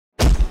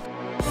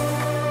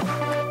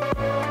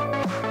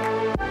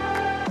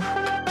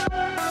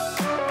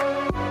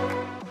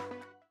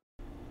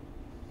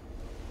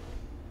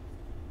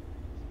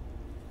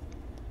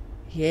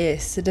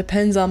Yes, it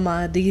depends on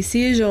my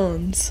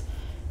decisions.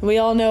 We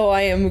all know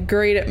I am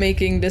great at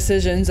making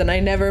decisions and I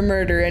never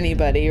murder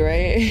anybody,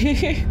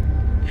 right?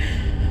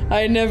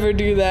 I never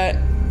do that.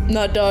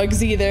 Not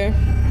dogs either.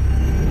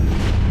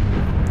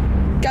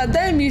 God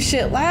damn, you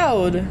shit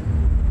loud.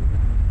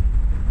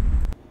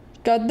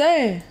 God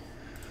damn.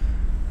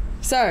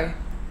 Sorry.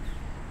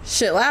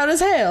 Shit loud as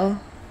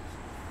hell.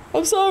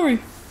 I'm sorry.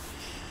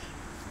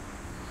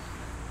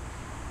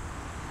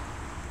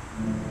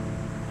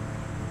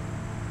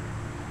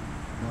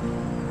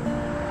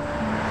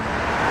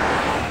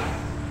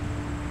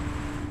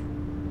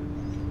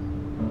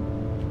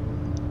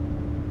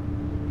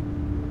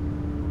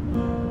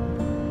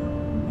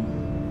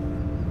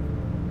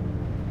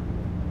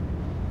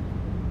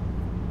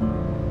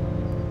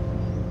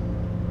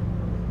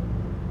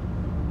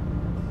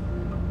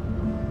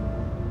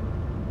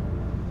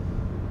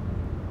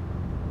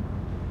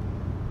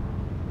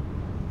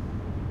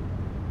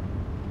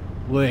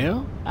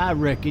 Well, I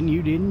reckon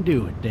you didn't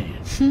do it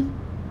then.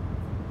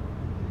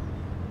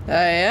 Oh,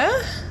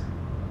 yeah?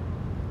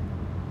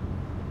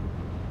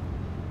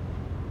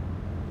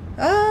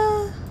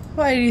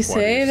 Why do you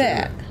say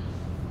that?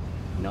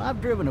 You know,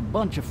 I've driven a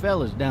bunch of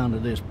fellas down to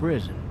this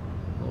prison.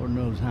 Lord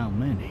knows how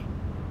many.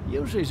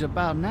 Usually it's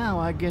about now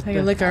I get I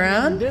can look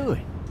around? do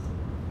it.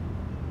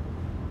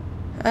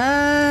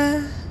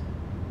 And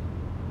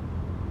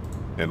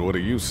what do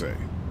you say?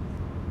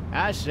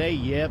 I say,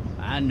 yep,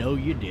 I know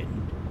you didn't.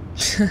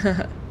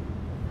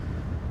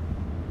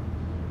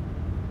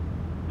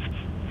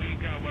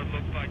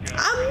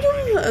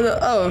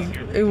 Oh,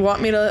 you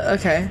want me to?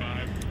 Okay.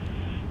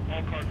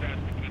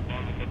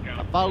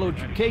 I followed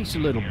your case a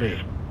little bit,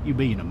 you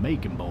being a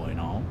Macon boy and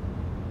all.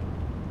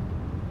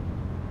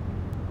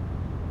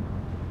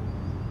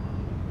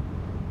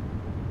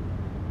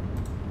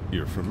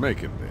 You're from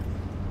Macon, then?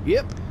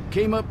 Yep,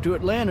 came up to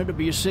Atlanta to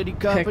be a city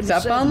cop in the 70s.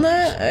 Picked up on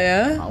that?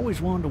 Yeah. I always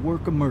wanted to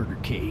work a murder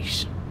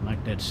case,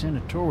 like that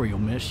senatorial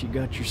mess you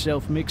got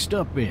yourself mixed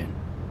up in.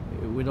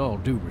 With all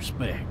due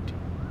respect.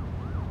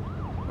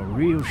 A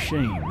real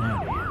shame,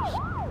 that is.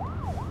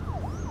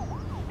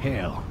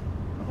 Hell,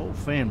 the whole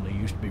family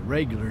used to be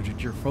regulars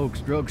at your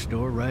folks'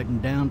 drugstore right in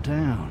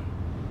downtown.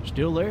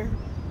 Still there?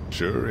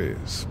 Sure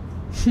is.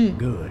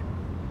 Good.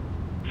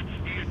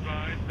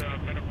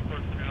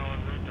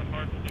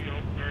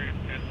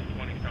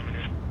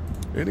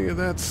 Any of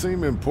that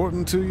seem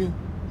important to you?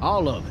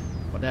 All of it,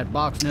 but that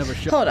box never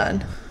showed. Hold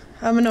on.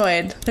 I'm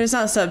annoyed. There's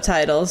not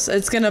subtitles.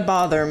 It's gonna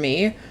bother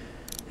me.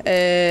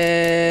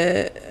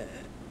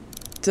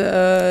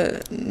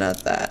 Not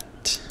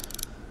that.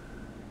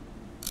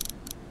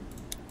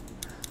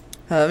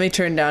 Let me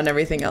turn down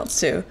everything else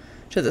too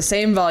to the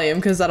same volume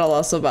because that'll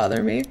also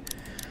bother me.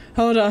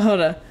 Hold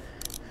on.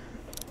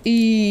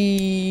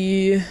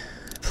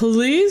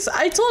 Please?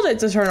 I told it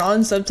to turn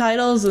on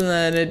subtitles and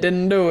then it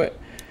didn't do it.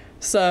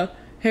 So,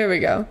 here we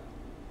go.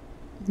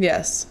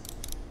 Yes.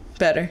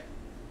 Better.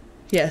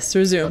 Yes,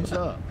 resume. What's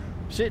up?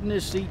 Sit in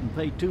this seat and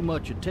pay too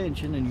much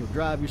attention and you'll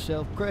drive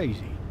yourself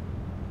crazy.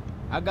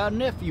 I got a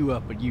nephew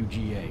up at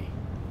UGA.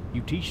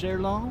 You teach there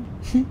long?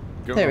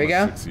 There we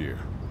go. 6th year.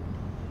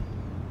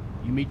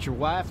 You meet your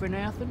wife in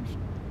Athens?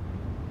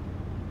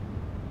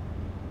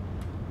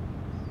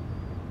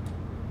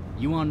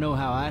 You want to know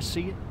how I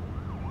see it?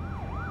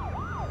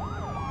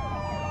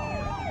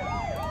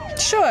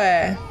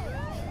 Sure.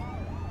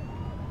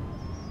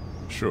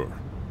 Sure.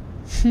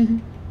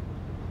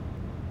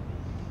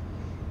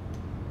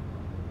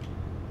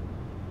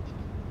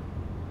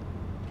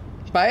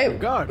 Why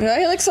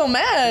he looks so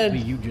mad?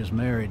 Maybe you just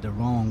married the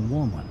wrong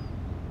woman.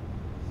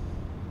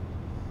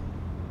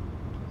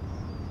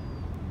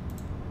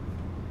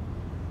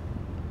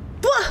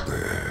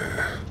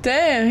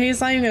 Damn,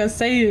 he's not even gonna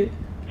say it.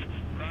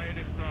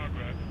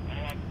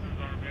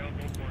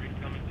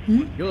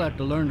 You'll have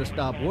to learn to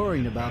stop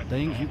worrying about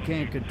things you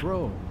can't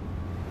control.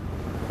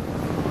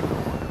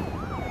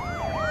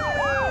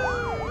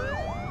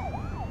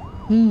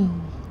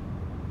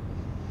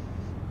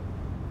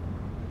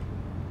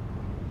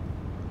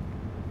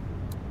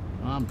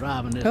 I'm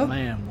driving this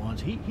man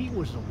once. He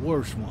was the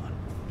worst one.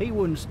 He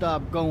wouldn't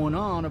stop going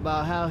on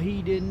about how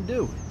he didn't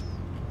do it.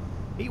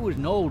 He was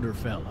an older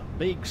fella,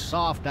 big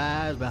soft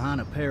eyes behind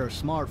a pair of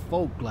smart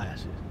folk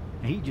glasses.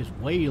 And he just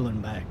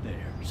wailing back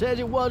there. Says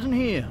it wasn't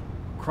him.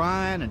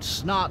 Crying and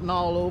snotting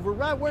all over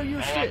right where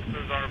you're sitting.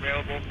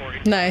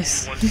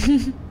 Nice.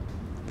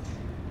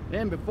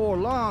 Then before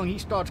long, he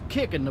starts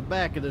kicking the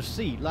back of the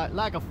seat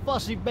like a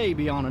fussy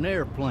baby on an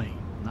airplane.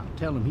 And I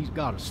tell him he's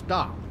got to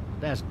stop.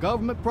 That's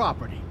government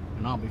property,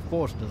 and I'll be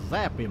forced to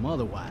zap him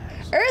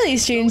otherwise. Early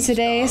streams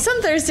today.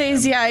 Some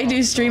Thursdays, yeah, I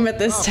do stream at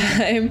this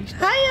time.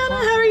 Hi, Anna.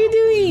 How are you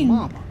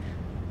doing?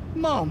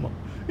 Mama,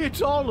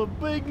 it's all a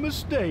big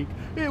mistake.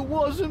 It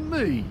wasn't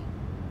me.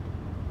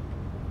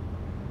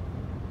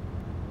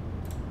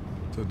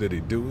 So did he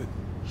do it?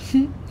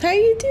 How are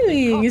you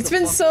doing? It's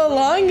been so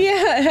long.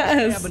 Yeah, it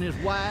has.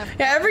 Yeah,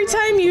 every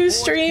time you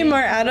stream or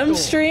Adam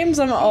streams,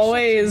 I'm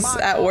always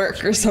at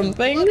work or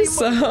something,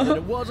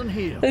 so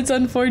it's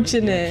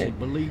unfortunate.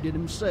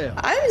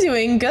 I'm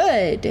doing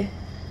good.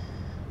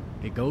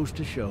 It goes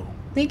to show.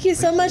 Thank you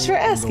so much for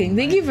asking.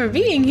 Thank you for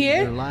being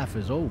here. Their life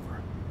is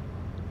over.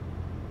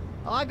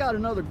 I got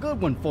another good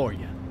one for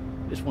you.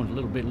 This one's a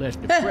little bit less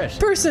depressing.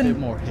 Person. A bit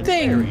more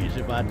hilarious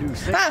if I do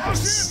say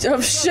so.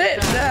 Oh shit.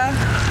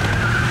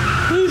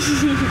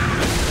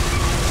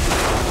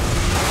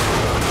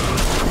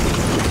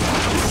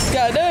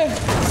 God damn.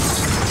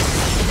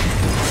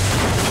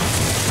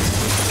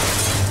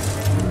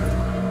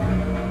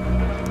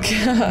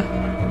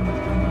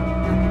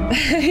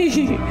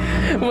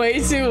 Way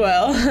too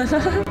well.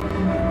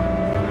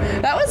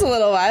 That was a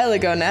little while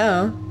ago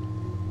now.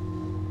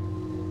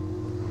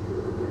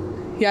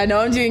 Yeah, no,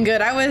 I'm doing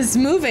good. I was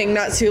moving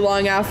not too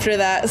long after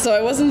that, so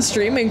I wasn't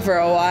streaming for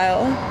a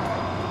while.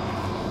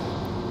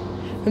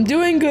 I'm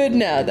doing good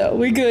now, though.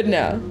 We good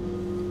now.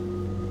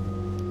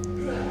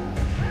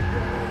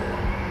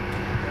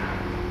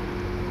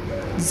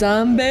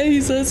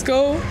 Zombaes, let's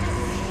go.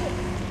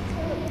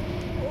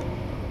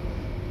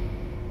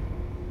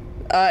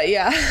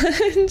 Yeah.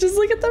 Just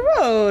look at the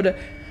road.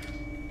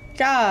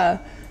 God.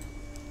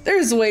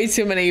 There's way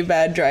too many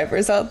bad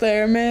drivers out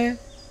there, man.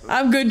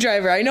 I'm good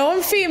driver. I know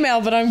I'm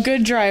female, but I'm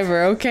good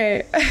driver,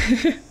 okay?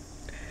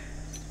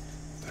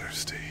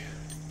 Thirsty.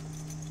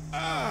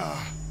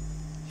 Ah.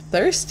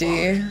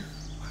 Thirsty?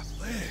 My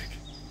leg.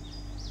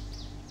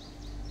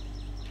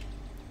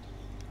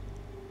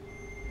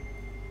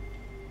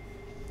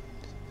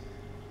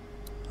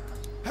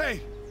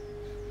 Hey!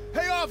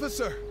 Hey,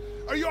 officer!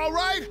 Are you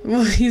alright?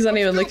 Well, he's not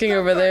even looking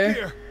over there.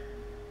 Here.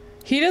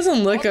 He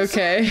doesn't look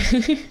okay.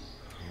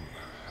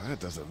 That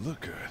doesn't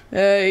look good.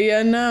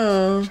 Yeah,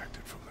 no.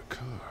 Ejected from the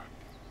car.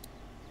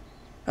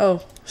 Oh,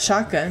 Why the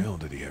shotgun. hell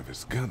did he have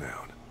his gun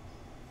out?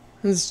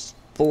 There's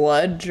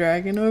blood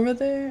dragging over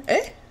there.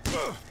 Eh?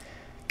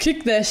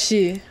 Kick that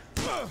shit.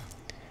 Of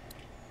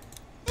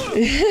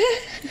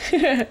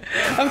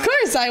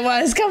course I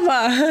was, come on.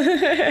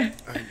 I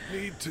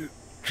need to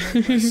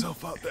drag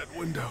myself out that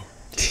window.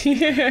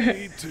 I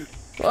need to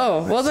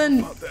Whoa, well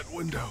then out that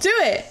window. do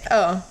it.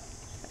 Oh,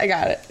 I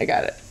got it. I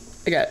got it.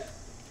 I got it.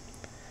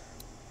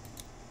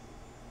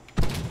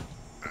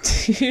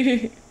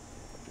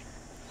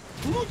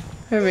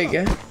 There we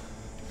go.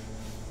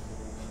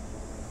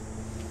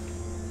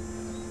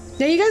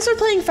 Yeah, you guys were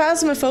playing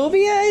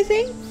Phasmophobia, I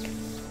think?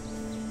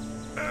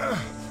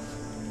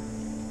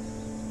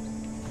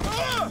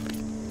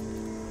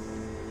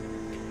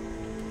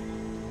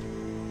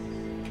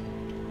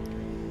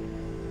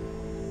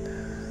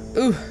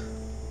 Ooh.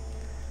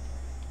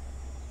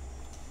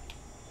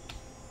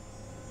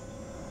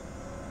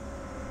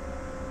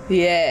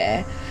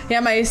 Yeah. Yeah,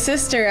 my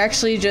sister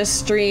actually just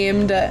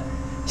streamed.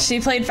 She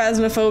played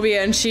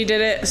Phasmophobia and she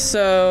did it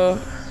so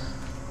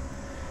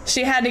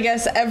she had to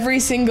guess every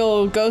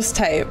single ghost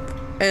type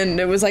and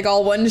it was like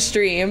all one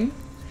stream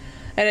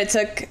and it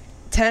took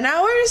 10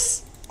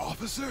 hours?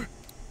 Officer?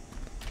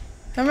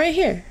 I'm right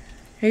here.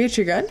 Can I get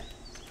your gun?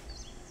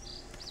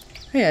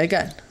 Oh yeah, the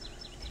gun.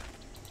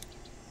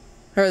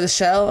 Or the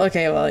shell?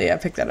 Okay, well, yeah,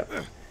 pick that up.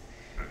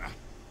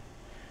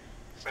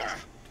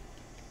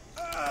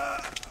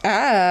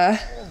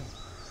 Ah.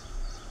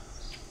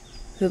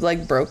 Is it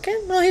like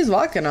broken? Well, he's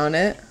walking on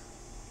it.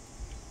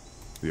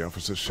 The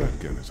officer's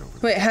shotgun is over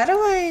there. Wait, how do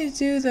I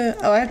do the...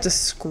 Oh, I have to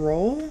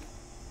scroll?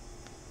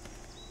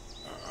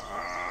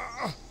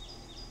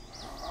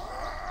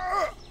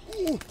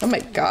 Oh my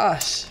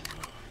gosh.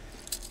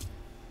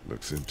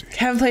 Looks empty.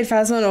 Haven't played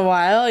Phasmo in a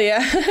while,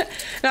 yeah.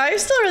 No, I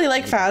still really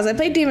like Phas. I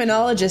played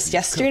Demonologist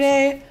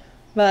yesterday,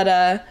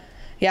 but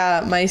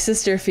yeah, my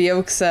sister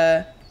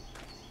Fioksa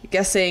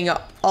guessing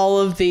all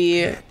of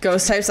the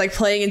ghost types, like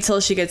playing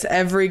until she gets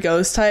every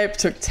ghost type,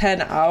 took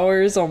 10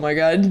 hours. Oh my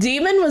god.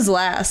 Demon was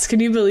last. Can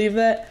you believe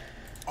that?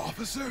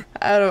 Officer?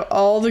 Out of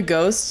all the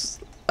ghosts...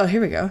 Oh,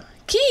 here we go.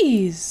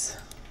 Keys!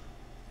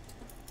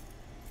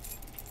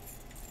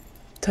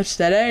 Touch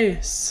that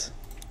ass.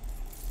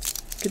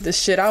 Get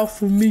this shit out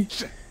for me.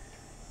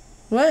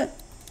 What?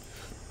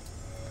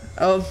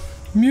 Oh,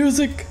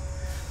 music.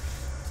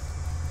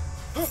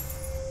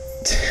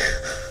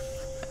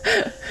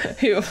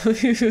 he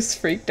was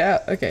freaked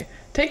out. Okay,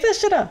 take that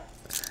shit out.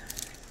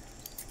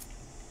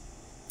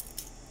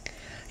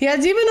 Yeah,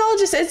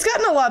 Demonologist, it's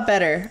gotten a lot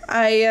better.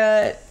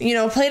 I, you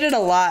know, played it a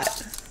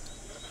lot,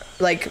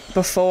 like,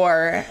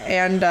 before,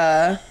 and,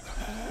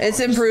 it's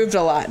improved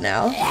a lot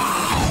now.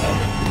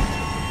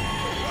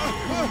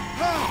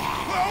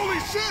 Holy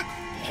shit!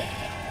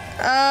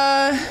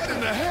 What in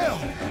the hell?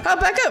 Oh,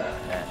 back up.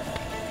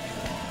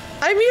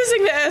 I'm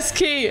using the S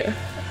key.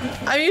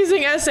 I'm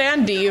using S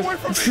and D.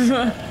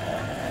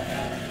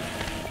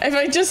 If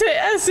I just hit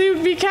S, it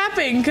would be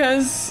capping,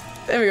 cause...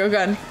 There we go,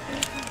 gun.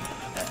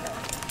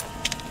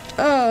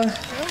 Oh.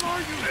 Where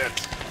are you at?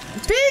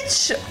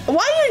 Bitch!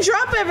 Why you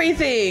drop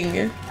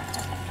everything?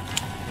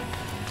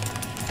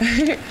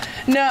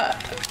 No.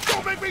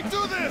 Don't make me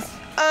do this!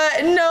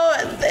 No,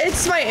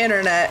 it's my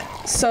internet.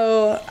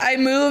 So I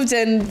moved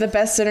and the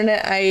best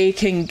internet I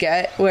can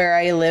get where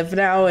I live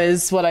now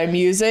is what I'm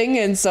using.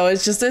 And so it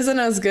just isn't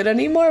as good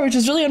anymore, which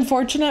is really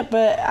unfortunate,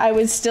 but I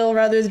would still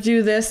rather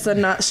do this than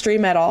not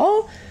stream at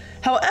all.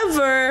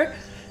 However,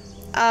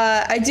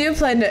 I do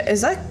plan to,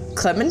 is that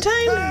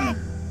Clementine?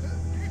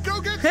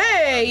 Go get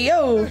Hey,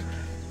 yo.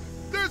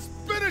 There's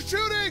been a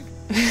shooting!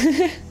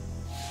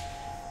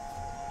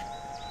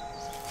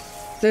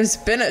 There's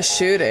been a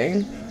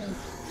shooting.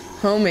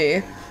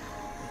 Homie.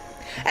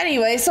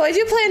 Anyway, so I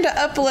do plan to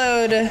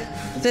upload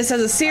this as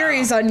a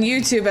series on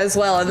YouTube as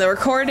well, and the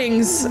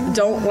recordings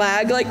don't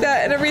lag like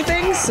that and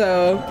everything,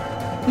 so...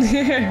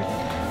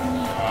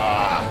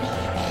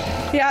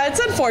 Yeah,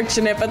 it's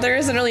unfortunate, but there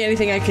isn't really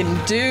anything I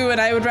can do,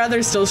 and I would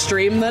rather still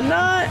stream than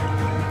not.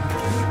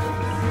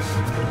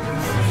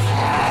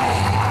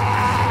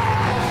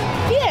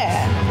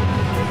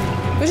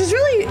 Yeah. Which is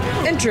really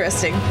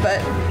interesting,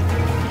 but...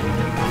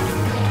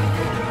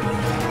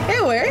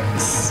 it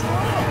works.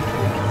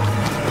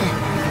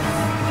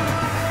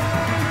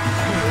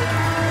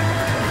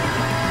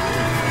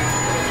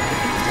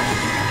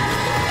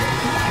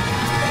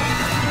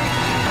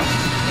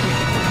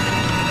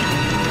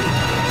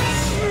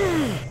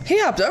 He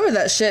hopped over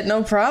that shit,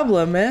 no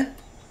problem, man.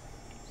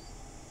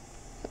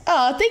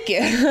 Oh, thank you.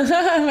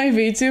 My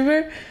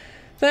VTuber.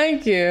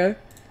 Thank you.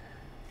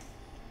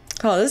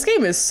 Oh, this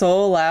game is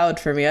so loud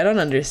for me. I don't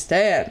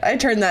understand. I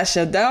turned that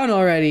shit down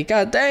already.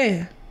 God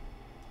dang.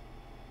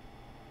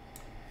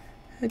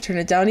 I turn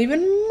it down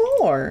even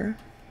more.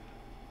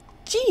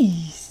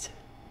 Jeez.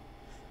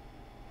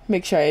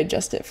 Make sure I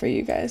adjust it for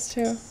you guys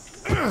too.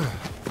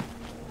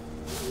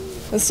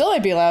 It still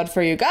might be loud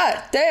for you.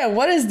 God damn,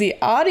 what is the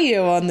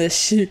audio on this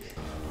shit?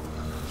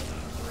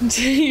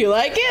 Do you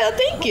like it? Oh,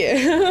 thank you.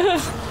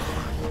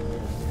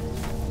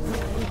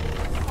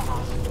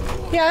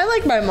 Yeah, I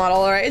like my model,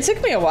 alright. It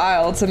took me a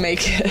while to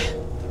make it.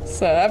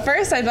 So at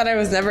first I thought I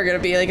was never gonna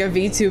be like a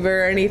VTuber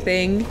or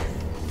anything.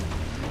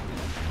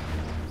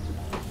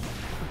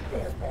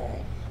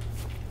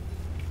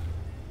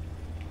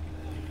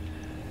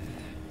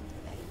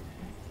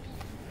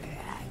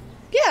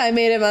 Yeah, I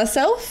made it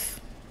myself.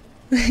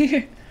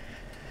 It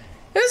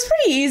was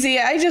pretty easy.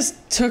 I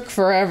just took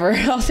forever.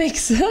 Oh,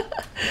 thanks.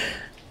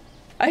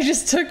 I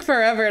just took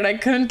forever and I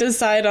couldn't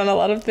decide on a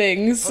lot of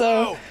things,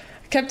 so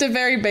I kept it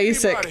very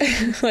basic.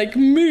 Like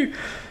me.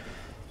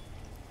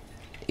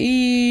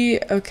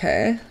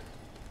 Okay.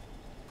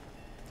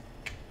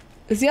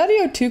 Is the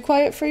audio too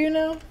quiet for you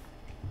now?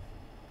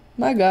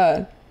 My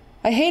God.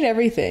 I hate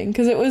everything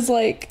because it was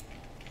like...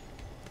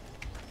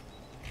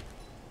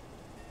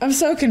 I'm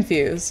so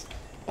confused.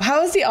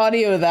 How is the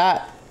audio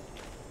that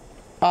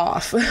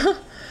off?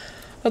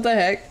 What the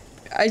heck?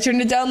 I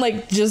turned it down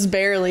like just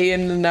barely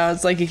and now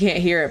it's like you can't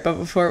hear it, but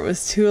before it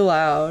was too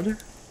loud.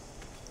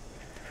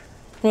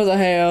 What the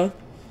hell?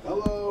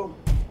 Hello?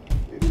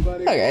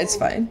 Anybody Okay, home? it's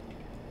fine.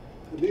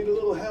 I need a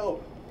little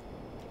help.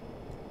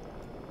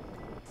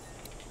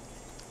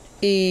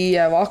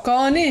 Yeah, walk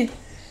on in.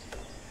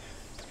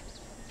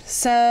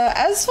 So,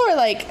 as for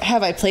like,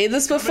 have I played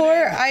this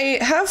before? I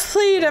have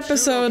played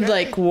episode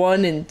like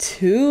 1 and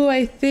 2,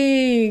 I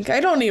think.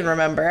 I don't even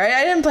remember.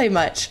 I didn't play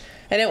much.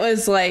 And it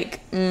was like,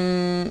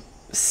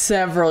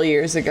 several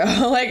years ago.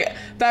 Like,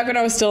 back when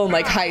I was still in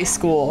like high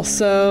school.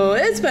 So,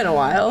 it's been a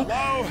while.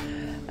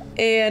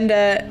 And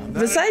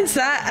besides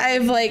that,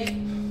 I've like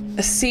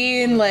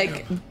seen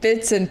like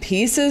bits and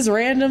pieces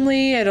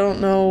randomly. I don't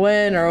know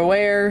when or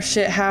where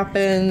shit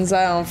happens.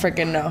 I don't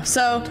freaking know.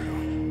 So,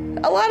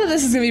 a lot of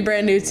this is gonna be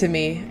brand new to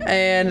me,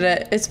 and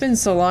it's been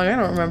so long, I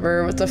don't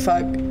remember what the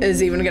fuck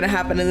is even gonna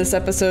happen in this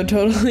episode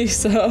totally,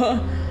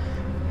 so...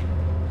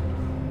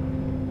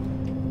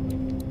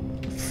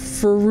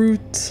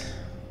 Fruit.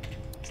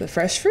 Is it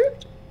fresh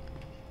fruit?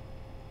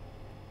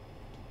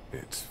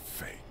 It's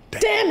fake.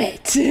 Damn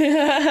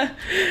it!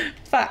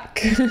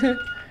 Fuck.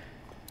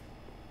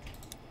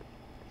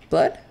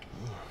 Blood?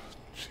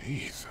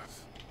 Jesus.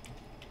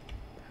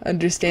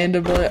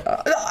 Understandable.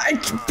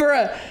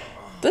 Bruh.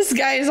 This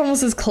guy is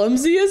almost as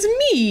clumsy as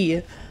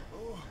me.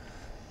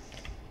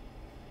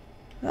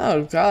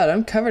 Oh God,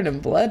 I'm covered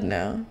in blood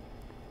now.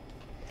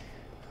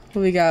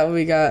 What we got? What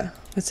we got?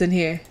 What's in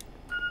here?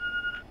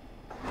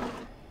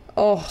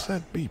 Oh. What's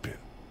that beeping?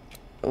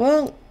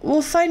 Well,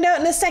 we'll find out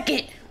in a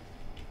second.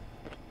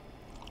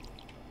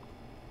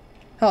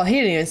 Oh, he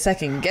didn't even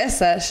second guess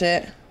that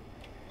shit.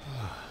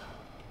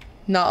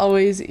 Not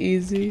always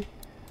easy.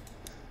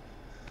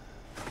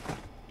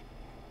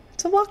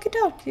 It's a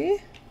walkie-talkie.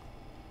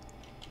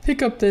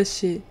 Pick up this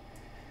shit.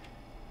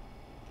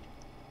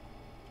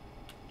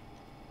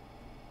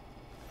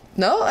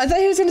 No? I thought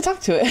he was gonna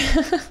talk to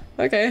it.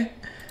 Okay.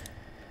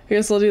 I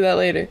guess we'll do that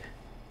later.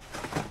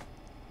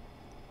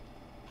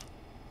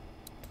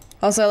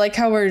 Also, I like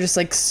how we're just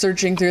like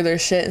searching through their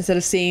shit instead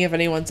of seeing if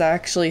anyone's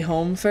actually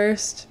home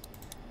first.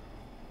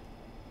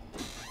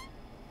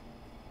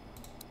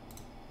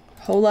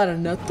 Whole lot of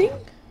nothing?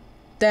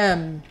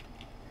 Damn.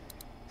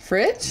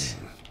 Fridge?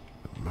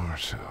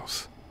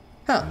 Marshall's.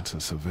 Huh. That's a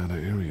Savannah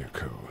area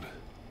code.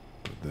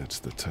 But That's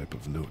the type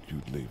of note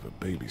you'd leave a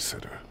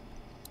babysitter.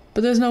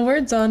 But there's no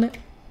words on it.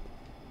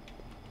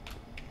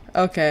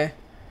 Okay.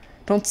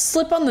 Don't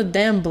slip on the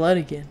damn blood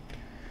again.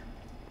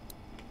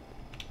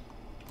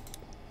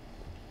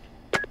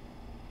 3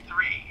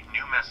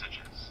 new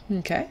messages.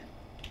 Okay.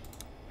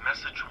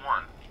 Message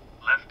 1,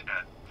 left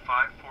at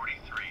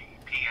 5:43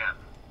 p.m.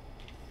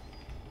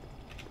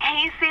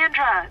 Hey,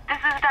 Sandra. This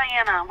is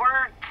Diana.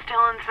 We're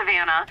still in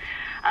Savannah.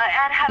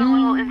 Ed had a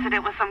little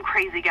incident with some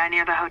crazy guy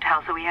near the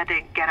hotel, so we had to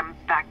get him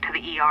back to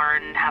the ER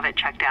and have it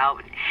checked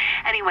out.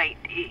 Anyway,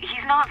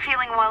 he's not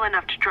feeling well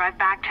enough to drive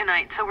back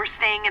tonight, so we're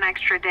staying an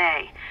extra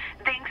day.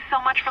 Thanks so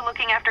much for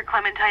looking after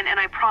Clementine, and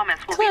I promise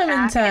we'll be back in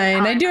Clementine.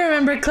 time I do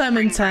remember for spring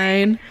break.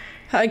 Clementine.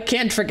 I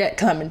can't forget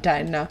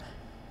Clementine now.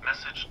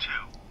 Message 2,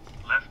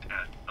 left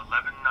at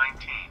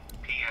 11:19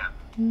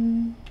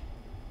 p.m.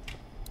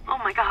 Oh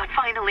my god,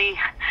 finally.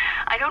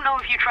 I don't know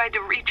if you tried to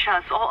reach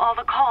us. All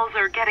the calls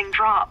are getting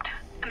dropped.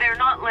 They're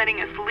not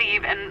letting us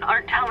leave and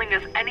aren't telling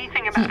us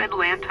anything about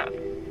Atlanta.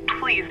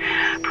 Please,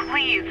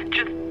 please,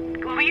 just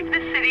leave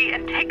the city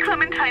and take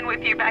Clementine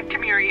with you back to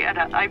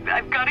Murrieta.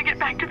 I've got to get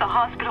back to the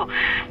hospital.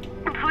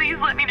 Please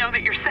let me know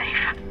that you're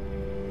safe.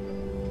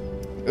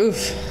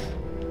 Oof.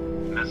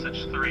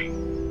 Message 3,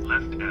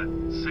 left at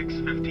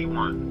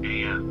 6:51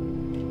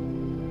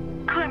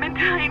 a.m.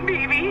 Clementine,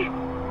 baby.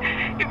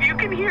 If you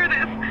can hear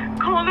this,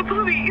 call the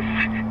police.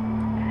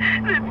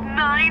 That's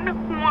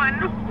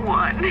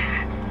 911.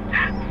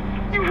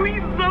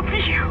 We love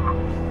you.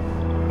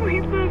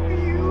 We love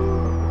you.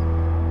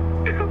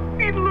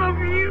 We love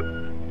you.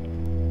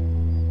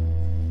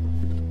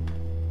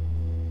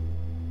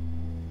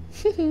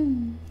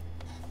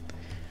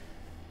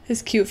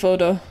 His cute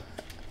photo.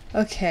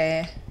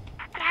 Okay.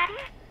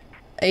 Daddy?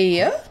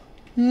 Yeah?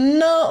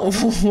 No.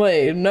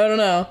 Wait.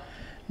 No.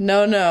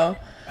 No.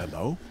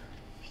 Hello?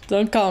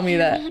 Don't call me You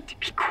that. need to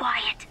be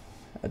quiet.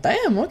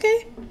 Damn,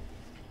 okay.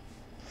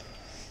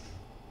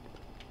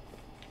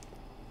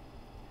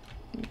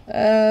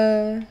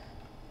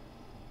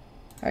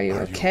 Are you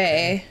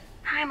okay?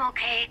 I'm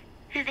okay.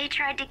 They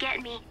tried to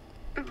get me,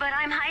 but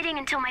I'm hiding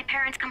until my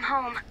parents come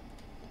home.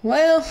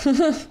 Well,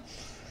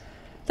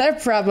 they're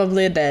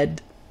probably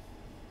dead.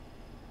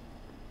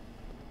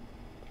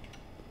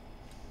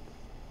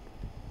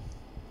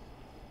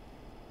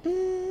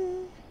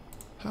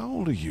 How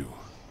old are you?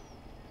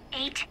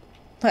 8.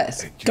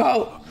 Let's And you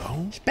go.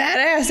 alone?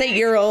 Badass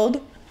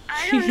 8-year-old.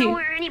 I don't know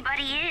where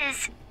anybody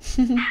is.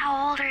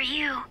 How old are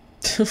you?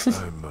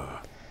 I'm,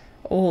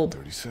 Old.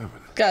 37.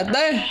 God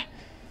damn.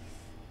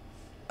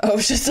 Oh,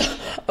 just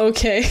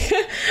okay.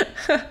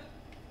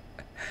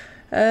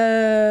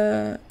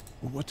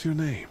 What's your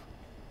name?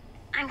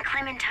 I'm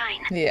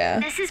Clementine. Yeah.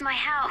 This is my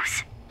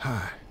house.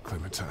 Hi,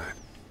 Clementine.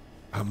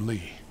 I'm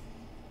Lee.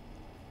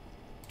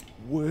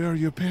 Where are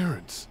your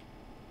parents?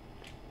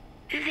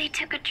 They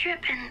took a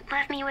trip and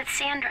left me with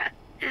Sandra.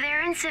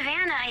 They're in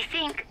Savannah, I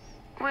think,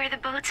 where the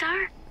boats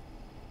are.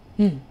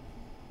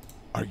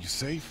 Are you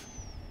safe?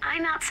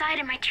 I'm outside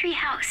in my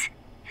treehouse.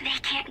 They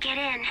can't get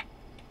in.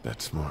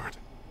 That's smart.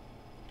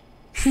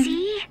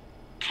 See?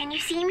 Can you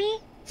see me?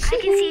 I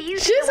can see you.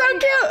 She's so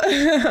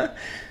cute.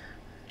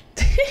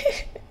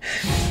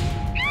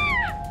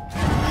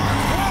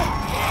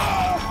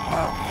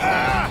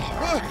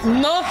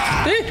 No.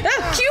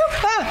 Cute.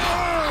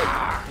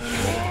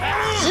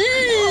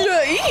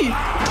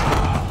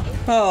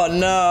 Oh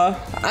no.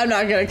 I'm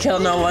not gonna kill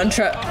no one.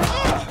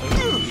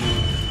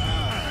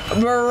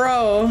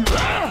 Bro.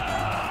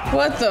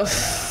 What the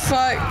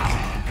fuck?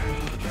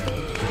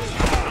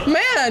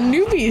 Man,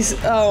 newbies.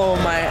 Oh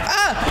my.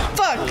 Ah,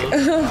 fuck.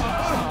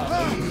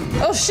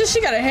 Oh shit,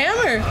 she got a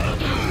hammer.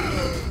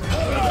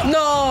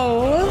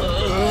 No.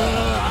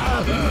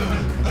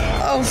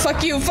 Oh,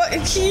 fuck you. Fuck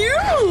you.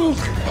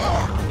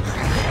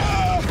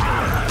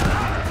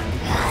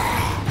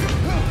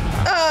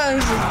 Ah,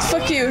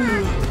 fuck you.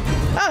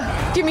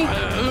 Ah, give me.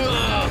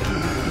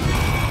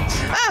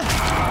 Ah.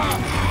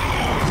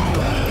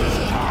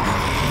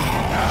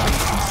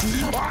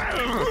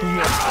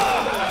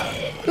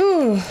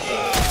 Ooh.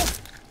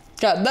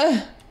 Got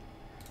that.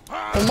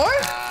 One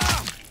more?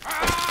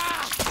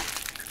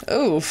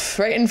 Oof,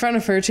 right in front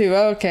of her too.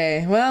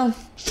 Okay, well.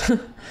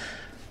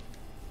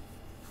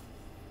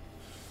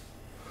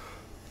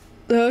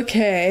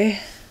 Okay.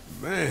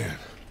 Man.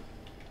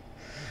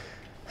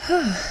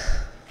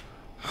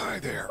 Hi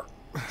there.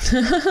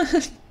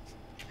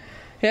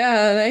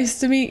 Yeah, nice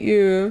to meet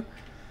you.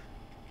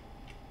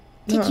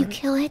 Did you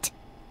kill it?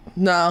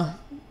 No.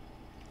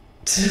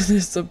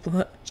 There's the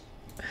blood.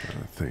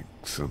 I think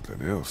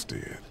something else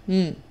did.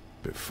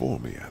 Before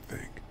me, I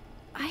think.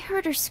 I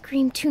heard her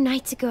scream 2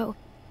 nights ago.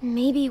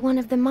 Maybe one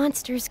of the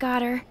monsters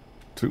got her.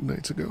 2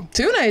 nights ago?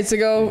 2 nights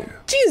ago. Yeah.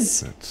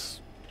 Jeez.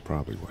 That's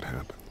probably what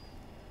happened.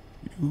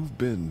 You've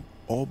been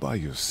all by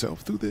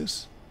yourself through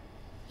this?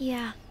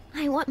 Yeah,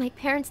 I want my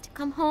parents to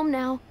come home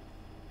now.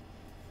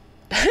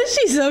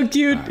 She's so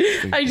cute.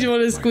 think I just that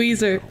want to might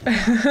squeeze be her.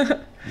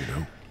 You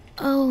know?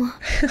 Oh,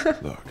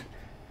 Look,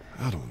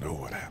 I don't know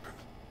what happened,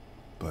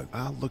 but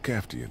I'll look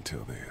after you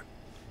until then.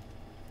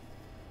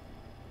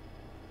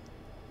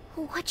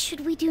 What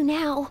should we do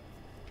now?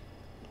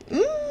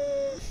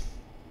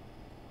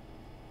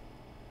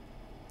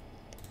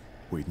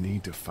 We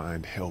need to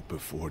find help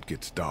before it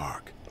gets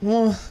dark.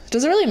 Well,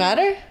 does it really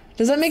matter?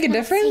 Does that make a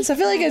difference? I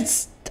feel like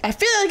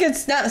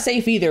it's not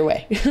safe either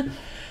way.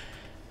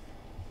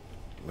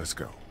 Let's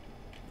go.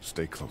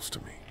 Stay close to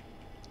me.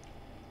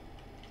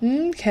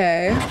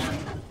 Okay.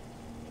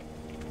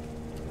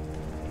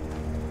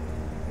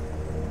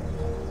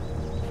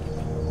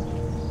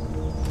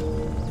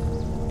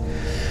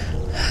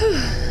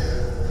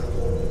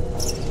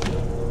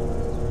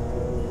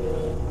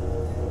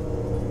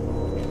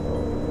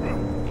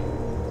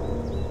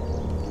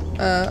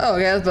 Oh,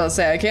 okay, I was about to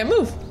say I can't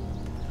move.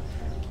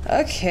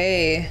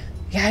 Okay.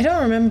 Yeah, I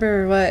don't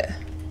remember what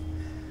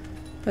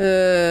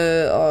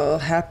all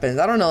happened.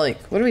 I don't know, like,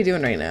 what are we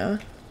doing right now?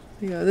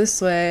 We go this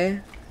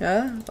way.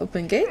 Yeah,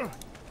 open gate.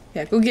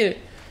 Yeah, go get it.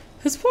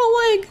 His poor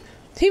leg.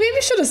 He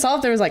maybe should have saw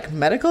if there was like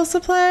medical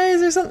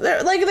supplies or something.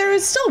 Like there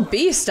would still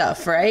be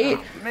stuff, right?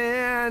 Oh,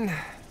 man,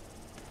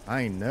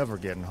 I ain't never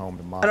getting home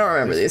tomorrow. I don't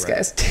remember these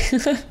guys.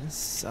 This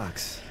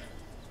sucks.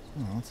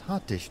 Oh, it's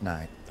hot dish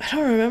night. I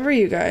don't remember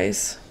you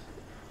guys.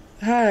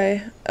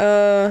 Hi.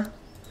 But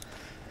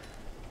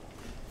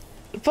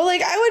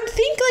like I would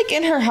think like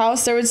in her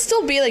house there would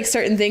still be like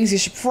certain things you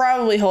should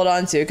probably hold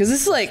on to because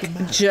this is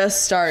like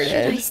just started.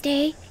 Should I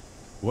stay?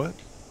 What?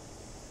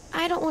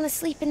 I don't want to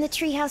sleep in the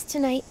treehouse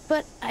tonight,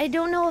 but I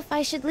don't know if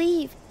I should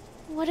leave.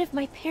 What if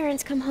my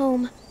parents come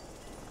home?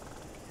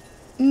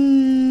 They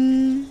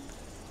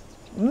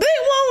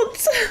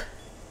won't.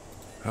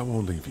 I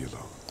won't leave you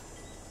alone.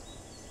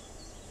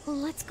 Well,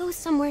 let's go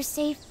somewhere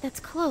safe that's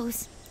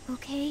close,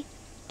 okay?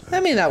 I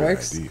mean, that Good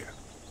works. idea.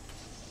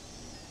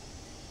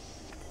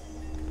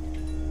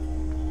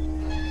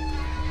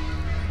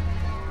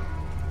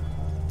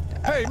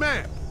 Hey,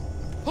 man!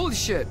 Holy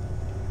shit.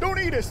 Don't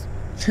eat us!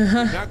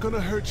 Not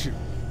gonna hurt you.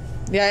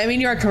 Yeah, I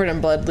mean, you are covered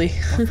in blood, Lee.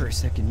 Thought for a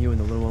second you and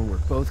the little one were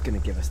both gonna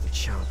give us the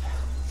chomp.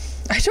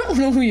 I don't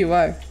know who you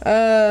are.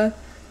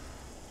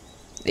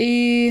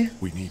 We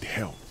need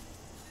help.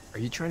 Are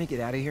you trying to get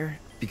out of here?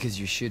 Because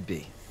you should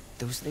be.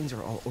 Those things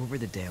are all over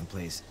the damn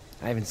place.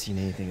 I haven't seen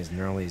anything as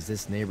gnarly as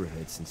this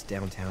neighborhood since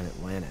downtown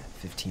Atlanta,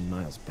 15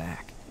 miles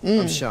back.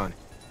 I'm Sean.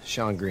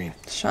 Sean Green.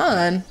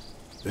 Sean.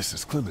 This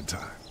is Clementine.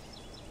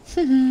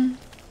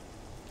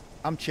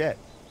 I'm Chet.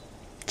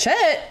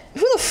 Chet?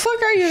 Who the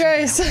fuck are you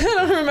guys? I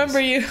don't remember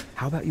you.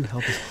 How about you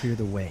help us clear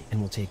the way, and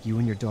we'll take you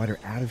and your daughter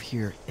out of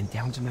here and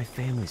down to my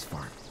family's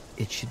farm.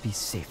 It should be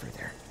safer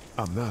there.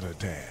 I'm not her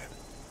dad.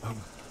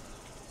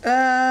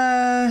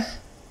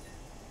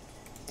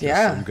 Just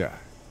Yeah. some guy.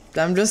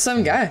 I'm just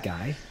some guy.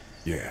 Guy,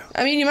 Yeah.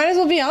 I mean, you might as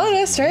well be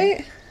honest,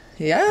 right?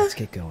 Yeah. let's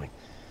get going.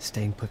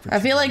 Staying put for I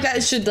feel like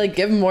that should like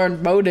give more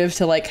motive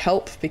to like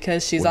help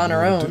because she's What on do you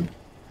her wanna own. do?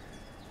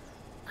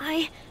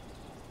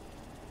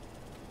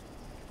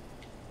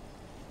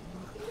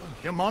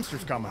 Them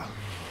monsters come out.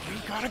 We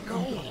gotta go.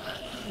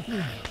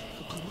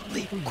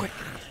 Leave, quick.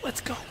 Let's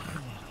go.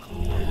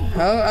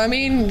 Oh, I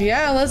mean,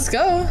 yeah, let's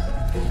go.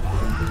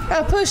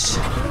 Ah, push.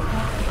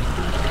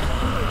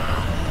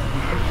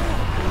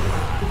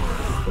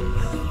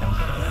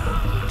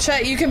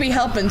 Chet, you could be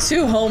helping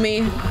too,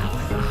 homie.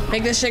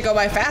 Make this shit go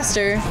by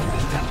faster.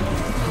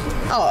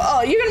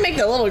 Oh, you're gonna make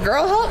the little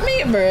girl help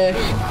me?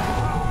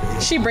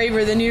 Bruh. She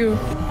braver than you.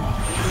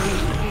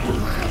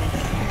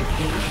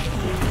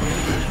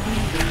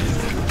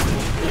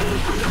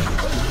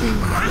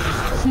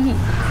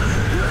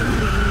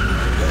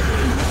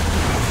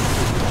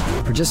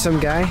 For just some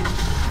guy,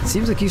 it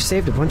seems like you've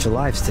saved a bunch of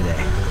lives today.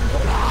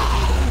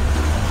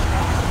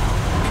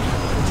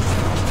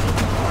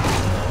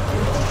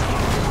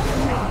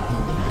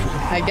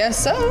 I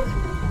guess so.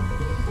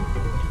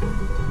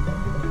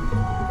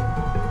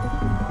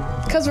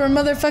 Cause we're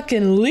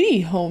motherfucking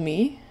Lee,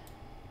 homie.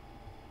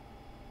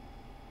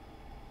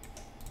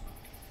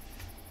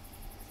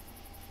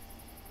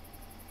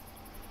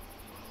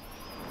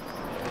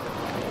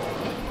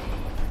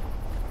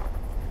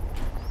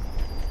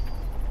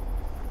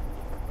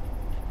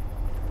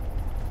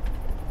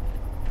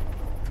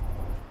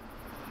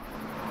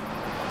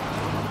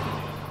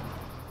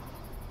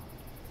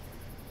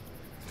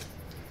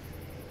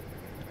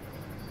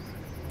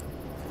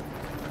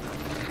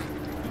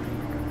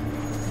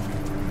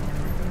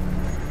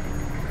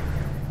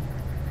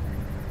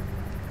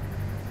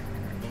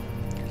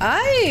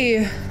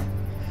 I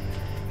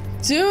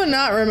do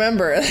not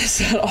remember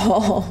this at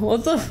all.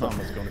 What the fuck?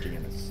 Someone's gonna be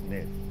in a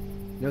snit.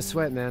 No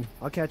sweat, man.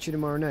 I'll catch you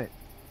tomorrow night.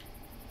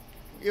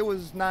 It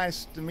was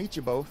nice to meet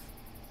you both.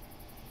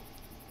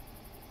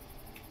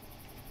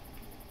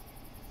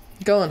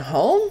 Going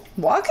home?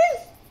 Walking?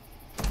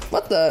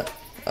 What the?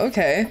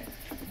 Okay.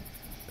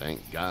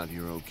 Thank God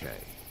you're okay.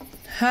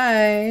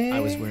 Hi. I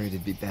was worried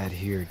it'd be bad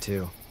here,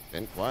 too.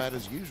 Been quiet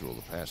as usual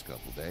the past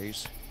couple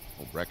days.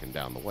 Old Brecken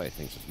down the way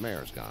thinks his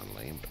mare's gone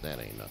lame, but that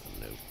ain't nothing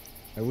new.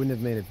 I wouldn't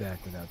have made it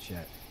back without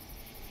Chet.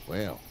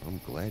 Well, I'm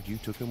glad you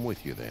took him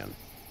with you then.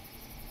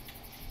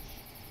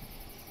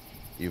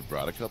 You've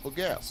brought a couple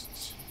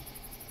guests.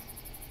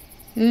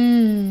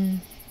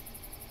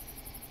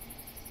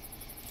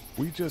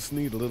 We just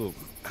need a little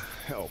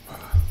help.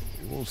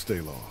 We won't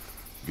stay long.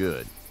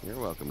 Good. You're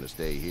welcome to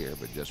stay here,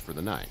 but just for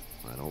the night.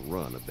 I don't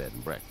run a bed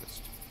and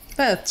breakfast.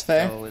 That's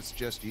fair. So it's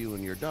just you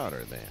and your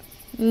daughter then?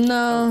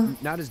 No. Oh,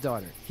 not his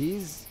daughter.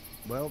 He's,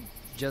 well,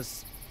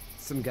 just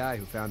some guy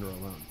who found her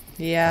alone.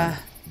 Yeah.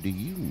 Do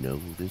you know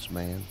this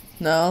man?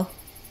 No.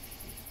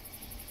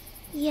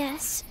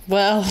 Yes.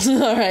 Well,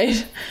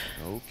 alright.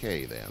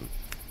 Okay then.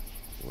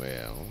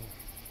 Well,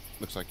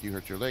 looks like you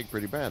hurt your leg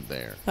pretty bad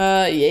there.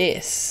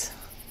 Yes.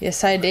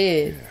 Yes, I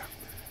did. Yeah,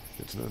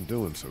 it's not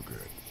doing so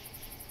good.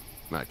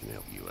 I can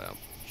help you out.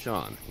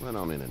 Sean, run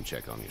on in and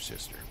check on your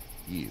sister.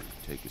 You,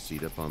 take a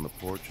seat up on the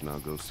porch and I'll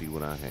go see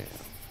what I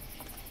have.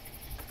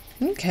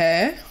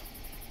 Okay.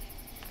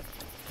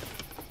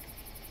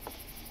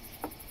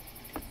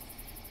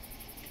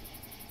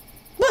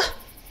 What?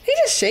 He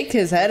just shake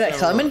his head at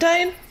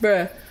Clementine?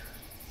 Bruh.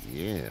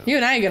 Yeah. You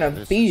and I are gonna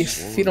this is beef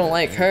if you don't swollen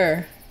like bad.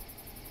 her.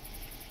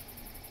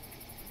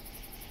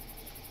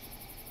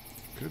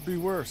 Could be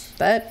worse.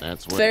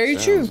 That's what very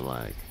it sounds true.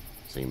 like.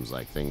 Seems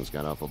like things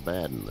got awful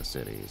bad in the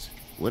cities.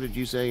 What did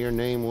you say your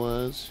name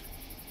was?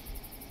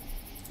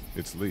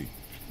 It's Lee.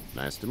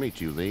 Nice to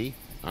meet you, Lee.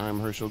 I'm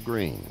Herschel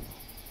Green.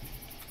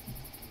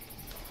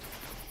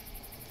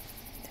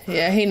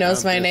 Yeah, he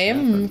knows How'd my this name.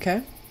 happen?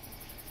 Okay.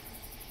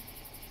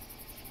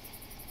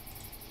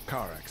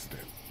 Car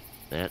accident.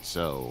 That's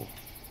so.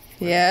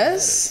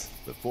 Yes.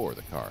 Before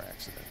the car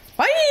accident.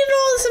 Why do you know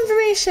all this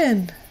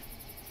information?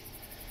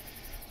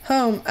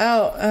 Home,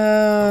 out,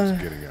 I was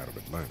getting out of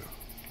Atlanta.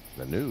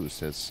 The news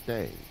says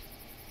stay.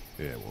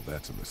 Yeah, well,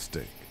 that's a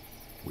mistake.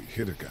 We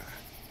hit a guy.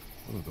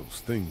 One of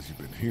those things you've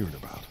been hearing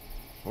about.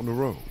 On the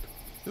road.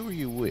 Who are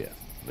you with?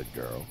 The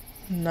girl?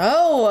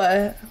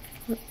 No.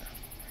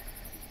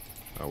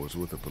 I was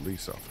with a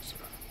police officer.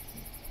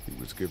 He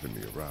was giving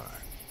me a ride.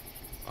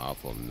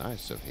 Awful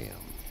nice of him.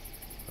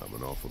 I'm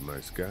an awful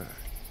nice guy.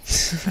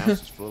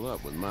 House is full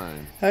up with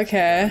mine.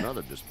 Okay.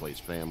 Another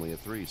displaced family of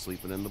 3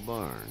 sleeping in the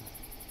barn.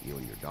 You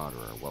and your daughter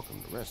are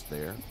welcome to rest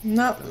there.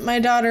 Not my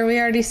daughter. We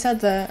already said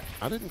that.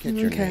 I didn't get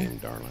your Okay. name,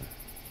 darling.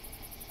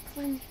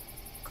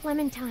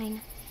 Clementine.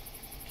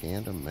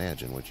 Can't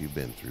imagine what you've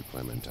been through,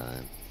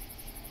 Clementine.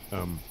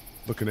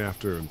 Looking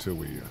after her until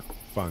we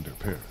find her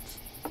parents.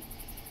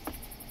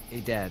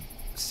 Hey, Dad.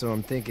 So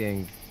I'm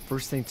thinking,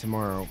 first thing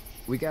tomorrow,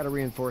 we gotta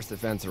reinforce the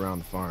fence around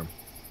the farm.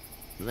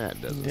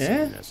 That doesn't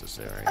Yeah. seem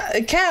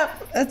necessary.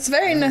 Cap, that's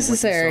very I don't know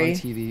necessary. What you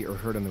saw on TV or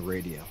heard on the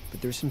radio, but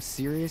there's some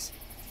serious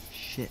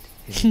shit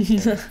hitting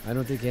the area. I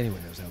don't think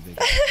anyone knows how big.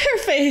 Her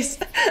face.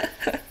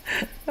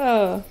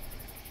 Oh.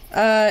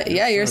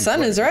 Yeah, your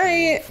son is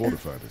right.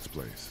 Fortify this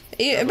place.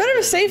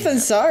 Better safe than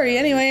sorry,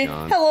 anyway.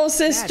 Hello,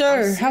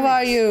 sister. How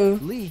are you?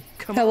 Lee,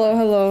 come Hello, on.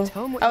 hello.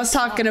 Tell 'em what I you was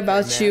saw talking out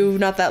about there, you man.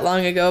 not that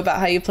long ago about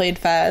how you played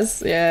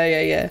Faz.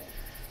 Yeah.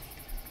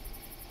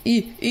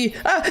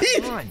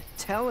 Come on,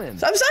 tell him.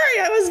 I'm sorry.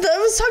 I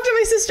was talking to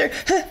my sister.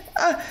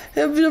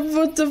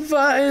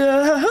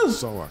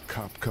 Saw a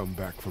cop come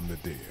back from the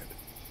dead.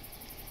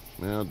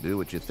 Well, do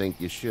what you think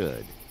you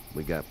should.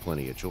 We got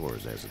plenty of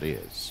chores as it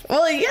is.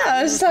 Well, yeah,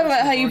 I was just talking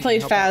about how you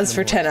played Faz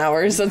for 10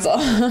 hours. That's all.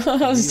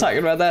 I was just talking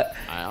about that.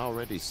 I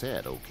already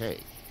said okay.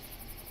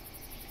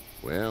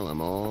 Well,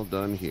 I'm all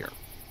done here.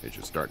 It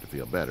should start to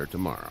feel better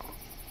tomorrow.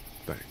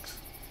 Thanks.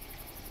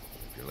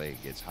 If your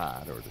leg gets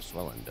hot or the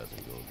swelling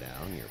doesn't go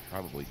down, you're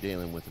probably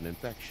dealing with an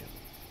infection.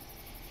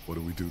 What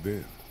do we do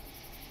then?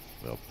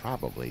 We'll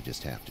probably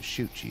just have to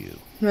shoot you.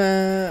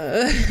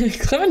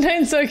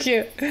 Clementine's so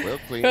cute. We'll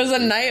It clean was a the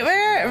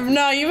nightmare?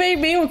 No, you made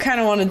me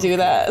kind of want to do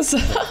that. So.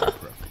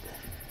 Preferable.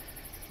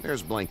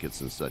 There's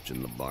blankets and such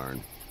in the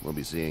barn. We'll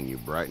be seeing you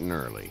bright and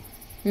early.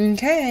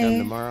 Okay. Come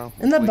tomorrow.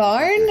 In the We can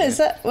barn? take your Is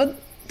head. would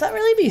that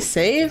really be I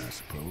safe?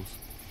 suppose.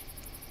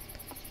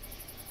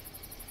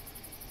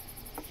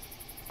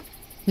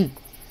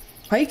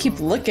 Why you keep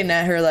looking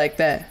at her like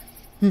that?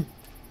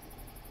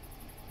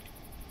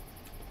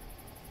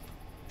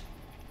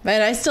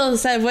 Man, I still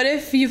said, what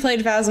if you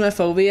played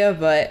Phasmophobia,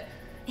 but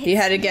you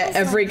had to get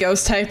every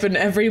ghost type in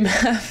every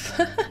map?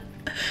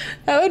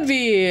 That would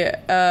be,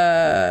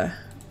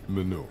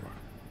 Manure.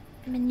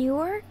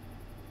 Manure?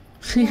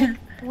 Like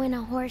when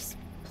a horse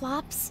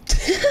plops?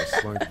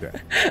 Just like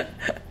that.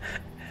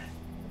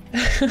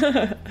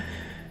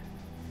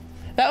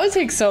 that would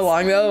take so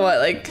long though, what,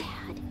 like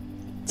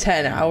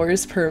 10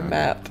 hours per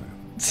map?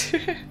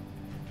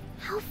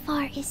 How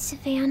far is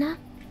Savannah?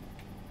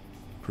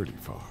 Pretty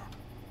far.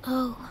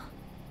 Oh,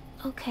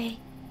 okay.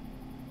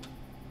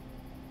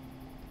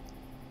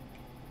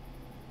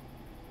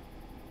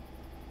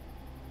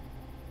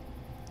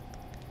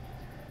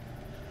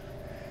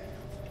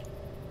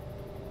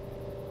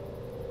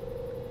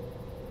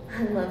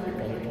 I love you,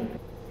 baby.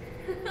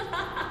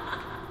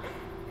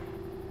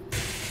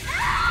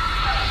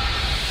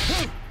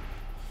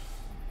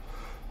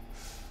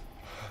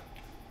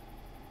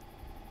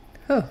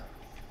 Oh,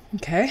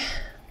 okay.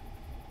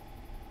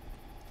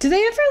 Did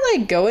they ever,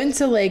 like, go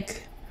into,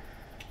 like,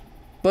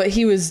 what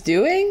he was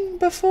doing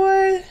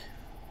before?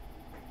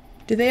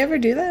 Did they ever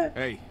do that?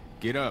 Hey,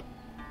 get up.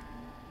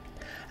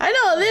 I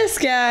know this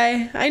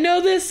guy. I know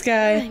this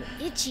guy. I'm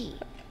itchy.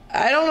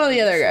 I don't know the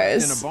other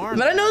guys, In a barn,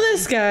 but I know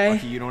this guy.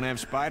 Lucky you don't have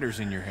spiders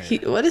in your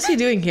head. What is he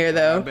doing here, I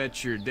though?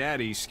 bet your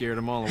daddy scared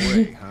them all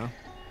away,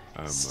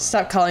 huh?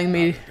 Stop calling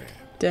me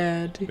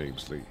Dad.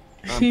 Name's Lee.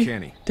 I'm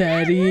Kenny.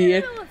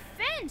 Daddy. Build a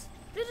fence.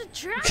 There's a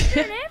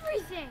tractor and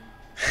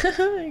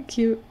everything.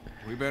 Cute.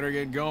 We better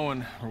get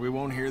going, or we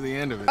won't hear the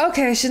end of it.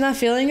 Okay, she's not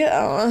feeling it.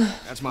 Oh,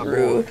 That's my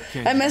Rue. boy.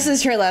 Kenny. I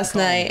messaged her last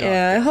Call him night. Duck.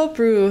 Yeah, I hope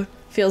Rue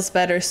feels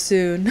better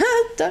soon.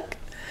 Duck.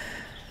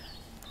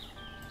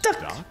 Duck.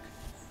 Doc?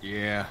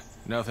 Yeah,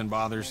 nothing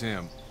bothers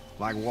him.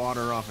 Like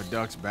water off a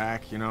duck's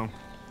back, you know?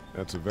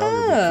 That's a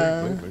valuable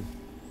trait lately.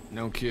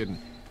 No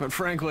kidding. But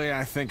frankly,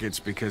 I think it's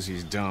because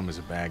he's dumb as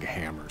a bag of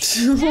hammers.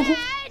 You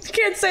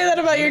can't say that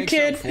about your Makes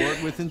kid. up for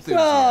it with Oh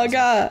enthusiasm.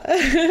 God.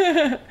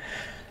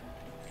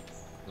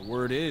 The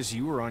word is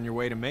you were on your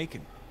way to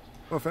Macon.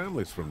 My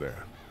family's from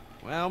there.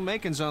 Well,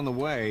 Macon's on the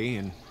way,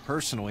 and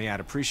personally, I'd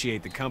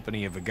appreciate the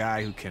company of a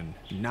guy who can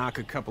knock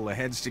a couple of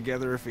heads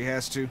together if he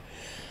has to.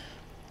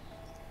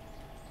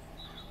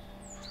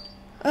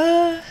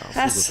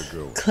 That's with the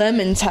girl.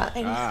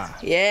 Clementine. Ah,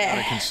 Yeah.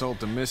 gotta consult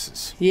the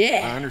missus.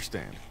 Yeah. I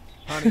understand.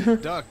 Honey,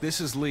 Duck,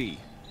 this is Lee.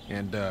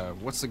 And,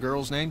 what's the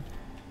girl's name?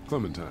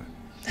 Clementine.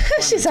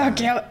 She's all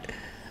cute.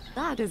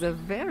 That is a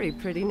very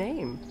pretty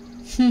name.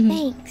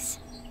 Thanks.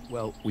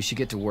 Well, we should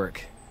get to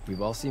work.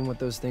 We've all seen what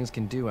those things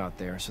can do out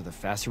there, so the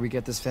faster we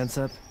get this fence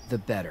up, the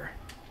better.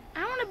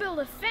 I want to build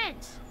a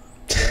fence.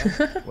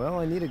 Yeah? Well,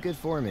 I need a good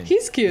foreman.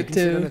 He's You cute can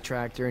sit on too. a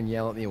tractor and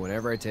yell at me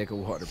whenever I take a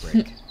water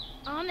break.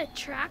 On a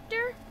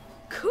tractor?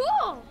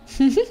 Cool.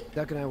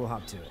 Duck and I will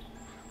hop to it.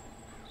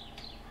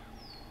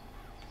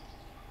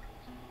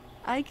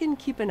 I can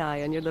keep an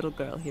eye on your little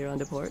girl here on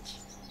the porch.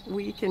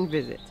 We can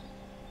visit.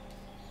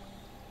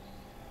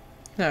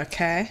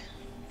 Okay.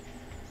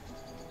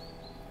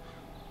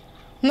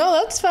 No,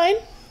 that's fine.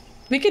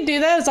 We could do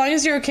that as long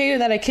as you're okay with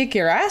that I kick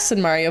your ass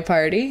in Mario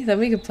Party. Then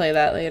we could play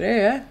that later,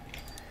 yeah?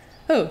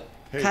 Oh,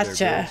 Hey gotcha.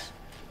 there, girls.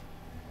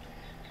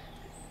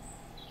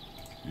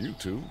 You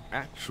two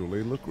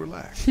actually look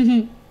relaxed.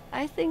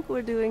 I think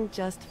we're doing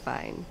just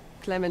fine.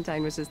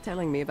 Clementine was just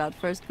telling me about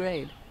first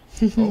grade.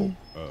 Oh,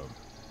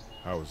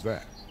 how was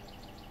that?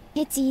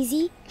 It's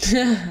easy.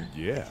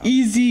 Yeah.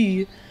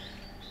 Easy.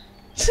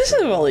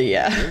 Well,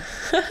 yeah.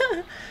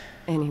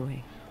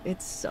 Anyway,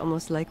 it's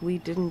almost like we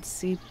didn't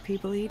see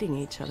people eating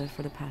each other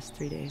for the past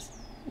 3 days.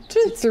 It's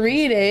been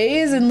 3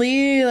 days and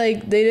Lee,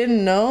 like, they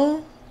didn't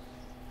know.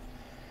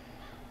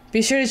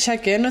 Be sure to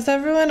check in with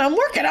everyone. I'm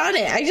working on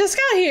it. I just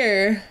got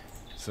here.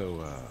 So,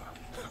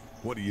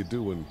 what do you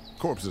do when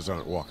corpses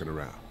aren't walking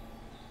around?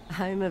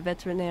 I'm a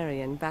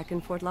veterinarian back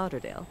in Fort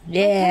Lauderdale.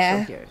 Yeah.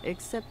 Also here,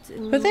 except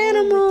With more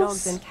animals.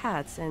 dogs and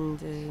cats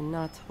and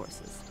not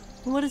horses.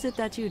 What is it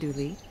that you do,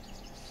 Lee?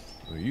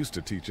 I used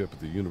to teach up at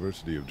the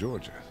University of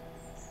Georgia.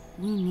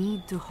 We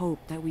need to hope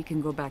that we can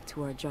go back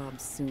to our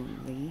jobs soon,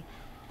 Lee.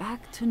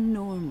 Back to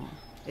normal.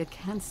 It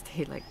can't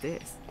stay like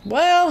this.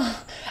 Well,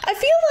 I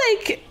feel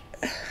like...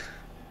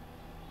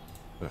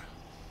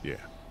 Yeah,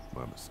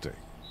 my mistake.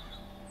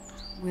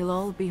 We'll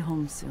all be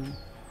home soon.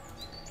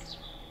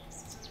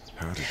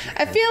 How did you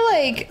I feel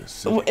like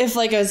if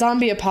like a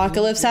zombie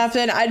apocalypse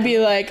happened, I'd be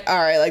like, all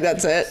right, like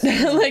that's it.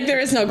 Like there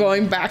is no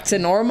going back to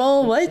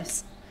normal.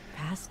 What?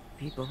 Past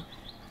people.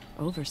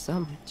 Over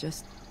some.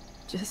 Just...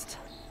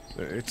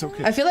 It's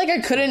okay. I feel like I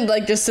couldn't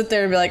like just sit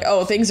there and be like,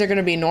 oh, things are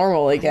gonna be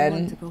normal I want to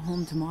again. go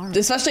home tomorrow.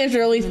 Especially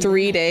after only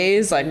 3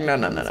 days. Like no.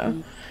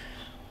 The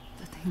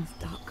things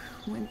Doc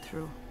went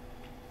through.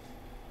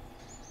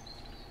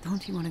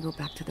 Don't you want to go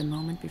back to the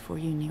moment before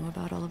you knew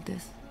about all of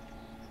this?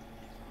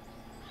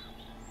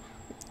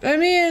 I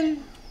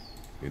mean,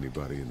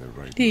 Anybody in their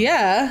right mind,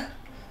 yeah.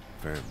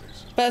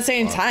 families. But at the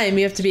same time,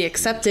 you have to be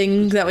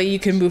accepting. That way you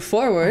can move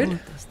forward.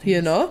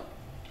 You know.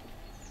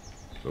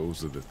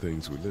 Those are the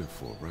things we live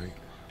for, right?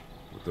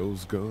 With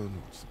those gone,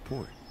 what's the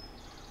point?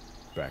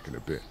 Back in a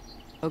bit.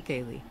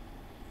 Okay, Lee.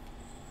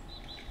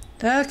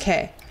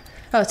 Okay.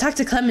 Oh, talk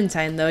to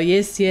Clementine though.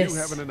 Yes. You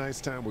having a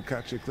nice time with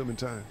Katya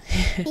Clementine?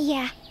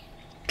 Yeah.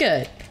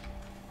 Good.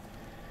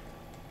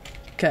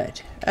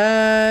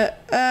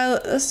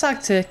 Let's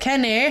talk to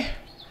Kenny.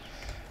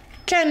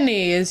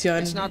 Kenny is your...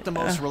 It's not the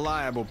most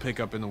reliable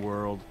pickup in the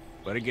world,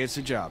 but it gets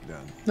the job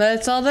done.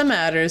 That's all that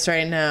matters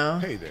right now.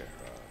 Hey there,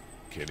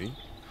 Kenny.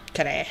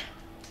 Kenny.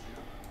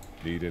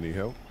 Need any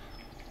help?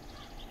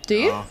 Do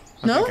you? I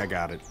No? think I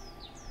got it.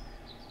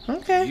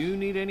 Okay. You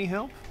need any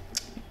help?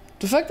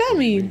 The fuck that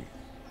mean?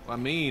 I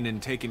mean, in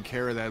taking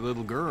care of that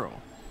little girl.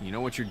 You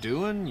know what you're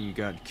doing? You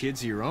got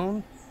kids of your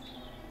own?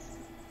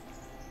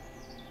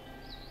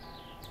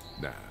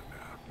 Nah,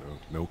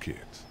 no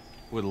kids.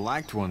 Would've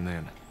liked one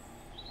then.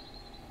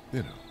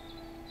 You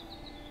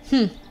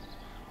know.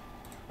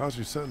 How's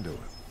your son doing?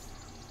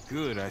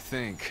 Good, I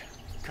think.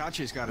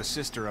 Katya's got a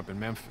sister up in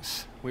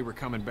Memphis. We were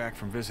coming back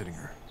from visiting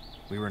her.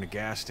 We were in a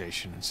gas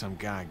station and some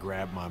guy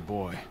grabbed my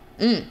boy.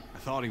 I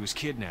thought he was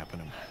kidnapping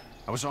him.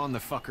 I was on the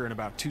fucker in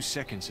about 2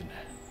 seconds and...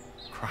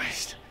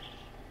 Christ.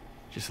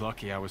 Just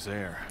lucky I was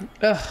there.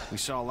 Ugh. We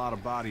saw a lot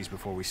of bodies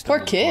before we Poor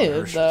stumbled upon kid,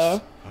 Hershey's,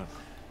 though. but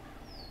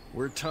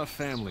we're a tough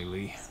family,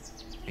 Lee.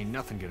 Ain't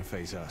nothing gonna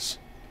phase us.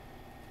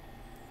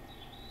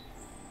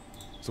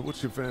 So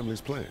what's your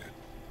family's plan?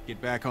 Get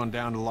back on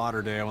down to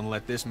Lauderdale and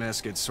let this mess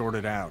get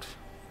sorted out.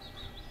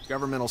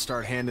 Government will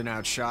start handing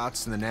out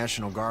shots and the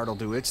National Guard will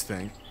do its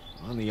thing.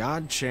 On the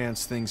odd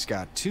chance things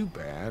got too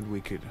bad, we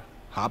could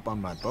hop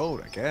on my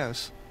boat, I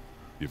guess.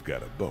 You've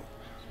got a boat.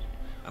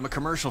 I'm a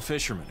commercial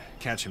fisherman,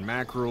 catching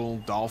mackerel,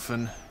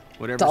 dolphin,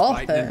 whatever's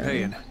biting and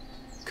paying.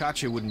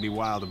 Katya wouldn't be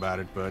wild about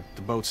it, but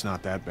the boat's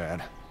not that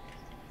bad.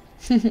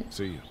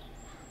 See you.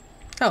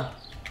 Oh.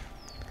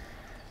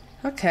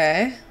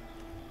 Okay.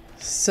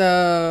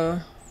 So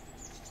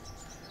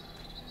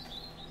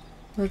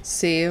let's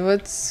see,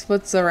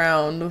 what's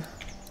around?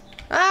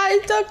 Ah,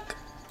 duck.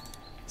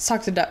 Let's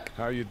talk to Duck.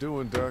 How you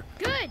doing, Duck?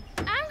 Good.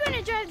 I'm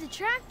gonna drive the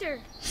tractor.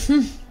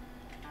 I'm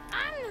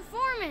the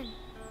foreman.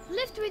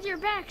 Lift with your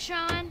back,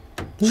 Sean.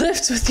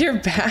 Lift with your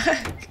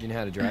back? You know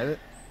how to drive it?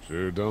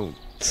 Sure don't.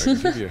 I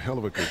can give you a hell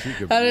of a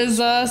critique of That is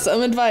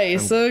some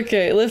advice.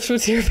 Okay, lift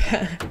with your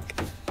back.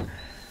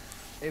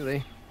 Hey,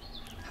 Lee.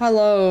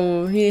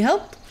 Hello. Need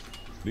help?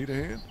 Need a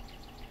hand?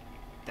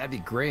 That'd be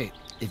great.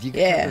 If you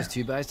could cut those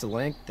 2x to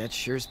length, that'd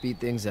sure speed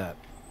things up.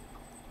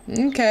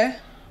 Okay.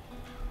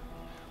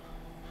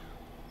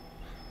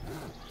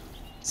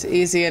 It's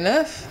easy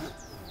enough.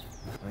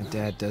 My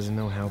dad doesn't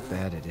know how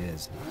bad it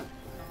is.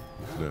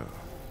 No,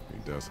 he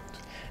doesn't.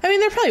 I mean,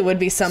 there probably would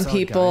be some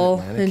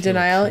people in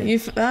denial. You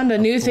found a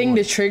new thing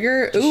to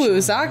trigger? Ooh,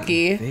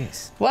 Zaki.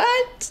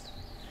 What?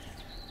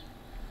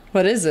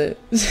 What is it?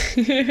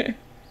 You've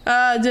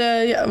got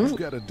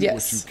to do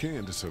yes. what you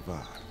can to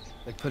survive.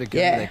 Like put a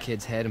gun to that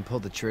kid's head and pull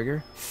the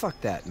trigger? Fuck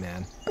that,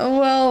 man. Oh,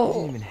 well. He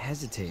didn't even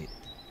hesitate.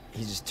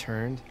 He just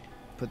turned,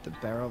 put the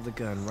barrel of the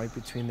gun right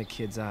between the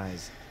kid's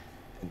eyes,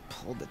 and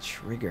pulled the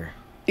trigger.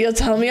 You'll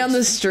tell me on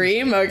the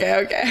stream?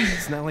 Okay.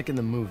 It's not like in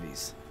the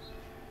movies.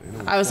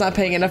 I was not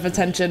paying enough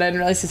attention. I didn't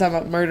realize he's talking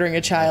about murdering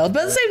a child.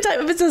 But at the same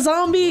time, if it's a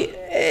zombie,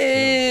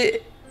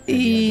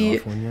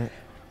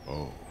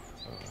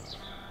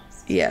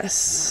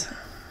 yes.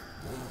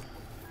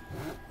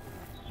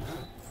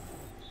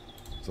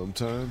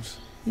 Sometimes.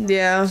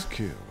 Yeah. Just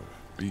kill or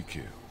be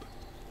killed.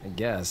 I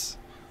guess.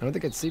 I don't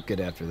think I'd sleep good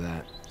after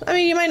that. I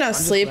mean, you might not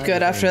sleep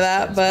good after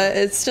that, but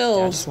it's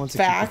still just wants to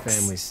keep the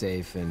family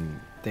safe and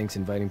thinks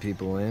inviting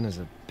people in is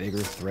a bigger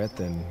threat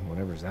than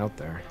whatever's out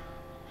there.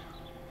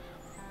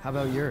 How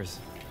about yours?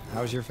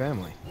 How's your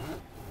family?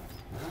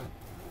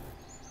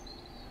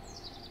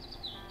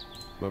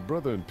 My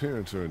brother and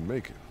parents are in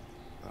Macon.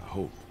 I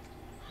hope.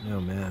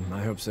 Oh man,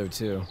 I hope so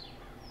too.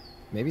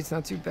 Maybe it's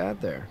not too bad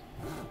there.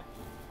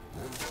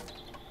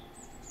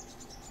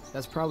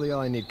 That's probably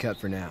all I need cut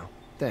for now.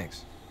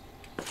 Thanks.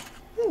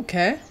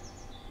 Okay.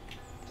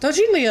 Don't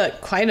you need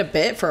like quite a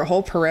bit for a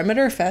whole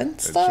perimeter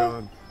fence, And though?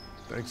 Sean,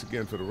 thanks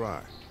again for the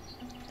ride.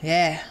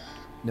 Yeah.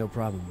 No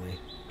problem, Lee.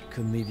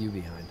 Couldn't leave you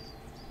behind.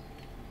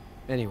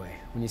 Anyway,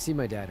 when you see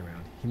my dad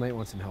around, he might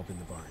want some help in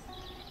the barn.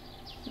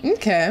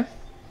 Okay.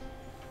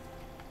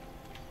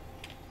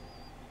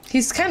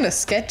 He's kind of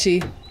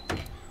sketchy.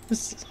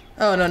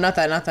 Oh, no, not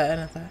that. I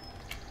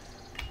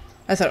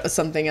thought it was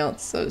something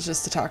else, so it was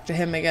just to talk to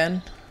him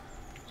again.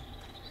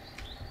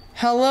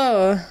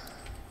 Hello.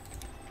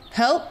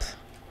 Help?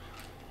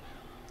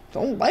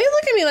 Don't, why you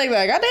look at me like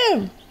that?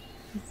 Goddamn.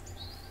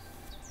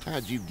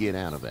 How'd you get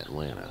out of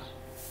Atlanta?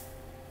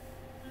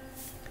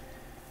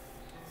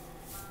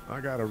 I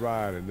got a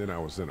ride and then I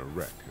was in a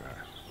wreck.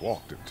 I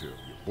walked until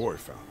your boy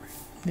found me.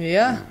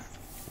 Yeah.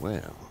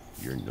 Well,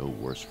 you're no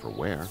worse for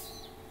wear.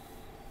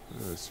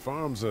 This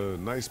farm's a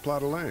nice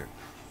plot of land.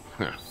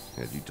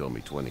 Had you told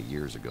me 20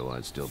 years ago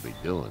I'd still be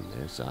doing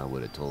this, I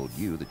would have told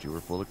you that you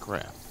were full of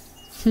crap.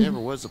 Never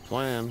was a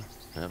plan,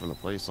 having a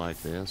place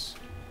like this.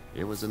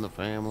 It was in the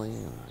family,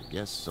 and I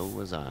guess so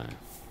was I.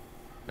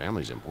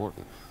 Family's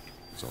important.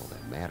 It's all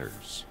that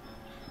matters.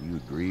 You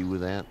agree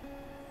with that?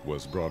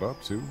 Was brought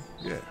up to,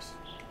 yes.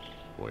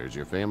 Where's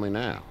your family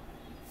now?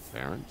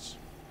 Parents?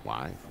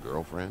 Wife?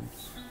 Girlfriend?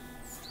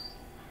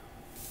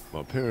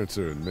 My parents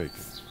are in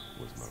Macon,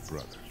 with my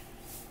brother.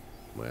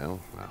 Well,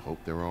 I hope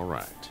they're all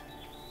right.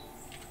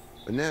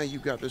 But now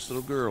you've got this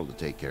little girl to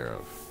take care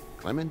of.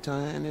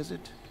 Clementine, is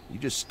it? You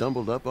just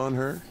stumbled up on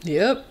her?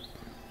 Yep.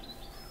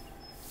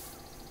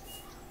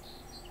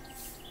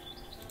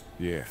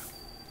 Yeah,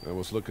 I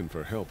was looking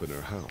for help in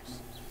her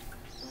house.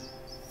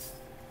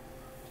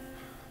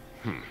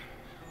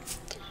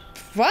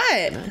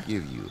 What? Can I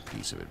give you a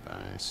piece of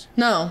advice?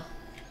 No.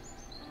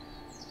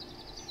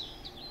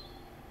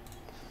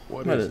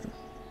 What is it?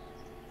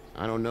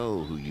 I don't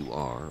know who you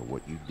are or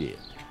what you did.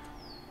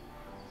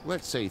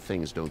 Let's say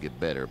things don't get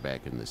better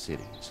back in the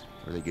cities,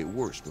 or they get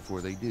worse before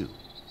they do.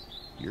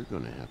 You're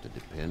going to have to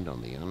depend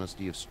on the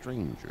honesty of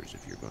strangers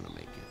if you're going to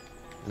make it.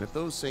 And if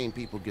those same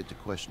people get to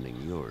questioning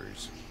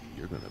yours,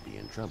 you're going to be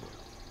in trouble.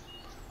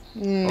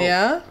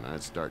 Yeah? And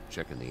I'd start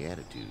checking the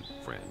attitude,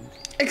 friend.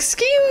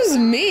 Excuse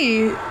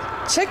me.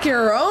 Check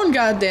your own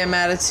goddamn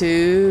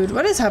attitude.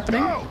 What is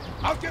happening? No!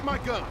 I'll get my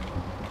gun.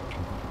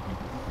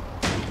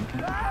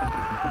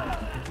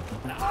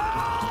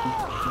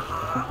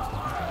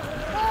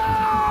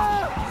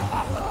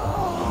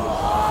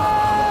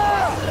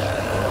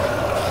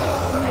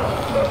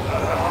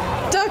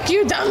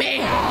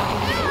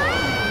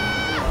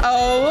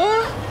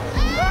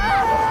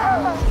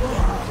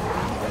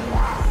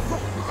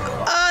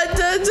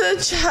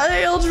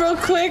 child real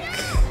quick.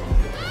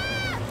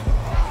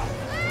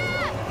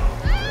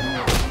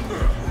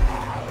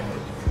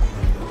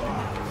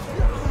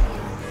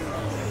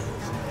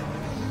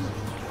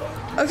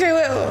 Okay,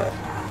 wait.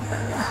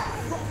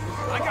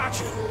 I got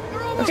you.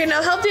 Okay,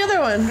 now help the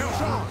other one.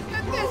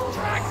 Get this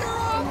tractor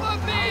off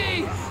of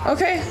me!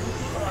 Okay.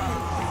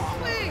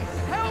 Please,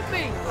 help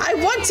me! I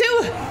want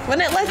to!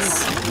 When it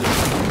lets...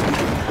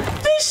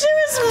 This shit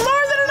is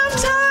more than enough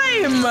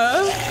time!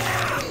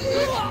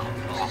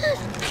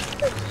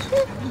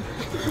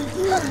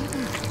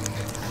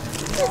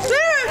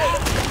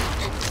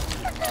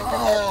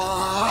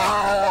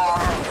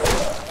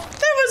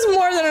 There was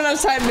more than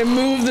enough time to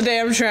move the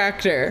damn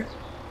tractor.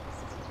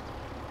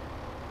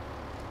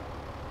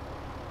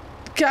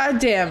 God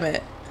damn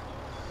it.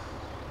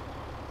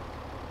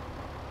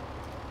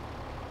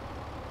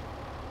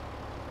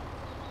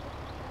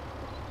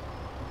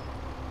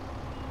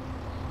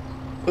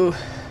 Ooh.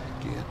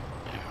 Get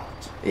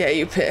out. Yeah,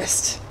 you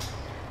pissed.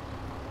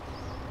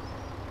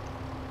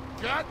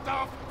 Get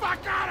the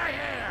fuck out of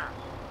here!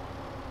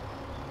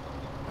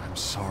 I'm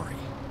sorry.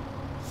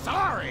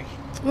 Sorry?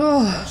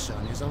 Oh. Your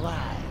son is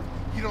alive.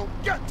 You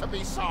don't get to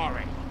be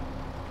sorry.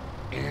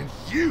 And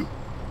you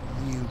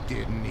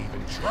didn't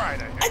even try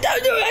to help. I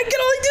don't know, I can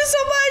only do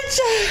so much!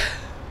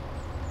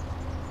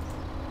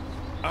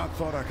 I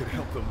thought I could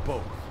help them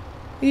both.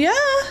 Yeah.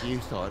 You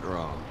thought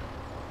wrong.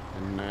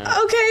 And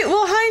now... Okay,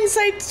 well,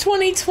 hindsight's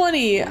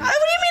 2020. What do you mean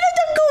I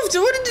don't go?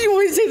 What did you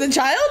want me to say, the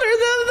child or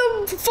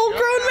the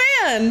full-grown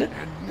man?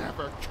 And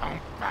never come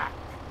back.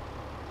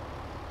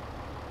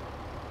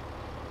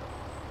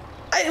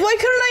 Why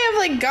couldn't I have,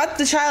 like, got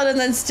the child and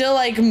then still,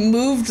 like,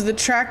 moved the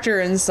tractor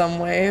in some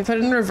way? Put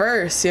it in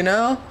reverse, you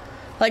know?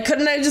 Like,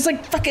 couldn't I just,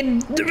 like,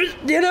 fucking,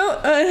 you know?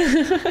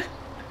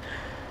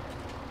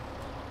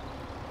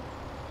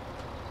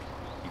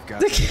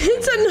 The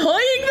kid's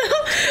annoying,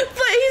 though,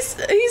 but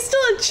he's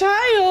still a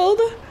child.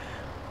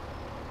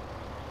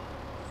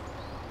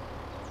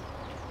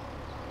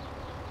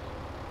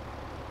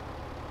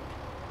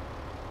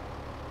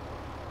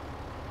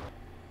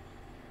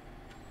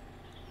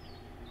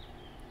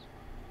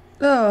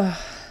 Ugh.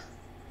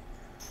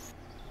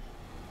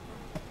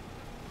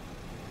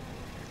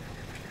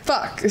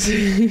 Fuck.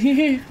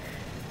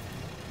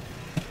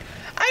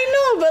 I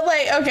know, but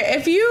like, okay,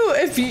 if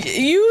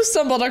you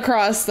stumbled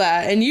across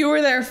that and you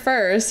were there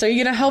first, are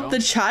you gonna help the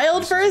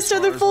child first or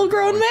the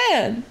full-grown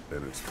man?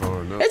 And it's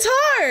far enough. It's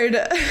hard.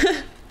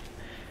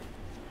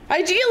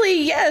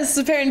 Ideally, yes,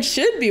 the parents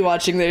should be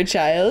watching their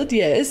child,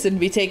 yes, and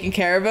be taking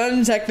care of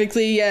them.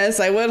 Technically, yes,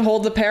 I would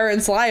hold the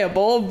parents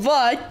liable,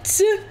 but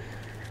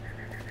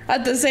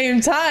at the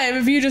same time,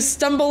 if you just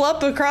stumble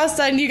up across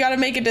that and you gotta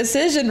make a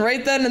decision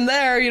right then and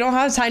there, you don't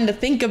have time to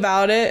think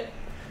about it,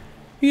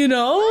 you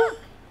know?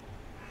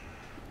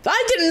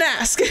 I didn't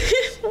ask.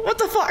 What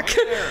the fuck?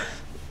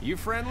 You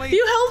friendly?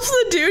 You helped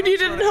the dude, you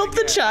didn't help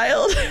the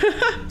child.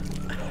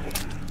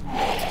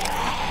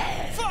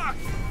 Fuck!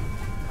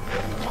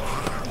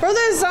 Bro,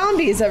 there's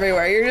zombies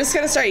everywhere. You're just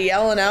gonna start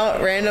yelling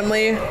out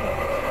randomly. We're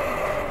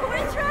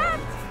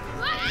trapped!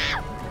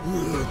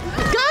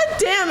 God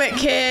damn it,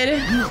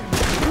 kid.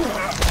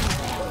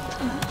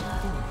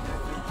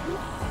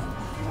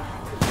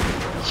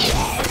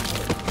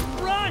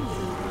 Run!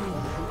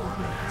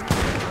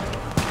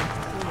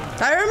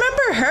 I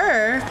remember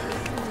her.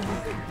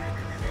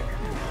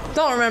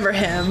 Don't remember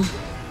him.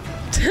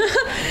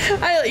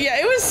 Yeah,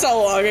 it was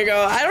so long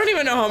ago. I don't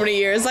even know how many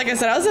years. Like I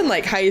said, I was in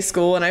like high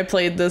school when I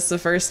played this the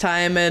first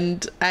time,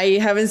 and I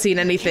haven't seen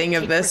anything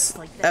of this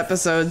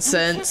episode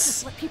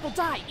since.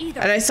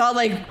 And I saw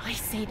like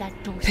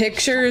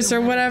pictures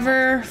or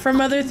whatever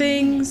from other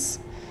things.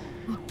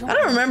 I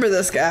don't remember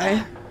this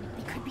guy.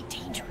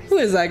 Who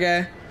is that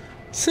guy?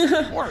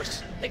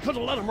 Worse, they could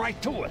have let him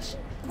right to us.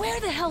 Where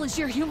the hell is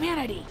your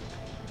humanity?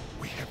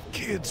 We have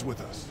kids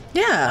with us.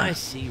 Yeah. I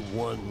see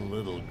one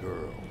little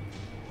girl.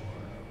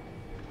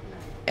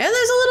 And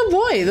there's a little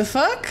boy. The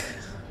fuck?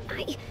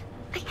 I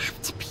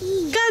have to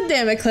pee. God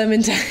damn it,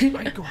 Clementine.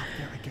 I'd go out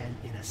there again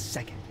in a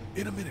second.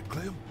 In a minute,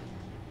 Clem.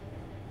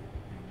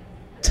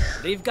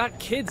 They've got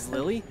kids,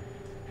 Lily.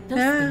 Those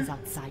things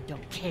outside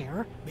don't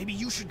care. Maybe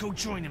you should go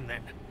join them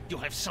then. You'll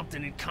have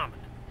something in common.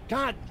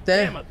 God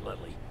Damn. damn it,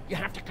 Lily. You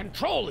have to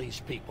control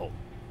these people.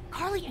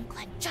 Carly and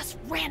Glenn just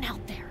ran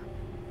out there.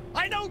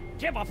 I don't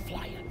give a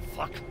flying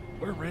fuck.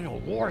 We're in a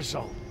war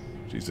zone.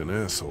 She's an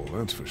asshole,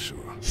 that's for sure.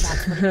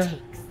 That's what it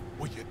takes.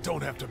 Well, you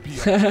don't have to be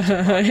a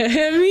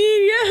I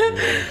mean,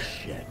 yeah.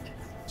 Shit.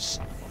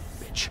 Son of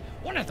a bitch.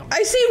 One of them.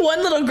 I see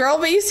one little girl,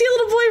 but you see a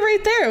little boy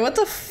right there. What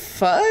the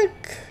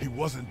fuck? He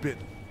wasn't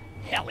bitten.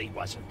 Hell, he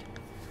wasn't.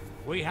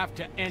 We have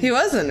to end. He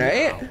wasn't,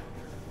 right?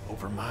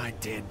 Over my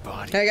dead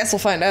body. I guess we'll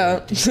find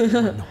out.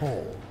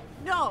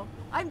 No,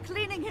 I'm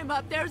cleaning him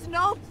up. There's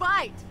no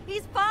bite.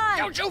 He's fine.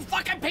 Don't you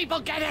fucking people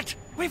get it?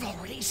 We've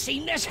already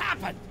seen this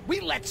happen. We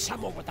let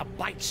someone with a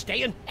bite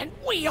stay in, and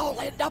we all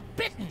end up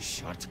bitten.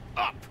 Shut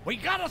up. We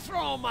gotta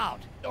throw him out,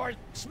 or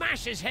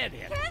smash his head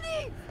in.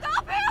 Kenny,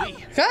 stop him!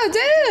 God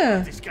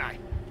damn. This guy.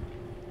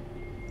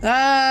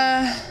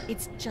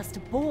 It's just a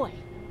boy.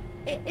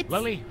 It's...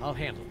 Lily, I'll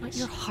handle But this.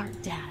 your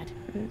heart, Dad.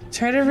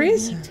 Try to You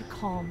reason. need to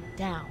calm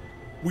down.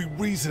 We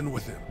reason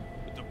with him.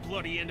 With the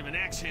bloody end of an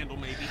axe handle,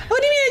 maybe.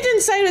 What do you mean I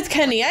didn't side with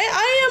Kenny? I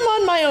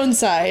am on my own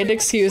side,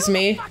 excuse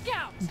me.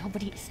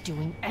 Nobody is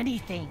doing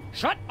anything.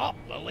 Shut up,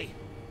 Lily.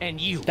 And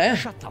you, Damn.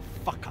 shut the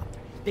fuck up.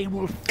 They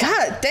will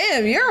God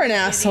damn, you're an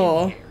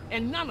asshole.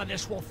 and none of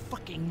this will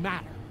fucking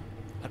matter.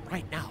 But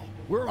right now,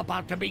 we're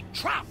about to be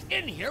trapped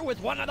in here with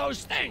one of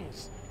those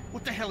things.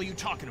 What the hell are you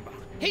talking about?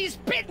 He's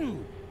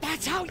bitten.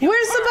 That's how you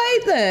Where's the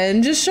bite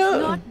then? Just show.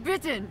 Not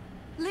bitten.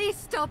 Please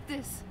stop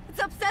this.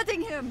 It's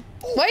upsetting him.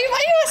 Why are you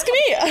asking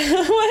me?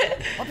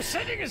 What?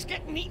 Upsetting is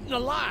getting eaten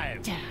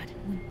alive. Dad,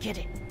 we get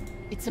it.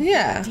 It's a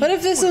Yeah, what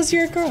if this was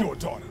your girl? Your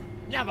daughter.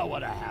 Never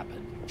would have happened.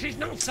 She's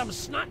not some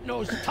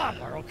snot-nosed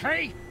toddler,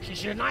 okay?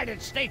 She's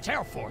United States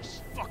Air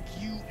Force. Fuck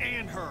you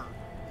and her.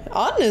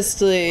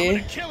 Honestly, I'm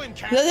gonna kill him,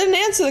 Cap. that didn't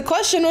answer the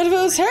question. What if it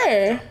was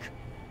her?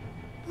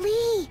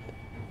 Lee,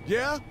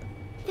 Yeah?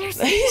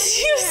 there's He's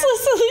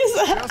useless,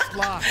 Elisa. Just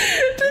lie.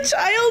 The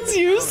child's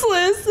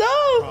useless.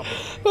 No,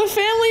 but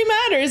family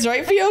matters,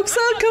 right, Fioxa?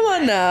 Come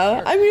on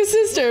now. I'm your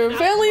sister.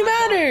 Family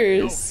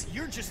matters.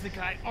 You're just the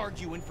guy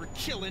arguing for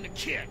killing a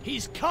kid.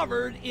 He's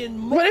covered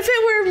in What if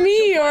it were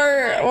me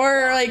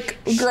or like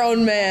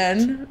grown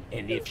man?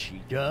 And if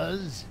she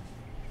does,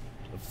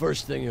 the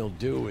first thing he'll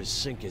do is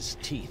sink his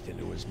teeth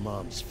into his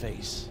mom's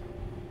face.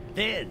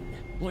 Then,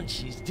 when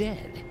she's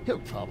dead, he'll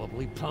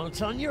probably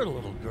pounce on your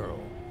little girl.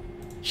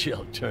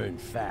 She'll turn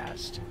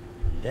fast.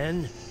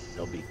 Then,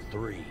 there'll be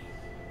 3.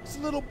 It's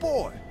a little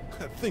boy.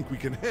 I think we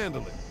can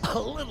handle it. A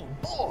little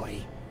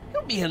boy?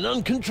 He'll be an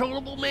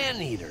uncontrollable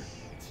man-eater.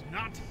 It's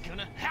not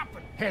gonna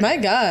happen. My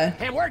God.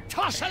 And we're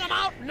tossing him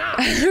out now!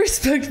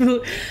 Respectful.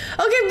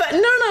 Okay, but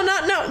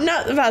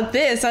not about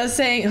this. I was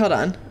saying, hold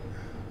on.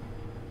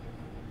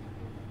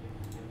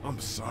 I'm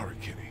sorry,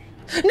 Kenny.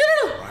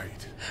 No. Right.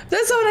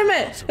 That's not what I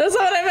meant. That's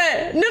not what I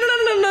meant. No.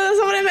 That's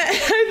not what I meant.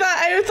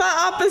 I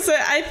thought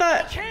opposite. I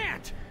thought.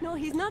 Can't! No,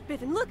 he's not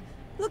bitten. Look,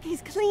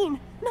 he's clean.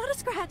 Not a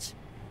scratch.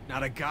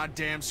 Not a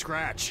goddamn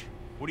scratch.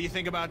 What do you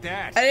think about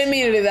that? I didn't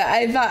mean to do that.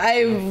 I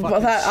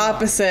thought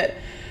opposite.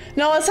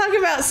 No, let's talk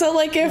about, so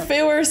like if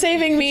it were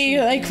saving me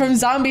like from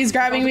zombies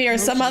grabbing me or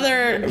some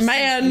other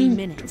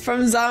man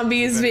from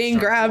zombies being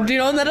grabbed, you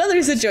know, in that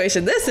other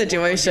situation, this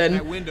situation.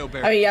 I mean,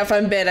 yeah, if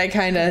I'm bit, I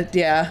kind of,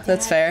 yeah,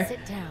 that's fair.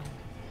 Sit down.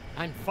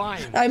 I'm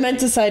fine. I meant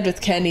to side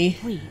with Kenny.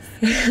 Please.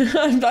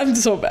 I'm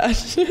so bad.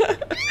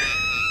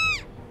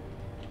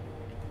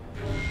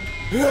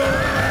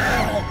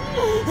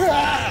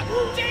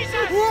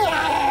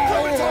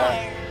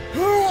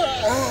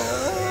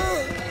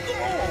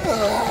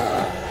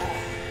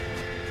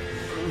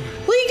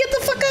 Lee, get the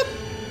fuck up!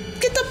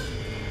 Get the...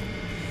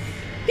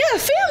 Yeah,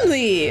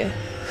 family!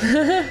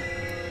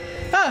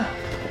 Ah.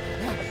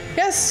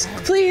 Yes,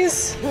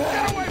 please.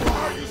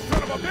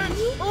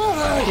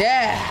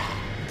 Yeah.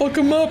 Fuck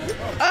him up.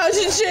 Oh,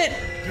 shit.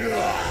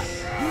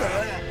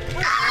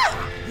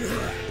 Ah!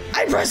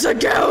 I pressed a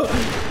go.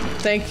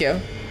 Thank you.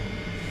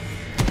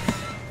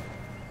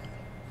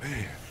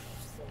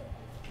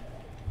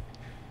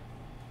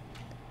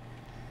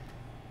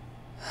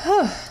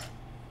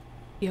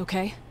 You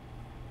okay?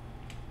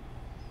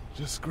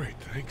 Just great,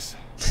 thanks.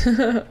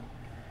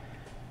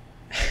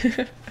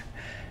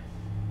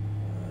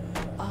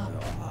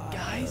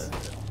 Guys?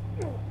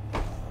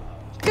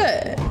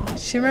 Good.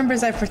 She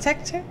remembers I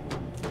protect her.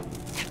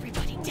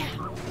 Everybody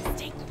down.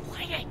 Stay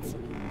quiet.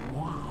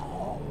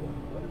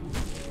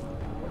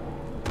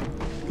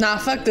 Nah,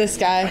 fuck this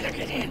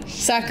guy.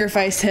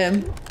 Sacrifice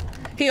him.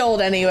 He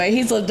old anyway.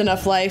 He's lived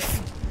enough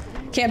life.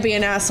 Can't be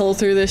an asshole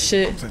through this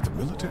shit. Is that the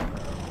military?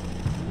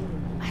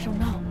 I don't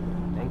know.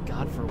 Thank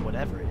God for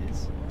whatever it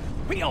is.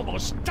 We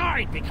almost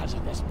died because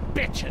of this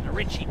bitch and her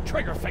itchy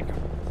trigger finger.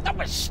 That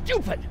was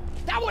stupid.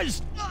 That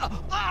was...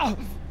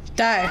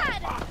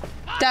 Die.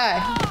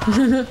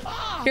 Die.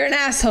 You're an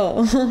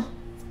asshole.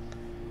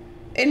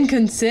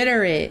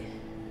 Inconsiderate.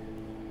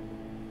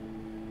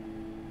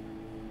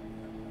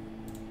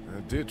 I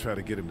did try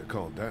to get him to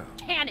calm down.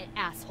 Can it,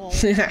 asshole?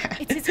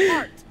 It's his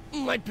heart.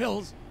 My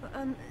pills.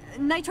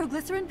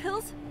 Nitroglycerin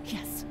pills?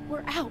 Yes,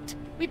 we're out.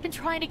 We've been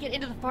trying to get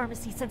into the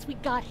pharmacy since we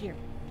got here.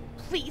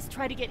 Please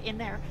try to get in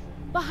there.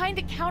 Behind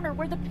the counter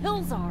where the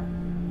pills are.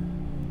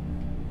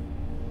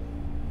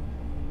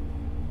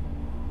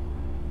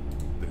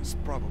 There's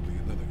probably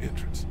another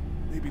entrance.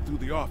 Maybe through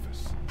the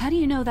office. How do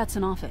you know that's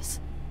an office?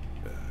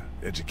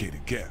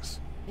 Educated guess.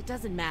 It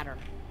doesn't matter.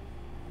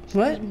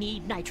 What? We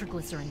need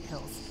nitroglycerin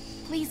pills.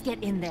 Please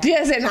get in there.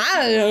 Yes, and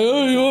I don't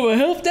know. You want to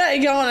help that?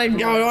 You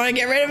want to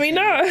get rid of me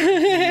now?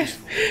 It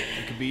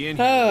could be in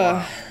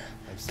here.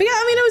 But yeah,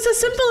 I mean, it was as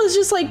simple as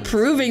just like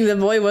proving the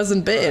boy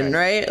wasn't bitten,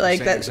 right?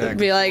 Like that would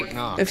be like,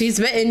 if he's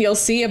bitten, you'll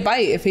see a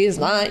bite. If he's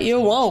not, you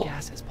won't.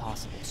 Fast as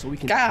possible, so we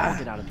can God.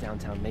 get out of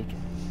downtown Macon.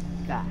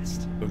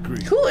 Fast.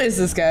 Agreed. Who is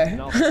this guy?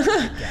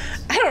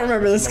 I don't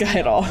remember this guy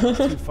at all.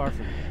 Too far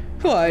from here.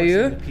 Who are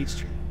you?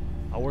 Peachtree.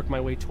 I'll work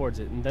my way towards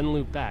it and then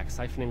loop back,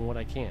 siphoning what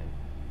I can.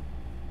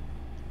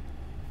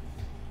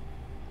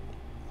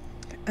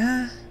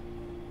 Damn,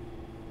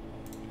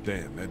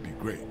 that'd be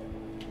great.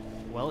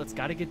 Well, it's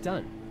gotta get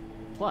done.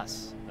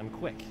 Plus, I'm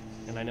quick,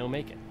 and I know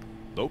Macon.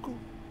 Local?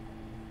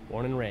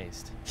 Born and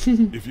raised.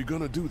 If you're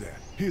gonna do that,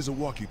 here's a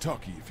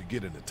walkie-talkie if you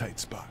get in a tight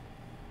spot.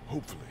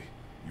 Hopefully,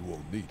 you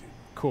won't need it.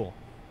 Cool.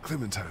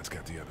 Clementine's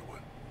got the other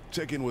one.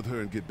 Check in with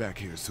her and get back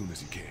here as soon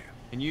as you can.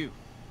 And you,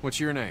 what's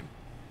your name?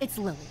 It's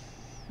Lily.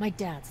 My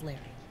dad's Larry.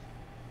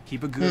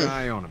 Keep a good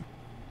eye on him.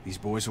 These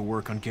boys will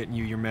work on getting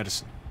you your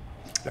medicine.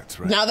 That's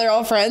right. Now they're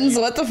all friends.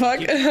 What the fuck?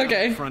 Keep an eye on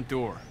Okay. the front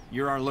door.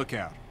 You're our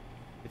lookout.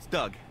 It's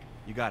Doug.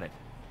 You got it.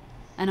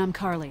 And I'm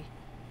Carly.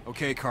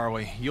 Okay,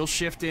 Carly. You'll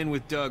shift in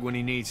with Doug when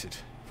he needs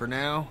it. For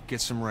now,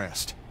 get some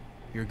rest.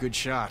 You're a good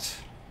shot,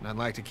 and I'd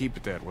like to keep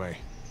it that way.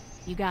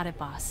 You got it,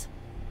 boss.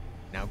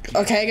 Now.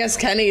 Okay, I guess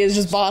Kenny is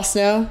just boss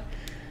now.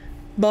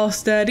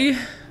 Boss daddy.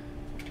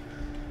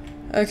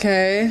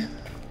 Okay.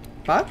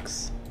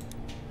 Box?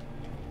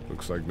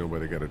 Looks like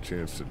nobody got a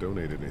chance to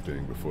donate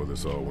anything before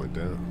this all went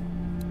down.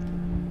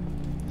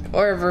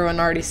 Or everyone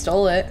already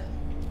stole it.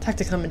 Talk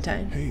to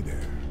Clementine. Hey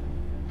there.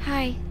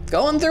 Hi.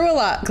 Going through a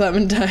lot,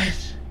 Clementine.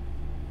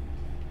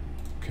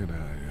 Can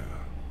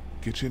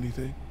I, get you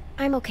anything?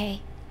 I'm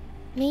okay.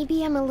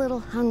 Maybe I'm a little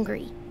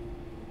hungry.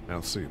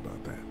 I'll see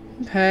about that.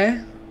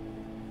 Okay.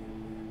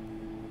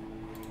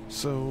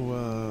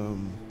 So,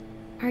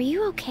 Are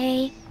you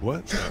okay?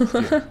 What?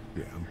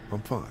 Yeah,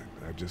 I'm fine.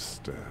 I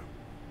just,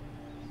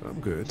 I'm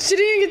good. She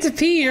didn't even get to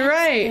pee, you're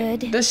right.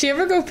 Good. Does she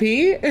ever go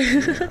pee?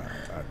 Yeah,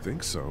 I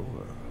think so.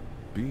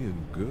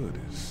 Being good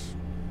is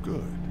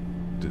good,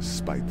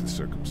 despite the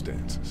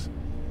circumstances.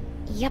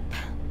 Yep.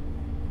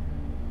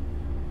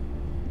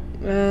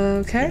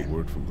 Okay. Any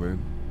word from Glenn?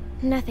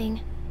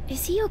 Nothing.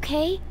 Is he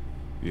okay?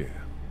 Yeah,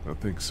 I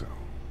think so.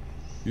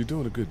 You're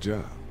doing a good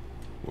job.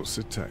 Well,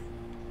 sit tight.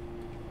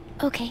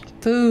 Okay.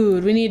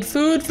 Food. We need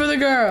food for the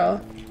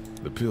girl.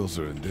 The pills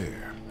are in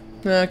there.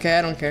 Okay,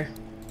 I don't care.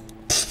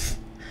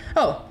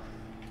 Oh.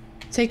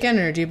 Take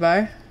energy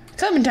bar.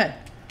 Clementine.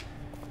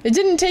 It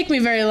didn't take me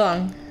very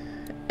long.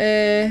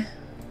 Here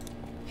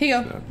you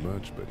go. Not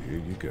much, but here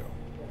you go.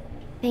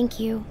 Thank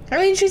you. I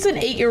mean, she's an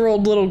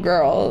 8-year-old little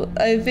girl.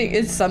 I think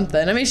it's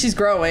something. I mean, she's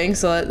growing,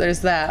 so there's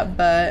that,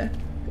 but...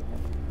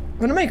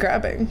 What am I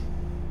grabbing?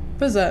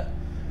 What is that?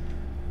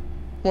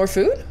 More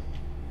food?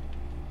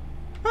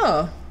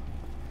 Oh.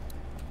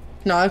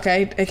 No,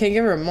 okay. I can't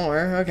give her more.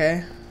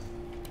 Okay.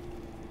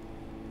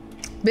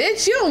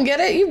 Bitch, you don't get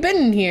it. You've been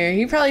in here.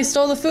 You probably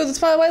stole the food. That's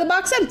probably why the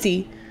box's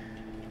empty.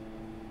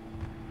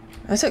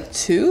 I took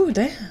 2?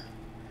 Damn.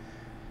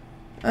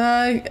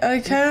 I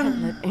Can't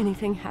can't... let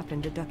anything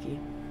happen to Ducky.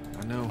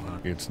 I know, huh?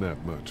 It's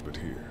not much, but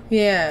here.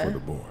 Yeah. For the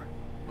boy.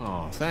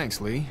 Oh, thanks,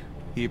 Lee.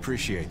 He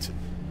appreciates it.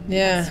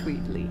 Yeah.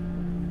 Sweetly.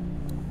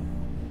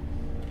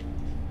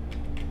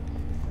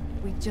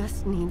 We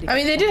just need to I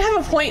mean, they did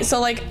have a point. So,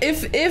 like,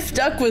 if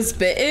Duck was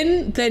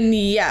bitten, then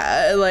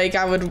yeah, like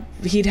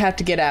he'd have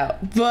to get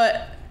out.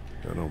 But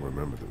I don't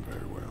remember them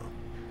very well.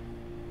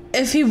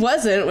 if he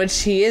wasn't,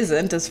 which he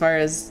isn't, as far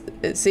as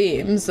it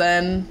seems,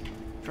 then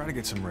Try to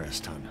get some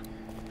rest, hon.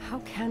 How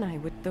can I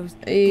with those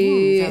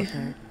things out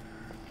there?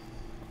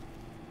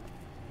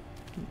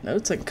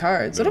 Notes and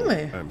cards. What am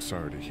I? I'm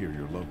sorry to hear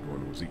your loved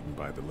one was eaten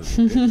by the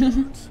living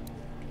dead gods.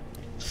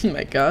 Oh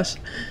my gosh.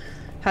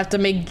 Have to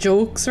make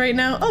jokes right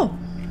now?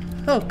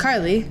 Oh,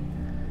 Carly.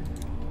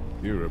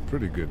 You're a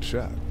pretty good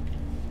shot.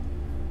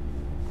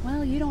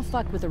 Well, you don't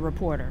fuck with a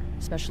reporter,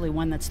 especially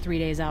one that's 3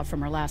 days out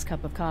from her last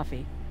cup of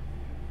coffee.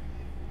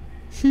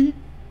 You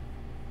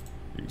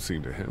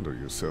seem to handle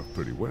yourself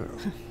pretty well.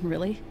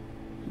 Really?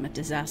 I'm a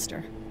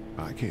disaster.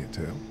 I can't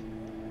tell.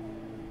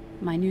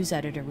 My news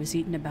editor was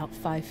eaten about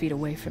 5 feet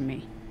away from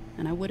me,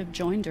 and I would have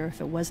joined her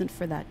if it wasn't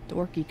for that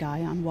dorky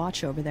guy on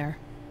watch over there.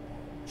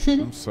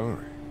 I'm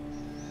sorry.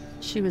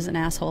 She was an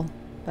asshole,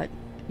 but,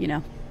 you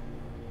know.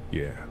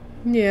 Yeah.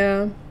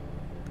 Yeah.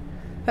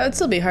 That would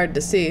still be hard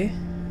to see.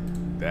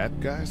 That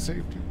guy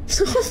saved you?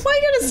 Why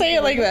you gotta say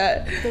it like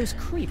that? Those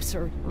creeps,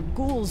 or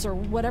ghouls, or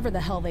whatever the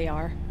hell they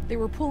are. They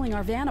were pulling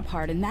our van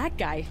apart, and that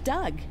guy,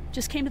 Doug,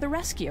 just came to the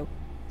rescue.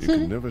 You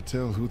can never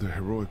tell who the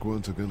heroic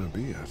ones are gonna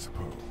be, I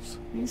suppose.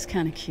 He's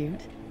kind of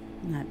cute.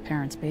 In that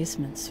parents'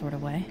 basement sort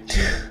of way.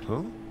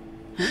 Huh?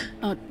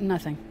 Oh,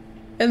 nothing.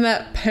 In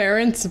that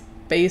parents'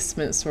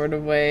 basement sort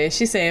of way.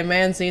 She's saying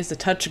man needs to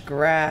touch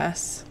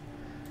grass.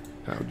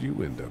 How'd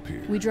you end up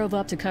here? We drove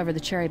up to cover the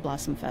Cherry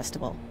Blossom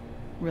Festival.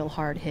 Real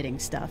hard-hitting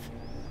stuff.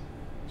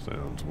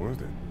 Sounds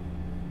worth it.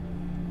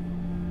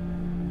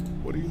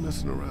 What are you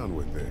messing around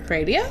with there?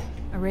 Radio?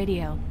 A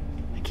radio.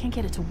 I can't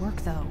get it to work,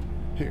 though.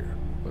 Here,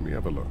 let me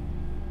have a look.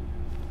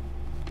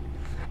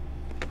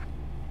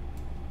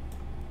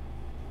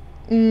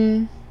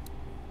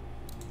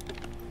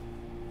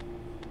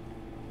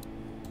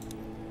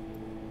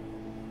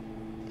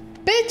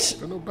 Bitch!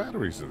 There are no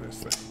batteries in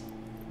this thing.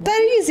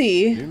 That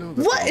easy. You know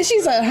that What? She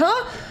said,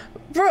 huh?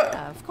 Bro.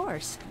 Of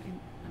course.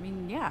 I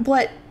mean, yeah.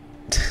 What?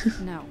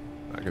 No.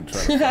 I can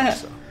try to find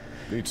some.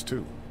 Needs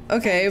 2.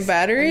 Okay, I wouldn't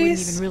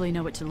batteries? even really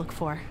know what to look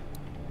for.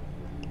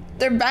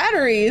 They're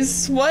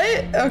batteries.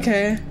 What?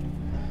 Okay.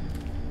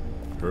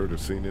 Heard or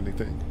seen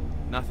anything?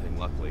 Nothing,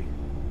 luckily.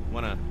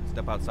 Wanna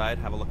step outside,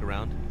 have a look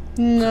around?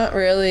 Not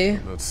really.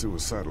 I'm not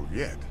suicidal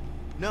yet.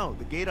 No,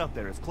 the gate out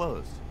there is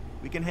closed.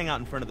 We can hang out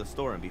in front of the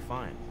store and be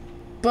fine.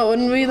 But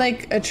wouldn't we,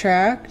 like,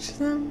 attract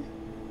them?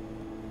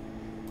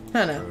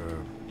 I don't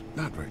know.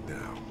 Not right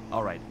now.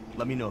 Alright,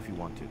 let me know if you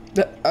want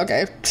to.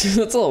 Okay. That's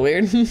a little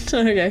weird.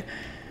 Okay.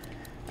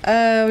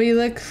 We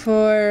look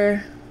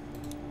for...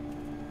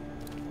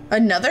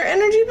 another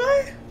energy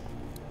bar?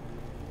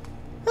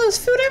 Oh,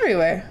 there's food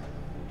everywhere.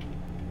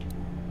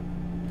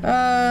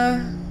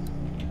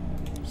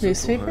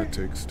 Newspaper?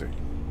 High-tech state.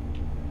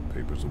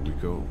 Paper's a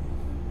week old.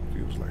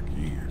 Feels like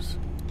years.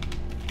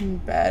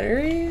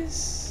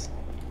 Batteries?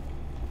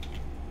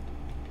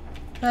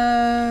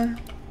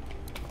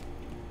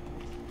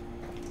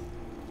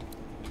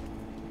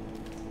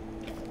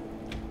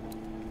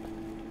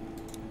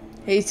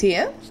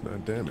 ATM? It's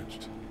not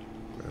damaged.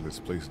 Glad this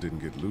place didn't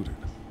get looted.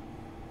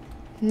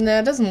 No,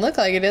 it doesn't look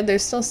like it did.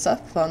 There's still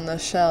stuff on the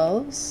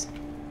shelves.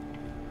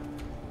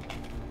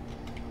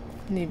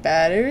 Any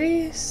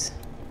batteries?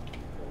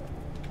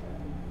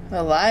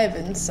 Alive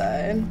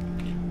inside.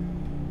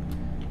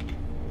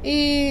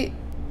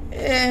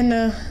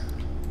 No.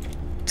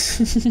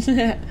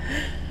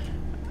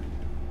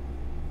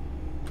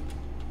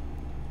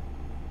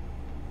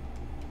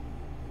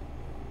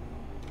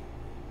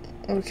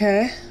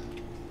 Okay.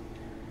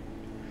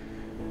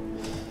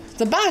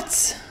 The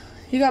bots!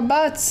 You got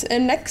bots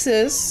and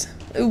Nexus.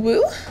 Ooh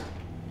woo.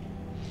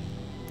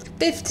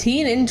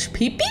 15-inch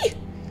peepee?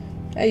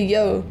 Hey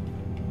yo.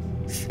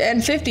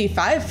 And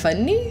 55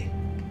 funny?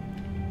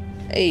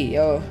 Hey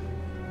yo.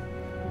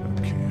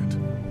 I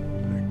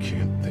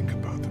can't think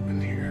about them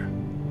in here.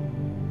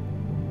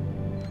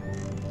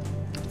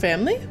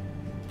 Family?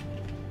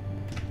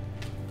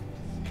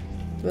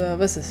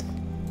 What's this?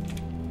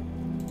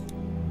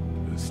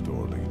 This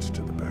door leads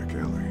to the back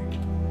alley.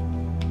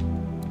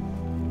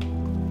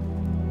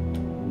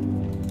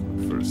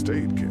 First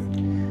aid kit.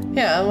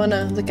 Yeah, I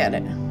wanna look at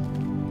it.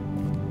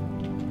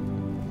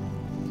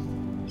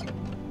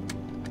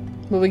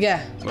 What we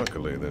got?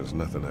 Luckily, there's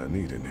nothing I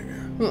need in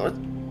here. Well,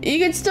 you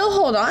can still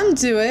hold on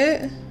to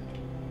it.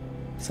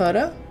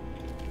 Photo?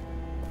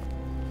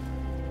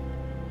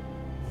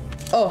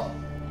 Oh.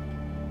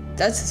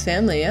 That's his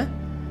family, yeah?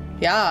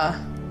 Yeah.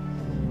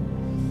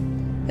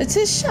 It's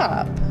his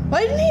shop.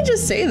 Why didn't he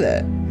just say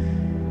that?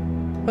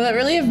 Would that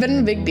really have been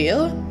a big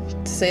deal?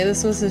 To say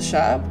this was his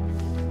shop?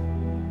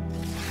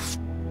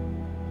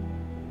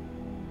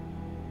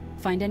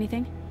 Find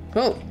anything?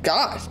 Oh,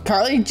 gosh.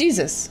 Carly,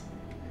 Jesus.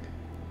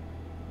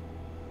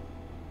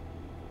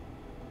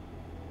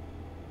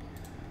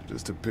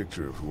 Just a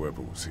picture of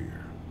whoever was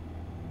here.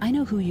 I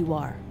know who you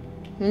are.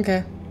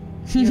 Okay.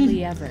 You're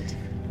Lee Everett.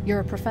 You're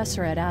a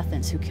professor at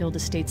Athens who killed a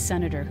state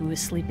senator who was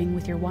sleeping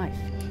with your wife.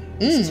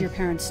 This is your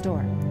parents'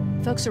 store.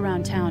 Folks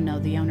around town know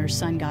the owner's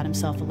son got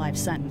himself a life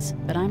sentence,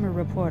 but I'm a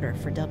reporter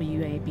for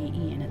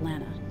WABE in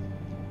Atlanta.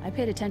 I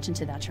paid attention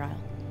to that trial.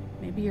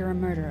 Maybe you're a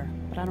murderer,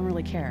 but I don't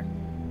really care.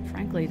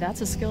 Frankly,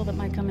 that's a skill that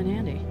might come in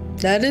handy.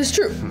 That is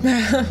true,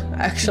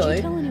 actually.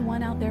 Did you tell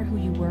anyone out there who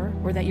you were,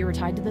 or that you were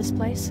tied to this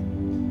place?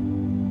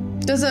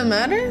 Does it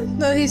matter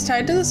that he's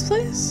tied to this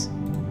place?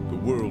 The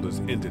world is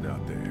ended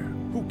out there.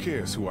 Who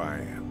cares who I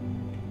am?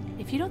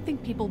 If you don't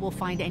think people will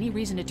find any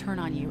reason to turn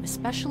on you,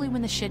 especially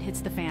when the shit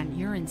hits the fan,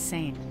 you're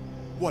insane.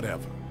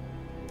 Whatever.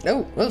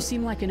 Oh, You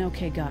seem like an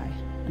okay guy,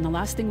 and the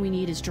last thing we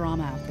need is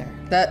drama out there.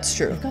 That's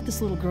true. We've got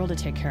this little girl to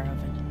take care of,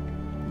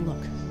 and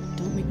look,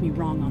 don't make me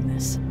wrong on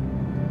this.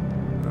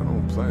 I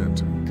don't plan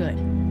to. Good,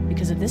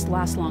 because if this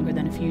lasts longer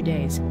than a few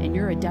days, and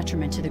you're a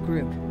detriment to the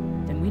group,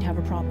 then we'd have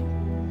a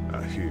problem.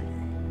 I hear you.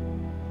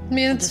 I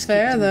mean, it's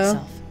fair,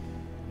 though.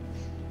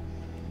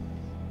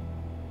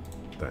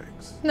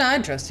 Thanks. No, I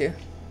trust you.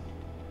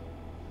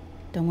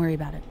 Don't worry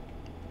about it.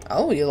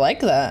 Oh, you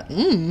like that?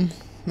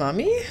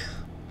 Mommy?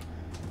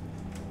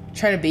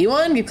 Try to be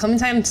one? Be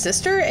Clementine's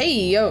sister?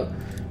 Hey, yo.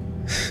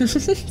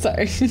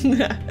 Sorry.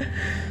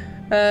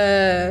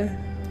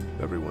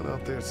 Everyone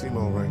out there seem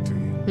alright to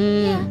you?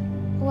 Yeah.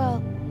 Well,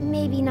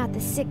 maybe not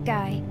the sick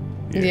guy.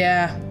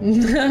 Yeah.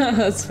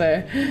 That's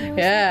fair. There was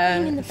Yeah.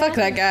 something in the Fuck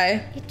that bathroom.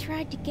 guy. It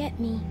tried to get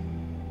me.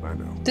 I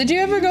know. Did you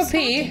ever go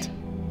pee?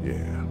 Yeah.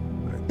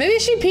 Maybe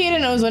she peed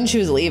and it was when she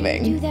was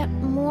leaving. Do that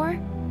more?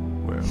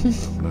 Well,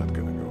 I'm not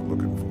gonna go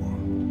looking for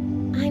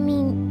them. I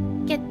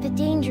mean, get the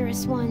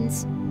dangerous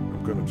ones.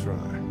 I'm gonna try.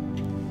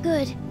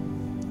 Good.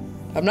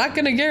 I'm not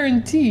gonna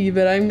guarantee,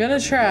 but I'm gonna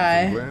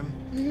try. Glenn,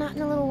 Not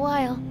in a little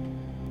while.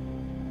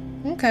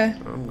 Okay.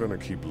 I'm gonna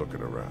keep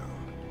looking around.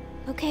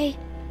 Okay.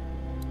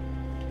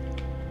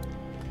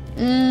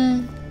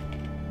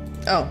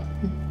 Oh.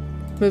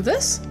 Move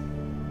this?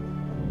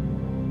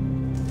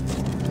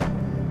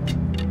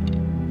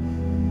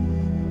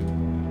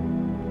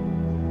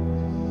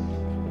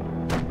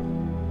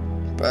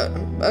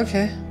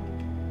 Okay.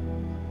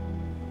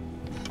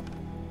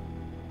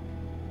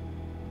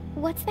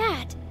 What's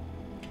that?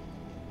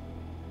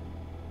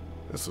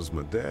 This was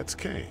my dad's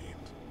cane.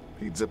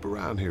 He'd zip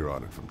around here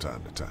on it from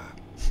time to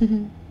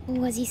time.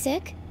 Was he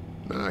sick?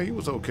 Nah, he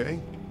was okay.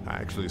 I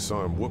actually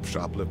saw him whoop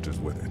shoplifters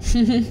with it.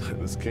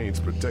 This cane's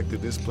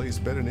protected this place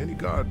better than any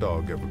guard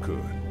dog ever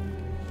could.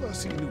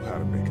 Plus, he knew how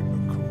to make it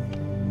look cool.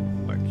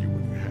 Like you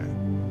with your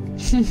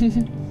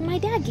hat. My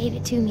dad gave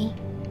it to me.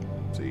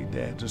 See,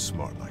 dads are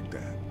smart like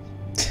that.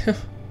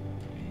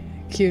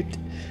 Cute.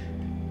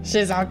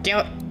 She's all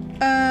cute.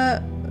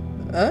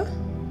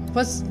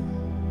 What's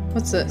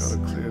this?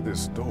 Gotta clear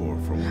this door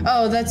from...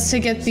 Oh, that's to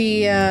get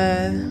the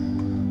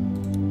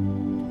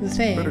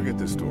thing. Better get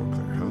this door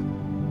clear, huh?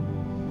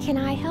 Can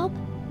I help?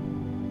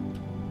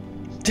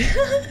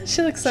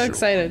 She looks so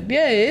excited.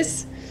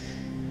 Yes.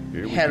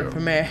 Here we Help go.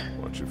 me.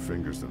 Watch your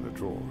fingers in the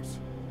drawers.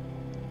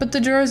 But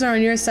the drawers are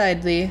on your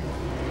side, Lee.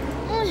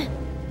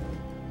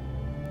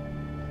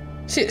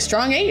 She's a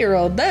strong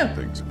 8-year-old now.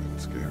 Things have been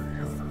scary,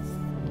 huh?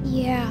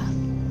 Yeah.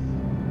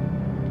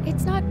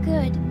 It's not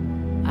good.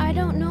 I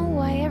don't know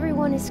why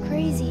everyone is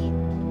crazy.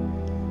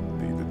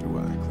 Neither do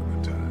I,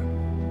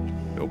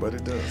 Clementine. Nobody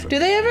does. Do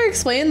they ever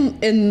explain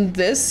in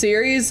this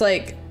series,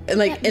 like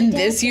in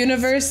this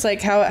universe,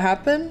 like how it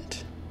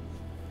happened?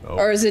 Oh.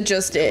 Or is it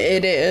just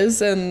it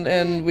is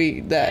and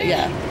we that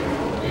yeah.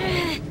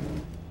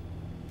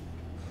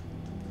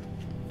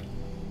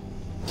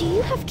 Do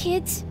you have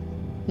kids?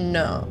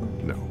 No.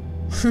 No.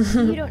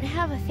 You don't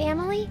have a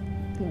family?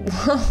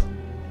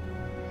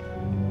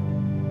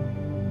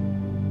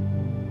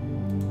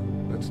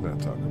 Let's not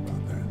talk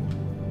about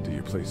that. Do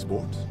you play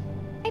sports?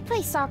 I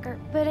play soccer,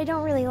 but I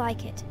don't really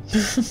like it.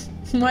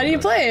 Why do you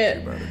play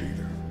it? About it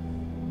either.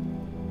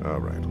 All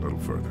right, a little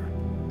further.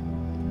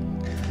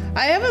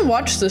 I haven't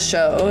watched the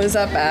show. Is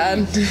that bad?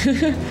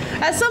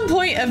 At some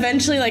point,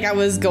 eventually, like I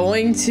was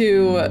going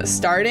to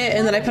start it,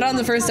 and then I put on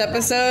the first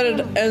episode,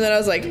 and then I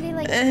was like, Do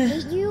they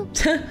hate you?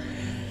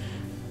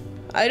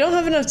 I don't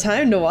have enough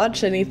time to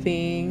watch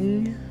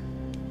anything.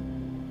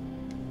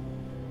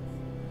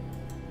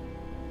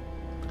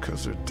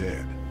 Because they're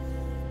dead.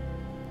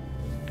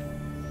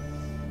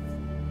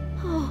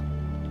 Oh.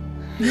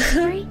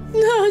 Sorry?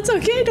 No, it's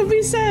okay. Don't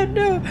be sad.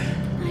 No.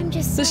 I'm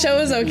just. The show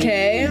is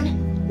okay.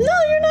 No,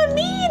 you're not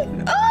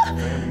mean. Ah,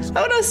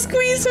 I want to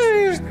squeeze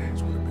her.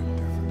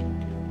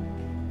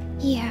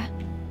 Yeah.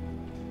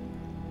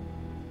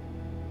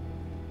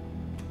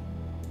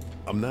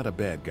 I'm not a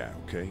bad guy,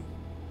 okay?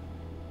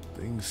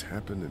 Things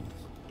happen and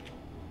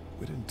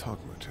we didn't talk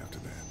much after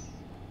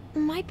that.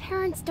 My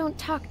parents don't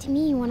talk to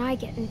me when I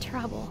get in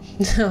trouble.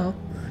 No.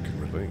 I can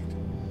relate.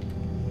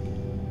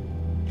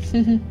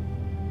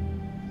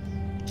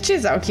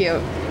 She's so cute.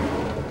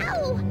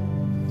 Ow!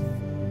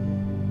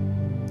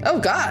 Oh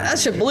god, that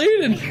shit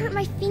bleeding. I hurt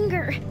my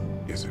finger.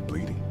 Is it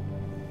bleeding?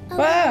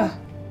 Wow.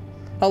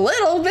 A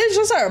little bitch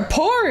just started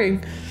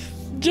pouring.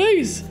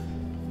 Jeez.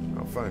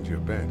 I'll find you a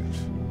bandage.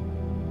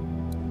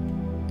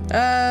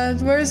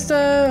 Where's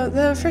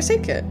the first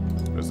aid kit?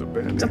 There's a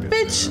bandage. A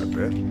bitch. I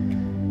bet.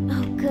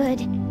 Oh,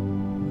 good.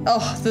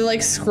 Oh, the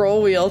like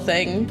scroll wheel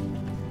thing.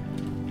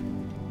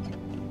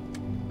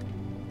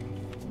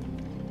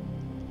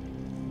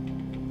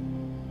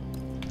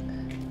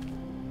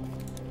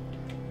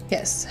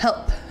 Yes,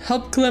 help.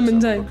 Help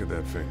Clementine. Look at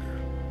that finger.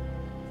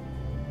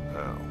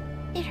 Ow.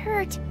 It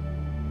hurt.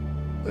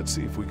 Let's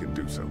see if we can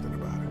do something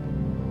about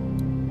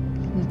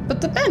it.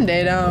 Put the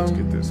band-aid on. Let's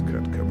get this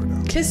cut covered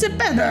up. Kiss it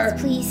better. Yes,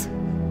 please.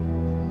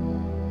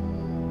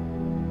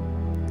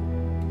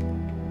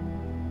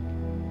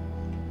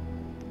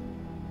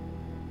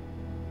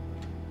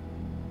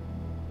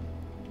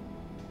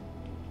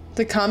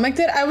 The comic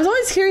did? I was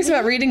always curious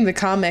about reading the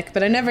comic,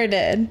 but I never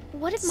did.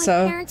 What if my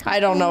So, parents I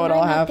don't know what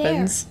all when I'm not there?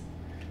 happens.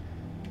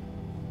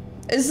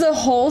 Is the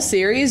whole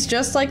series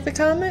just like the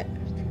comic?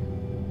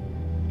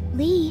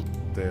 Lee.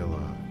 They'll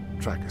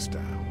track us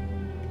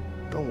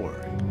down. Don't worry.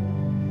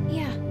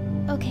 Yeah.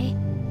 Okay.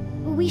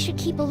 Well, we should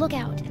keep a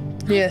lookout.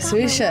 Yes,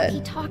 we should.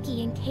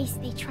 Walkie-talkie in case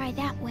they try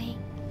that way.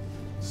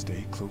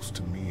 Stay close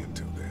to me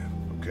until then,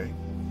 okay?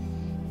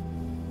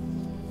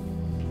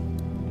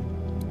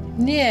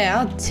 Yeah,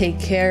 I'll take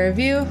care of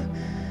you.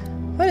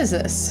 What is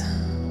this?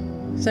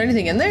 Is there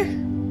anything in there?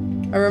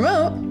 A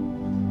remote?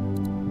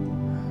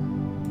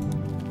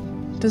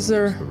 Does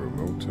there... It's the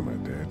remote to my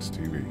dad's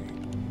TV.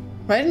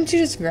 Why didn't you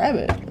just grab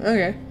it?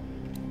 Okay.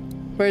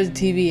 Where's the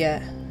TV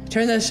at?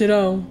 Turn that shit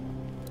on.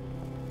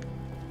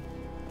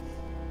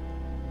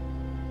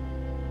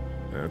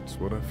 That's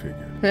what I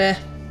figured. Eh.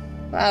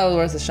 That was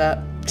worth a shot.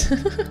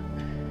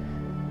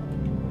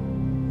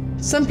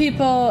 Some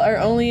people are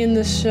only in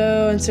the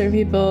show and certain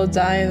people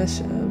die in the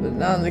show, but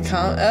not in the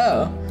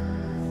Oh.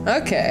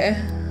 Okay.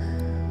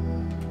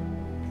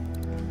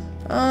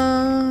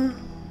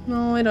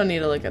 No, we don't need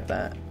to look at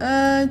that.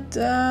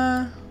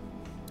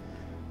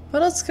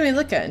 What else can we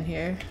look at in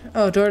here?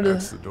 Oh, door to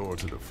That's the door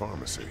to the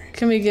pharmacy.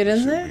 Can we get in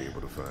Should there? be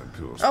able to find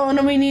pills. Oh,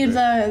 no, we need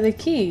the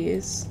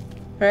keys.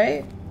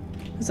 Right?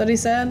 Is that what he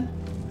said?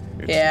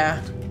 It's Yeah.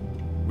 late.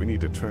 We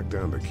need to track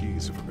down the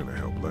keys if we're gonna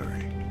help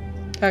Larry.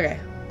 Okay.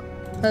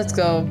 Let's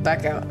go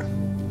back out.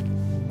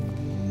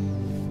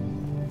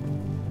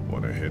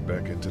 Wanna head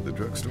back into the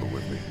drugstore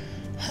with me?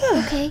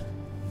 Okay.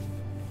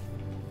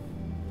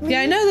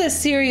 Yeah, I know this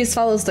series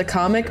follows the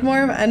comic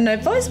more, and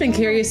I've always been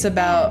curious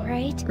about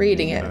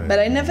reading it, but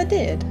I never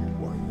did.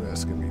 Why are you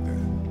asking me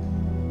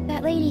that?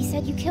 That lady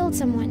said you killed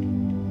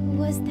someone.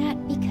 Was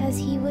that because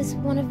he was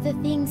one of the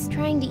things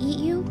trying to eat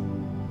you?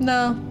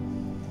 No.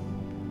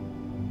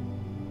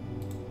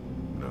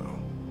 No,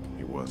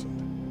 he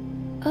wasn't.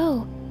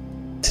 Oh.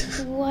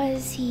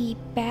 Was he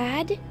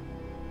bad?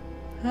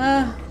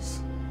 I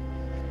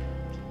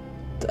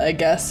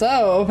guess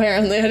so.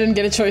 Apparently, I didn't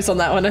get a choice on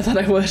that one. I thought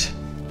I would.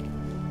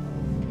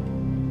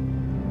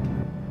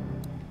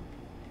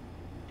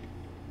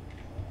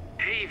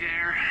 Hey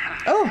there.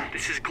 Oh.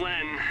 This is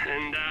Glenn,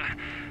 and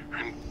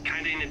I'm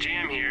kind of in a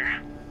jam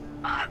here.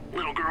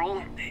 Little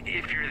girl,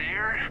 if you're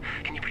there,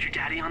 can you put your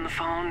daddy on the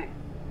phone?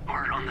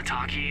 Or on the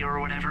talkie or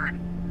whatever?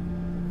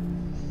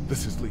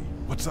 This is Lee.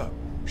 What's up?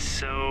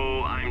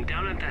 So, I'm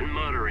down at that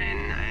motor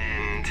inn,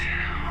 and,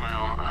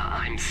 well,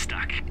 I'm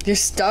stuck. You're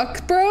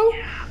stuck, bro?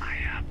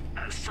 Yeah,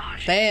 I saw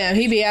you. Damn,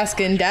 he be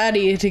asking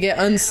daddy to get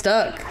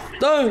unstuck.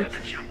 Oh.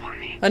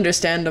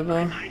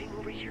 Understandable.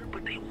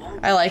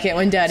 I like it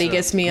when daddy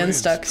gets me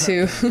unstuck,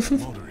 too.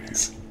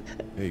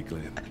 Hey,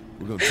 Glenn.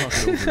 We're gonna talk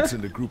it over and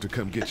send a group to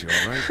come get you,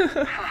 alright?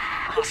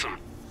 Awesome.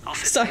 I'll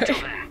sit Sorry. until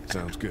then.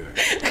 Sounds good.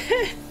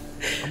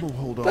 I'm gonna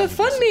hold on. But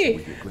funny.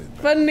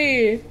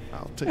 Funny.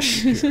 I'll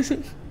take you care.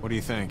 What do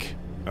you think?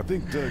 I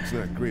think Doug's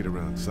not great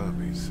around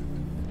zombies.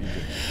 You get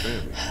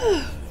your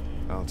family.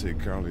 I'll take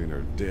Carly and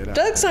her dead out.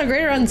 Doug's not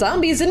great around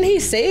zombies. Didn't he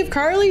save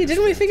Carly?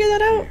 Didn't we figure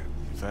that out?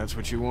 If that's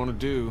what you want to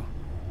do.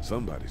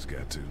 Somebody's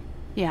got to.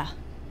 Yeah,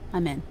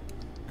 I'm in.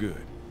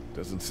 Good.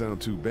 Doesn't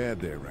sound too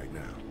bad there right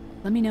now.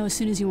 Let me know as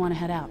soon as you want to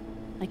head out.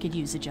 I could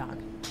use a jog.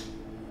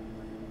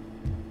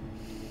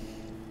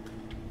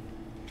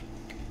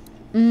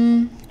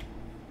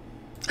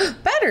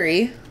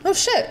 Battery? Oh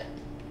shit.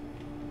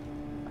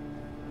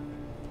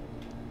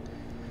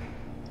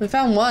 We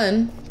found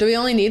one. Do we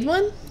only need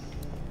one?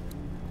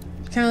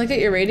 Can I look at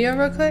your radio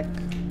real quick?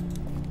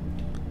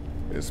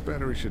 This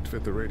battery should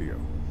fit the radio.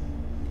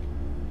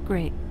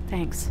 Great,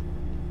 thanks.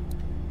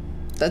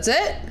 That's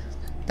it?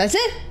 That's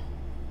it?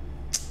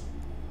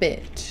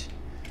 Bitch.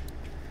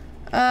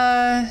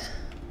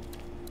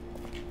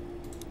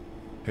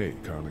 Hey,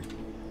 Carly.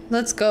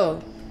 Let's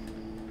go.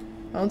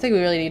 I don't think we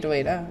really need to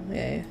wait out.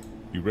 Yeah.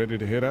 You ready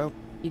to head out?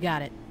 You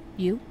got it.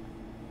 You?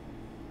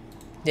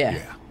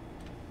 Yeah.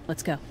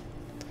 Let's go.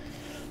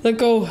 Let's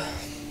go.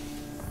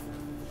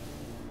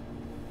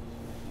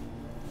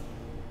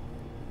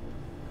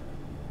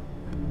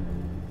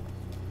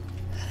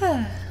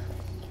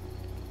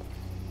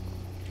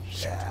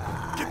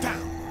 Get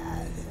down.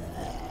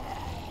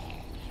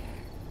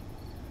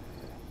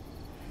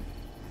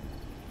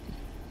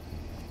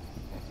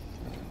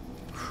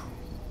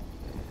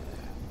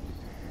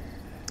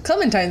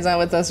 Clementine's not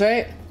with us,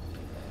 right?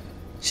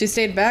 She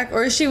stayed back,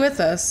 or is she with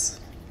us?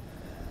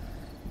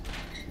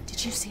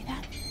 Did you see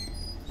that?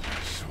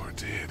 Sure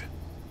did.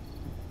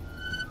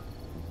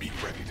 Be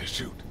ready to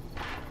shoot.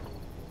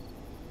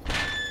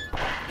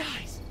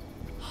 Guys!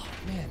 Oh,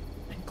 man,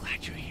 I'm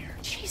glad you're here.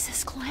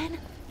 Jesus, Glenn.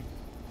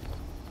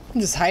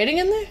 I'm just hiding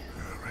in there?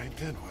 Right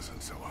then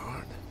wasn't so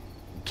hard.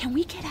 Can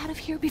we get out of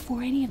here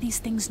before any of these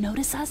things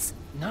notice us?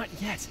 Not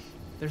yet.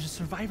 There's a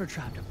survivor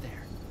trapped up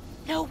there.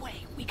 No way.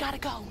 We gotta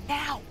go,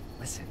 now.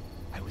 Listen,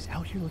 I was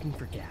out here looking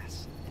for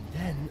gas, and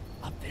then,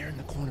 up there in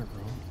the corner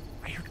room,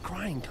 I heard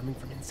crying coming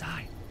from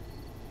inside.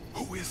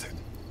 Who is it?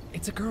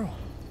 It's a girl.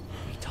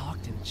 We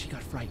talked and she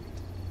got frightened.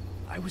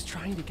 I was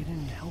trying to get in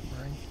and help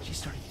her, and she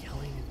started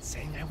yelling and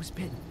saying I was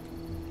bitten.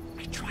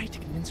 I tried to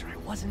convince her I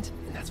wasn't,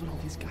 and that's when all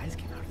these guys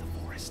came out of the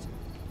forest.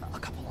 A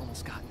couple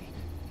almost got me,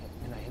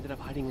 and I ended up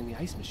hiding in the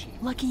ice machine.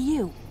 Lucky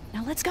you.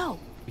 Now let's go.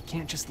 We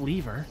can't just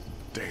leave her.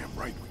 Damn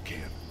right we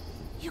can.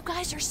 You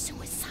guys are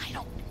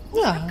suicidal.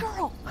 Yeah.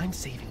 Girl. I'm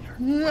saving her.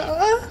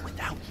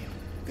 Without you.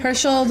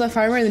 Herschel, the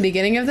farmer in the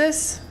beginning of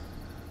this?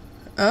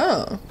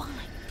 Oh.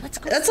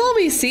 That's all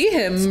we see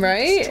him,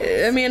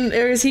 right? I mean,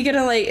 or is he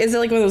gonna like, is it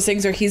like one of those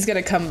things where he's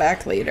gonna come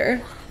back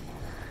later?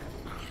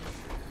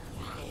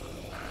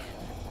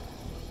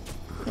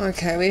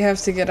 Okay, we have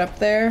to get up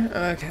there.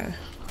 Okay.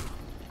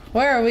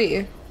 Where are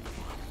we?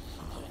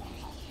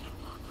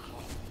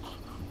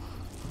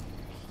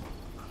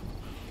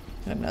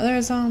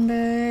 Another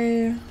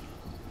zombie.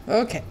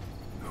 Okay.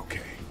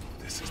 Okay,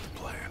 this is the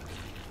plan.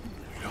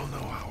 We don't know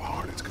how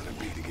hard it's gonna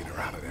be to get her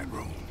out of that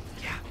room.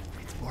 Yeah,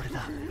 it's boarded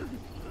up.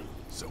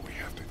 So we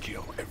have to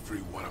kill every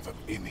one of them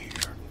in here.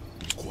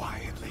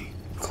 Quietly.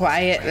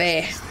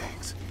 Quietly.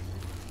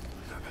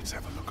 Now let's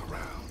have a look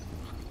around.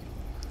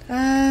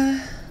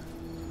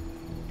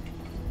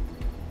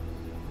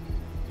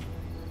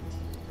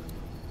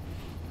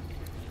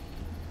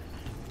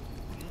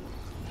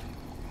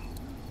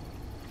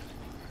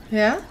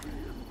 Yeah?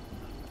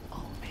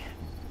 Oh man,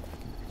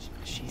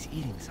 she's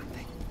eating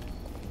something.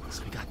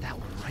 So we got that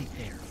one right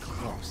there,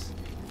 close.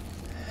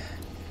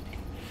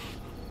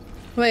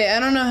 Wait, I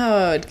don't know how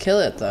I would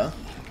kill it though.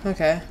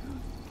 Okay.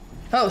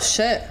 Oh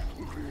shit.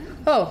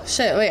 Oh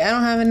shit, wait, I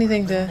don't have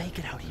anything to... Make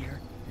it out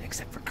here,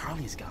 except for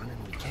Carly's gun,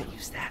 and we can't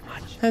use that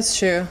much. That's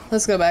true.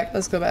 Let's go back.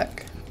 Let's go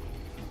back.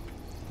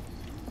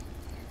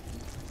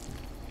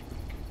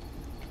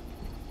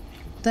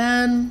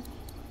 Then...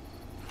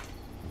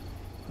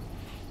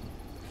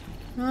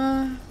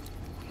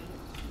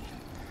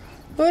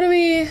 what do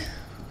we...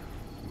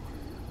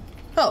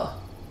 Oh.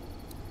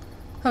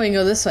 Oh, we can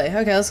go this way.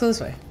 Okay, let's go this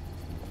way.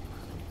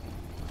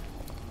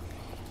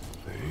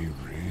 They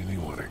really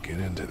want to get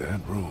into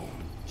that room.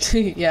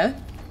 Yeah?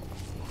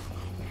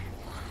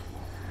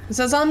 Is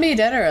that zombie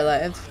dead or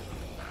alive?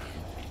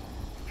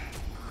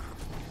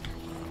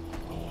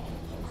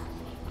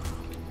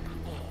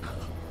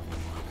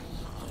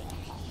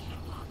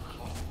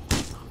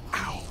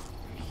 Ow.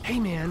 Hey,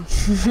 man.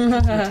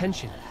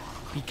 Attention.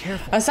 Be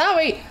careful. I saw,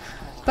 wait.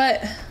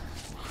 But...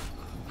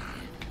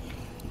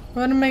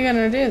 what am I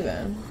gonna do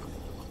then?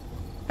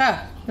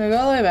 Ah, I'm gonna go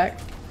all the way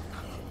back.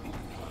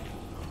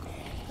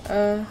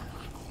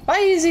 Why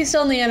is he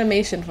still in the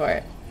animation for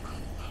it?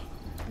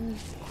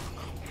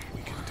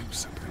 We can do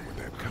something with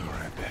that car,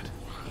 I bet.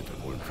 If it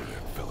weren't for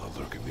that fella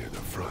lurking near the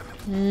front.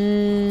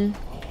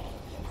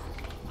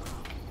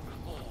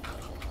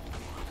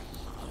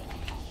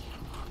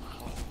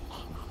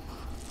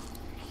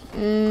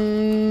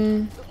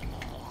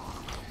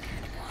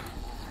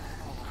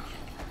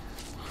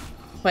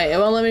 Wait, it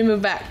won't let me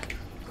move back.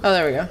 Oh,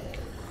 there we go.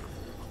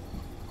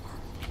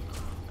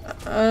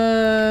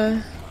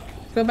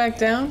 Go back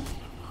down?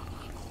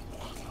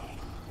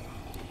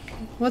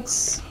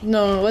 What's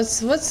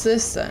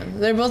this then?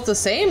 They're both the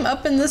same?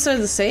 Up and this are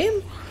the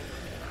same?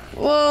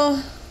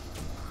 Well...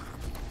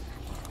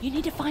 You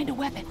need to find a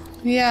weapon.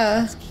 yeah.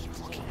 Let's keep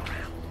looking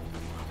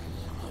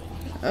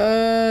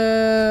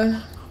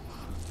around.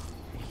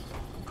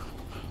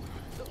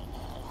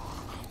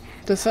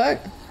 The fuck?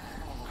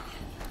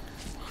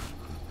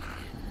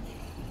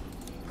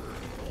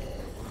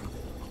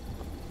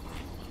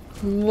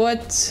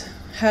 What?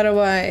 How do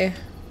I?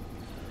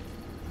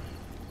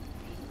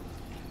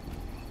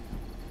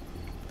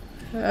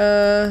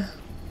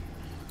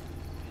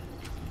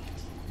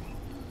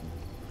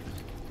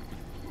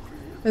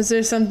 Is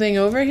there something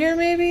over here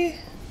maybe?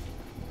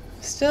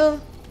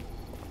 Still?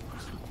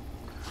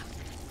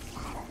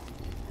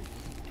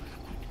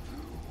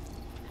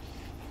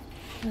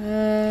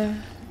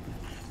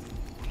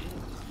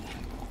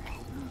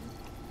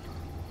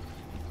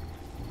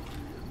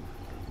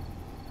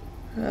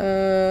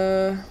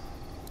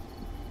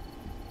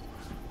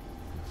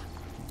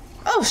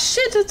 Oh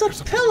shit, it's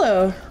a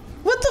pillow!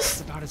 What the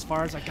That's about as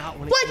far as I got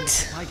when what? It came to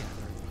fly gather.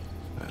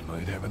 I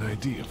might have an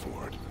idea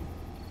for it.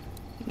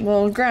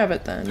 Well, grab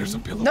it then. There's a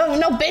pillow. No,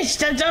 no, bitch!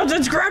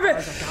 Just grab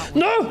it!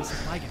 No!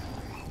 I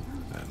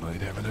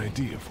might have an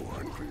idea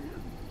for it.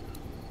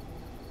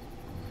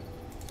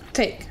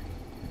 Take.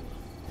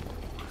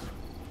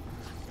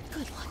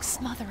 Good luck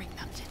smothering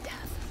them to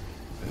death.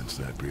 That's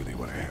not really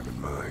what I have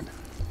in mind.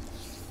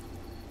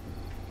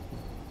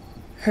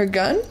 Her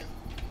gun?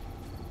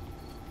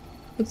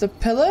 With the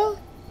pillow?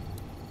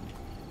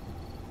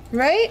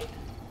 Right?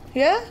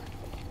 Yeah?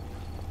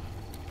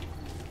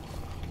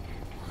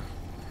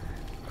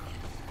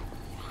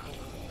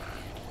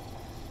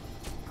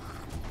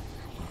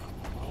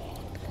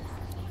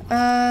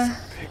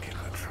 Pick in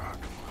the truck.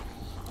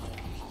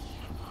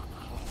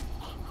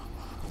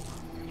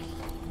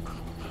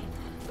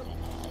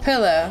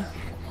 Pillow.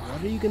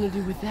 What are you gonna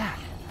do with that?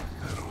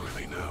 I don't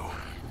really know.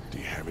 Do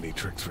you have any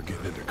tricks for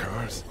getting into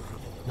cars?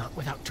 Not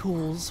without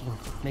tools or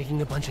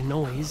making a bunch of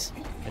noise,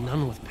 and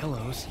none with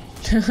pillows.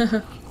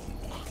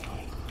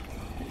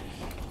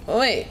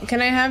 Wait,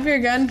 can I have your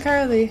gun,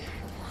 Carly?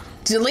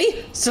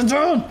 Lee, sit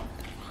down!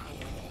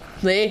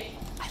 Lee.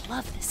 I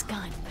love this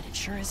gun, but it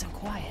sure isn't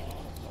quiet.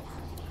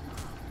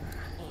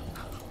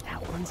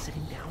 That one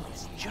sitting down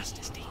is just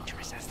as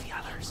dangerous as the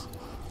others.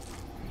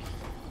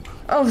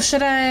 Oh,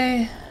 should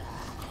I...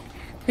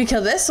 we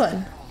kill this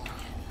one?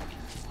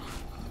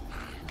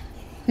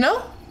 No?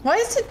 Why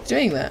is it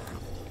doing that?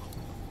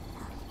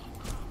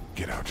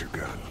 Get out your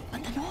gun.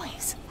 But the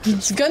noise.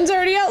 His gun's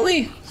already out,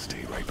 Lee.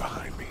 Stay right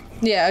behind me.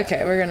 Yeah,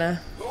 okay, we're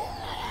gonna...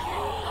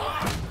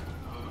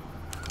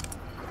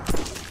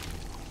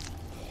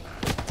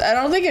 I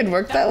don't think it'd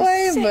work that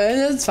way, sick. But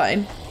it's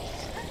fine.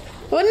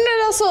 Wouldn't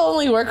it also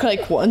only work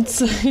like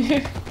once?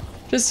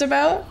 Just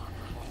about?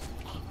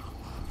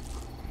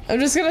 I'm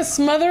just gonna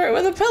smother it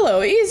with a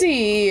pillow.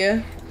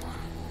 Easy!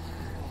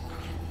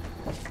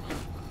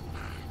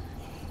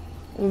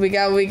 What we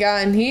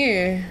got in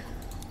here?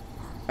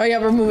 Oh yeah,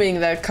 we're moving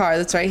the car.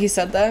 That's right, he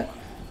said that.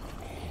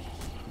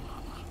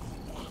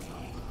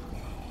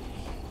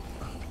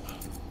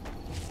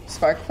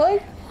 Spark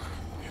plug?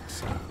 It's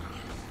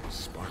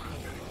spark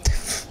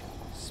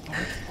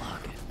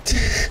plug.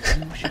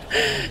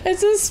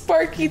 It's a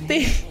sparky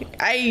thing.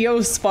 Hey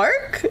yo,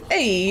 Spark?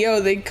 Hey yo,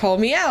 they call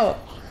me out.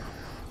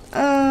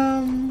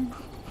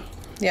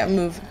 Yeah,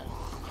 move.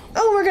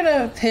 Oh, we're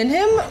gonna pin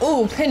him?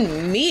 Oh,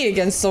 pin me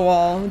against the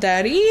wall,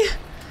 daddy.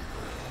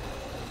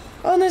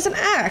 Oh, and there's an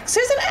axe.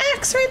 There's an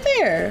axe right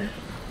there.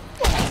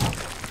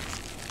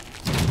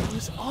 That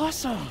was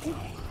awesome.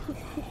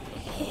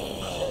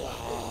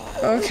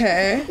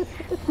 Okay.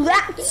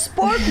 That's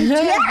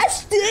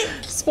sporktastic!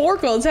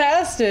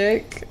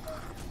 Sporktastic.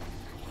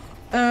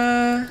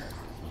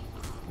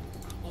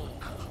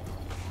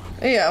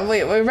 Yeah,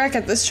 wait, we're back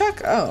at this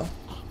truck? Oh.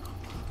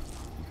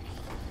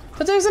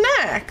 But there's an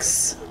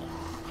axe.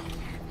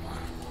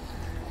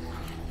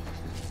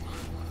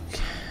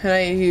 Can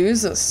I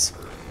use a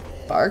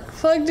spark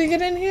plug to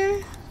get in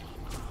here?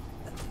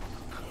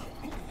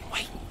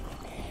 Wait.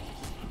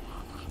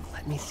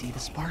 Let me see the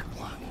spark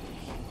plug.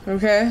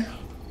 Okay.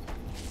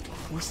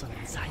 Porcelain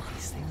inside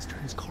these things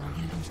turns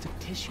corrugated to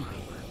tissue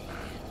paper.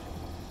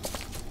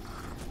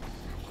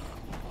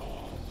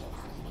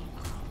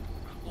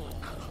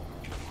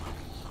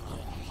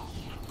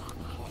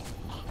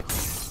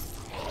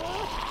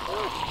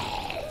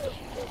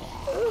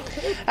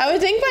 I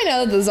would think by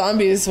now that the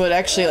zombies would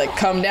actually like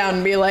come down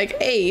and be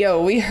like, hey,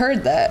 yo, we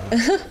heard that.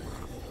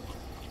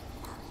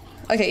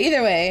 Okay,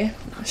 either way,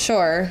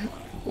 sure.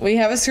 We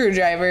have a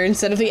screwdriver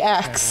instead of the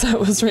axe that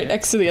was right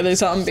next to the other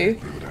zombie.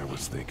 Exactly what I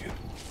was thinking.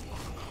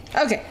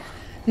 Okay,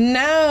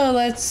 now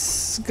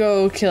let's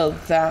go kill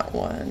that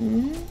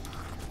one.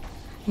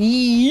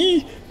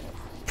 Yee!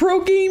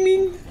 Pro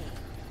gaming!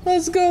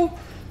 Let's go!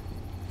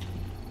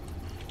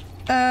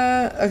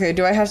 Okay,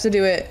 do I have to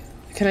do it?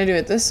 Can I do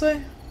it this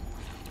way?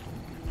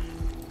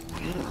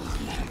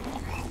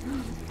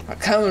 I'm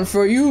coming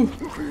for you!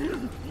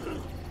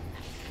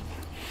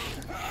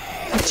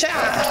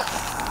 Cha!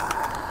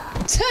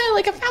 Ta,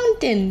 like a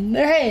fountain!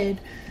 Their head!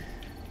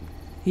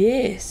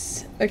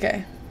 Yes!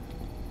 Okay.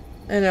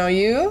 And now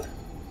you?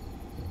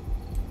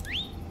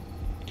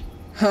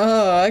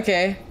 Oh,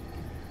 okay.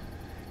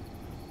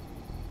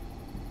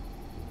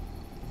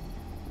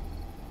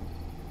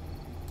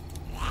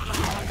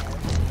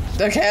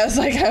 Okay, I was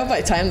like, I hope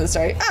I timed this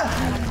right.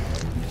 Ah!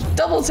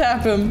 Double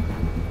tap him.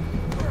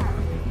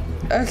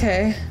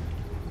 Okay.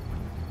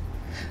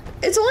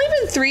 It's only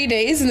been 3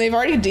 days and they've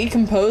already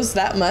decomposed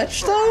that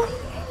much, though?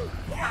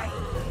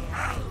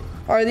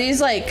 Or are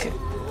these like...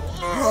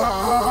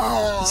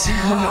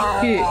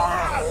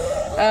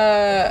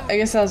 I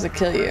guess that was a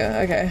kill you.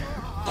 Okay.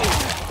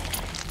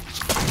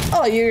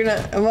 Oh, you're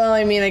gonna... Well,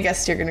 I mean, I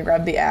guess you're gonna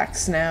grab the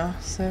axe now,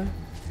 so...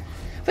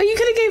 But you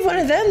could've gave one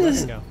of them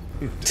this...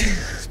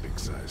 This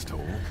big-sized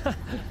hole.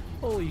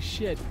 Holy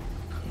shit.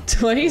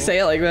 Why do you say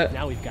it like that?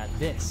 Now we've got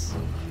this.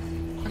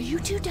 Are you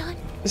two done?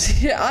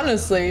 Yeah,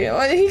 honestly.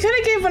 Well, he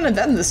could've gave one of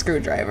them the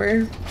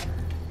screwdriver.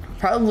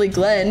 Probably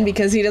Glenn,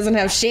 because he doesn't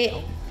have shit.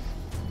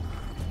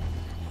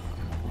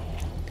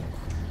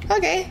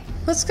 Okay,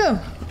 let's go.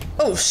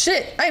 Oh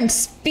shit, I'm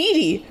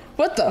speedy.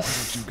 What the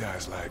f- You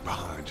guys lag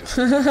behind just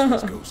in case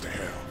this goes to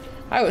hell.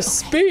 I was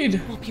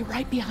speed. We'll be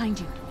right behind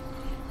you.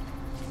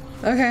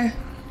 Okay.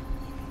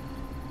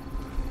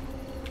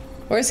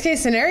 Worst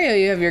case scenario,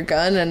 you have your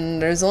gun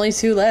and there's only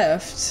 2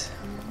 left.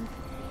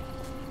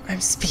 I'm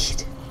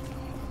speed.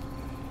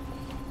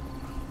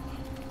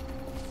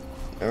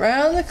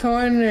 Around the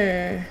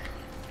corner.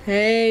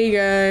 Hey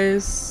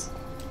guys.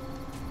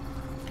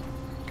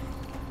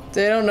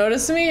 They don't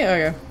notice me?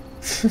 Okay.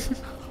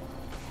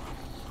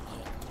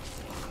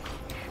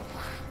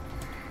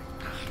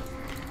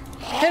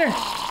 Hit her.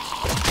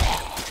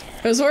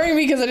 It was worrying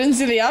me because I didn't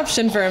see the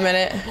option for a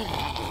minute.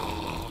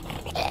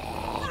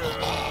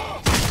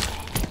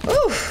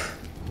 Oof.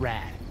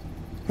 Rad.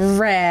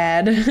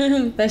 Rad.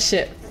 That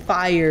shit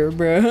fire,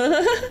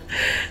 bro.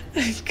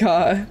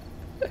 God.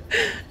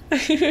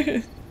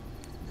 It's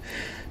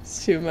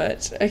too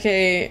much.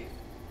 Okay.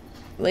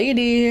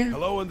 Lady.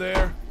 Hello in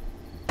there.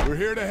 We're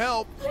here to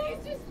help. Please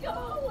just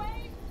go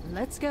away.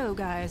 Let's go,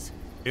 guys.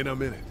 In a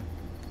minute.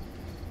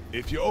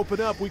 If you open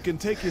up, we can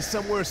take you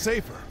somewhere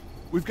safer.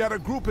 We've got a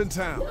group in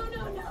town.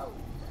 No.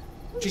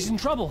 She's in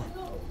trouble.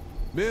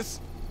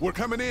 Miss, we're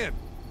coming in.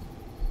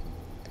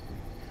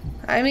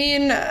 I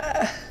mean,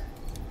 at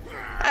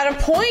a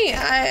point,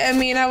 I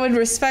mean, I would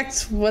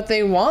respect what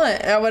they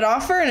want. I would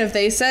offer, and if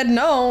they said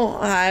no,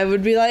 I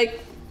would be like,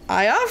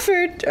 I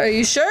offered. Are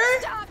you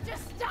sure? Stop,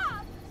 just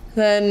stop.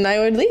 Then I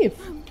would leave.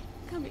 I'm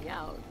coming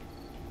out.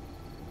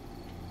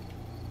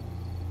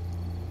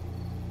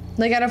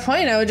 Like, at a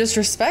point, I would just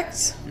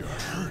respect. You're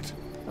hurt.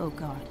 Oh,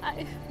 God.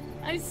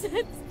 I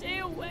said stay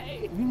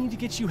away. We need to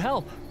get you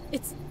help.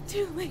 It's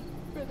too late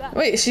for that.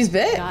 Wait, she's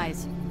bit?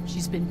 Guys,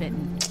 she's been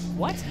bitten.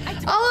 What?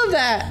 All of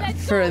that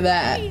for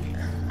that.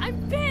 I'm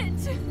bit.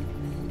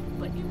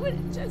 But you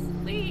wouldn't just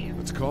leave.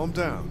 Let's calm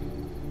down.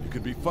 You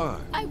could be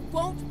fine. I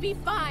won't be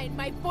fine.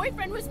 My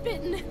boyfriend was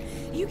bitten.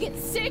 You get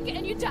sick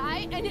and you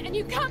die and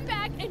you come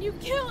back and you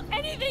kill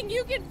anything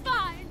you can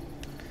find.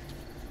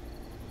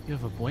 You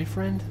have a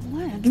boyfriend?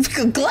 Glenn.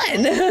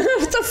 Glenn?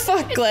 What the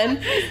fuck,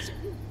 Glenn?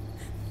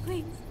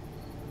 Please,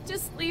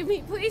 just leave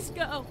me. Please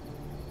go.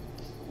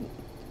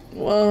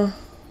 Well.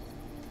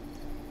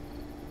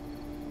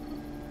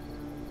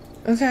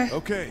 Okay.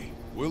 Okay,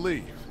 we'll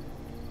leave.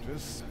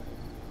 Just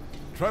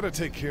try to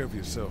take care of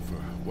yourself for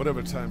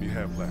whatever time you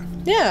have left.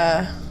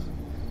 Yeah.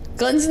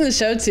 Glenn's in the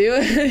show too.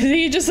 Is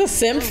he just a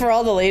simp for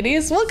all the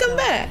ladies? Welcome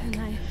back.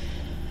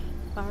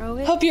 borrow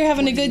it? Hope you're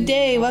having a good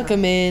day.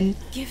 Welcome in.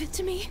 Give it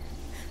to me.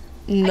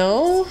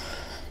 No.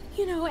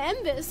 You know,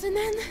 end this, and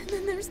then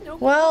there's no.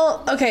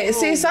 Well, okay.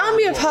 See,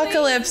 zombie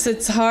apocalypse.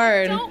 It's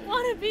hard. I don't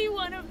want to be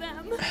one of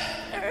them.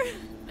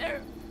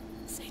 They're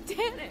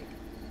satanic.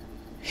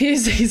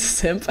 He's a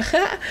simp.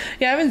 Yeah,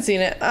 I haven't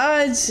seen it.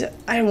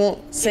 I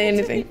won't say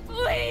anything.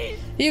 Please.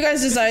 You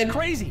guys decide. This is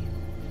crazy.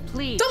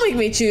 Please. Don't make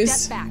me choose.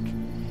 Step back.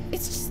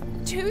 It's just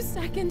 2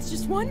 seconds,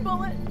 just one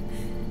bullet,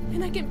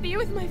 and I can be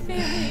with my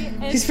family.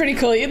 And He's pretty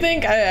cool. You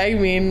think? I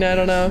mean, I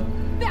don't know.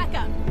 Back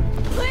up,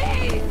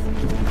 please.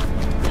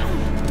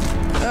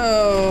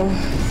 Oh.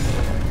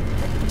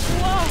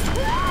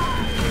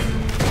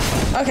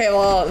 Whoa. Okay,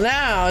 well,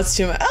 now it's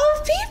too much.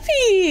 Oh,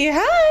 Pee-Pee,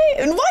 hi.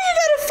 And why you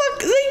gotta fuck?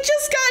 They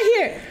just got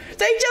here.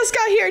 They just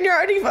got here and you're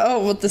already.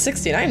 Oh, with the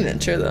 69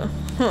 inch though.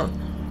 Huh.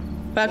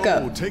 Back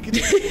up. Take it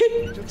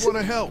easy. Just want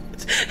to help.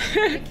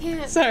 I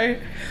can't. Sorry.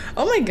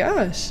 Oh my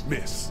gosh.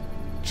 Miss,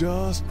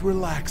 just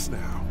relax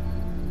now.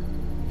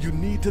 You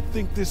need to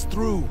think this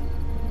through.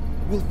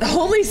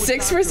 Only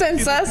 6%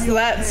 sus?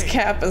 That's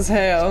cap as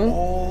hell.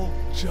 All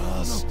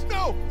just.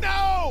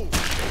 No!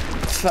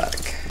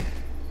 Fuck.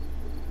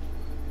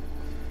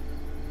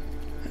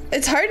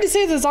 It's hard to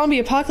say the zombie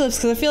apocalypse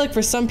because I feel like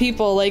for some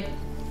people, like,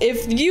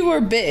 if you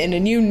were bitten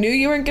and you knew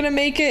you weren't gonna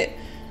make it,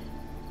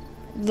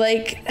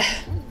 like,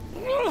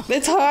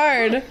 it's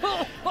hard.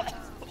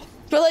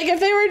 But like, if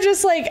they were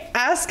just like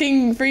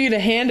asking for you to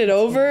hand it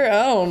over,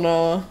 I don't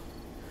know.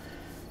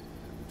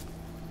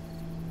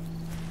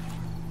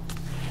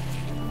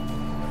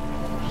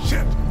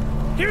 Shit!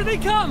 Here they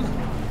come!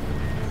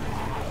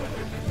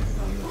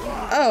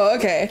 Oh,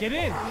 okay. Get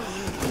in!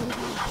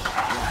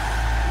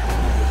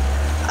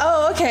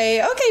 Oh,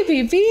 okay. Okay,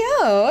 PP.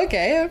 Oh,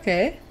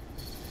 okay.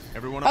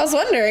 Everyone I was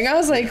wondering. I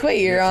was like,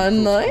 wait, you're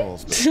online?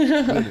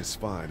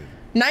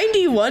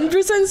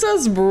 91%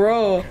 sus,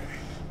 bro.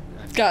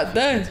 God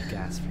damn.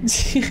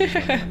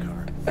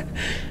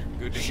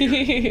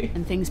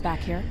 And things back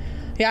here?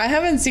 Yeah, I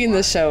haven't seen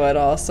the show at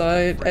all,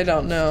 so I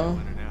don't know.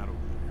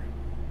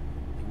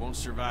 You won't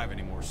survive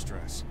any more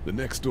stress. The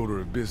next order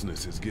of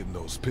business is getting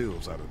those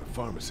pills out of the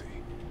pharmacy.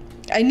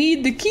 I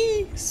need the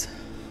keys.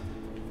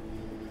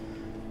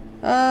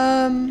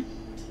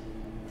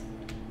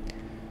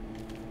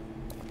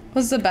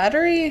 Was the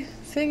battery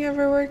thing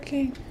ever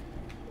working?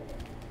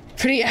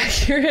 Pretty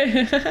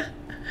accurate.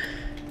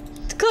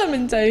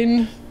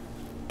 Clementine.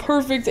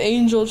 Perfect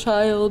angel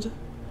child.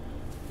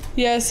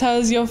 Yes,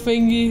 how's your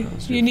fingy?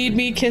 You need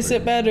me kiss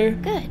it better.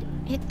 Good.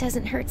 It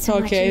doesn't hurt so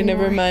much Okay,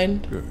 anymore. never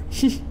mind. Good.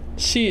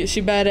 she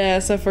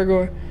badass, I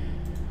forgot.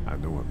 I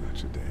know I'm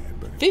not your dad,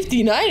 but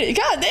 59?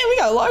 God damn, we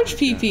got large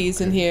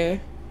PPs in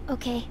here.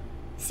 Okay,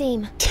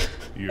 same.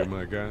 You're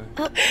my guy.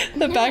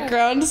 The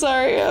background,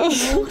 sorry. I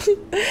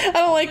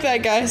don't like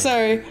that guy,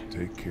 sorry.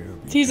 Take care of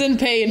you. He's in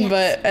pain,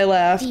 but I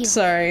laughed,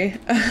 sorry.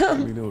 Let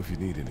me know if you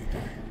need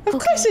anything. Of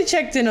course I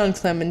checked in on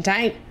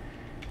Clementine.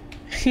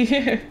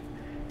 You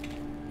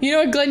know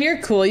what, Glenn,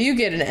 you're cool. You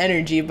get an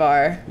energy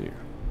bar. Here,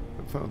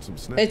 I found some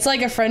snacks. It's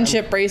like a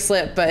friendship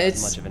bracelet, but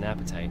it's... much of an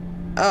appetite.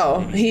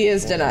 Oh, he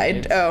is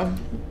denied. Oh,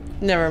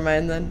 never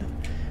mind then.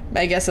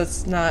 I guess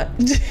it's not.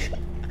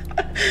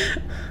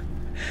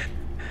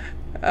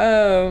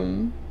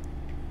 The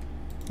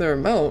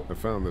remote. I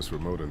found this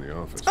remote in the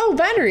office. Oh,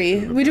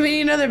 battery. Do we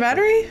need another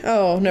battery?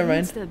 Oh, never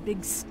mind. It's the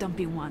big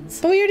stumpy ones.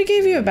 But we already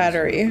gave you a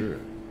battery. I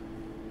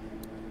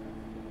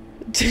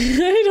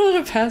don't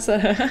want to pass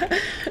that.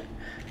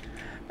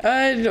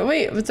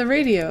 Wait, what's the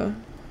radio?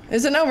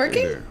 Is it not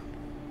working? Hey,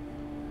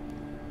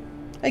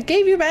 I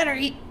gave you a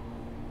battery.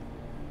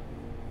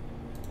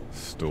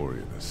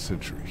 story of the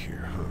century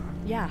here, huh?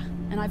 Yeah,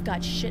 and I've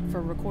got shit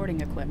for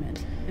recording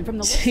equipment. And from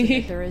the looks of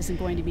it, there isn't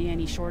going to be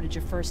any shortage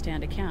of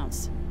first-hand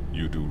accounts.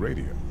 You do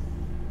radio.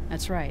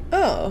 That's right.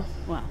 Oh.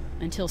 Well,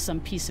 until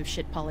some piece of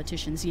shit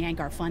politicians yank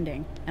our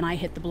funding, and I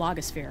hit the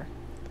blogosphere.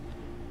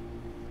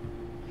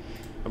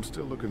 I'm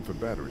still looking for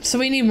batteries. So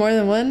we need more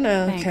than one?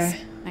 Oh, Thanks.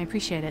 okay. I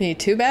appreciate it. You need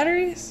 2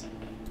 batteries?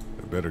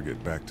 I better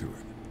get back to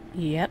it.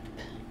 Yep.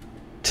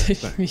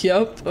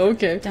 Yup,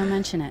 okay. Don't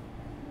mention it.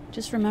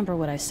 Just remember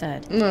what I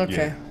said.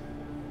 Okay. Yeah,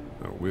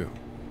 I will.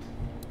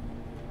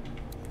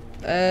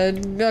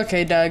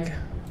 Okay, Doug.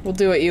 We'll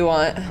do what you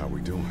want. How we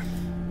doing?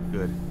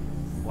 Good.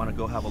 Want to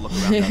go have a look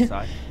around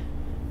outside?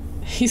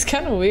 He's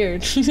kind of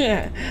weird.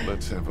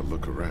 Let's have a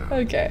look around.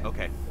 Okay.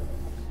 Okay.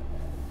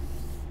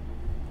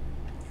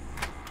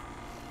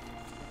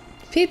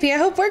 PP, I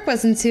hope work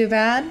wasn't too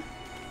bad.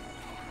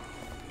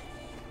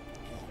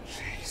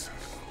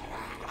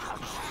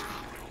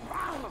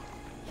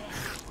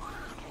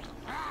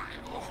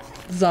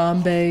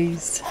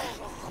 Zombaes.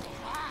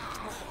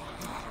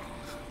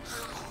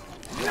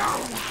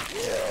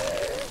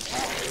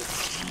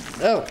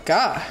 Oh,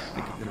 God.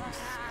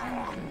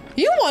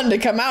 You wanted to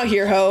come out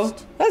here, ho.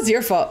 That's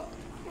your fault.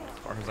 As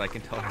far as I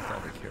can tell, that's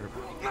all they care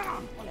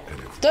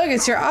about. Doug,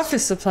 it's your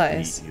office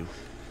supplies. You.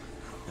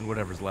 And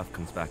whatever's left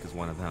comes back as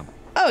one of them.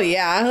 Oh,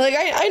 yeah. Like,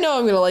 I know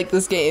I'm gonna like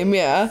this game,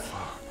 yeah.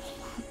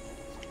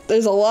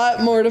 There's a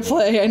lot more to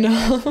play, I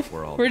know.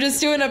 We're just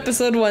doing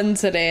episode 1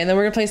 today, and then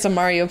we're gonna play some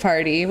Mario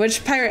Party,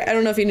 which Pirate, I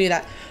don't know if you knew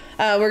that.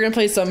 We're gonna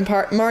play some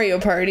Mario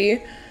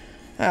Party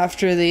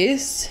after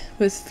these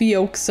with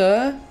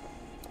Fioxa.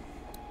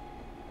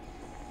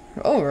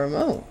 Oh,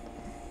 remote.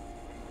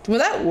 Will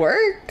that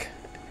work?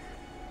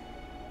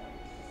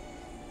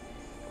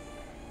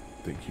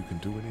 Think you can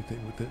do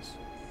anything with this?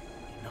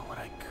 You know what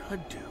I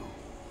could do?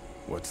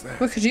 What's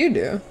that? What could you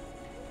do?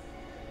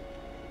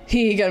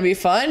 He gonna be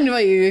fun?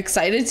 Are you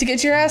excited to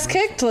get your ass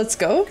kicked? Let's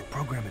go.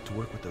 Program it to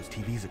work with those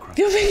TVs across.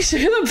 You'll make sure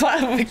the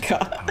bottom. Oh my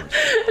god.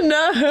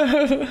 No.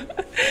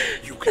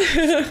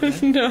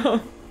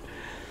 No.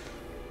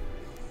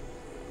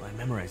 I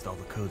memorized all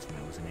the codes when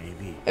I was in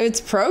AV.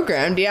 It's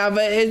programmed, yeah,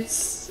 but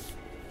it's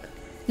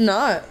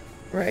not,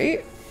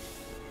 right?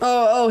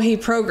 Oh, he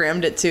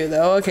programmed it too,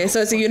 though. Okay,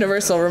 so it's a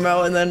universal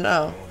remote, and then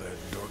All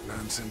that dork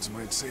nonsense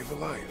might save a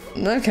life.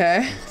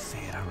 Okay. Say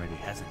it already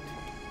hasn't.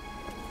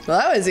 Well,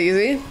 that was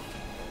easy.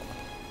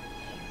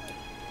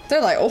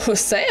 They're like, oh, a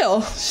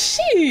sale.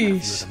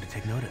 Sheesh. Them to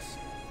take notice.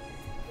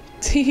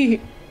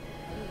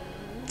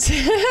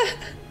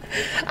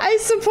 I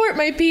support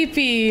my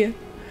PP.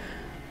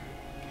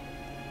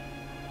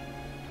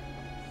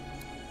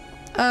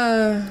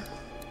 That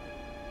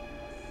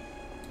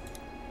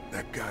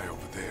guy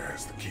over there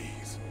has the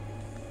keys.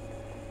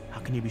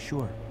 How can you be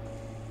sure?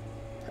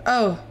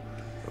 Oh.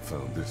 I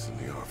found this in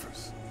the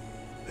office.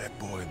 That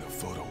boy in the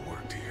photo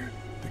worked here.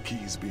 The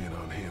keys being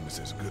on him is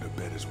as good a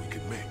bet as we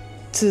can make.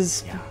 It's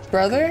his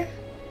brother?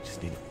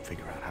 Just need to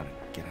figure out how to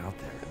get out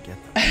there and get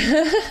them.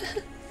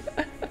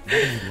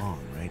 Not be long,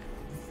 right?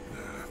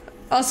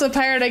 Also,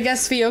 Pirate, I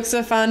guess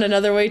Fioxa found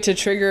another way to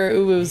trigger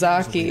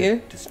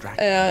Uwuzaki,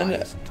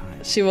 and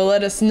she will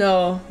let us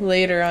know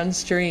later on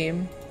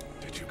stream.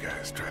 Did you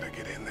guys try to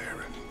get in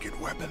there and get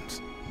weapons?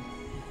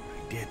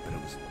 I did, but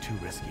it was too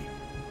risky.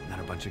 And then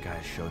a bunch of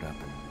guys showed up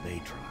and they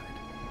tried.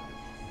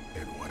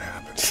 And what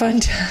happened?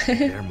 Fun time.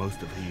 They're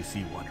most of who you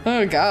see wondering.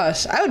 Oh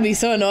gosh, I would be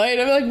so annoyed.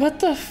 I'd be like,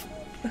 what the f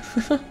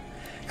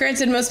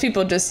Granted, most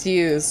people just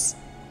use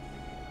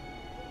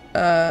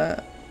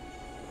other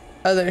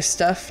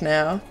stuff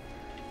now.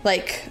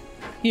 Like,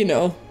 you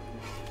know,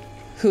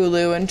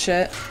 Hulu and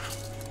shit.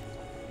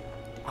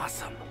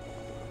 Awesome.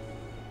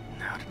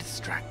 Now to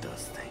distract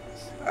those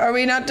things. Are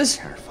we not just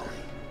carefully?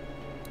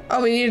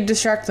 Oh, we need to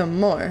distract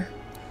them more.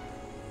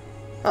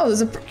 Oh,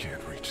 there's a We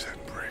can't reach that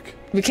brick.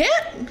 We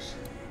can't?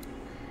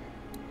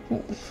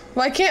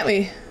 Why can't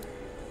we?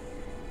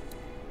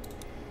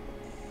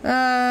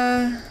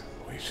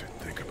 We should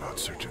think about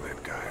searching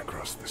that guy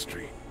across the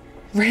street.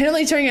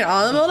 Randomly turning it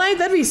on all night?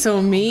 That'd be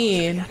so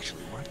mean.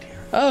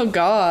 Oh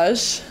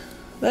gosh.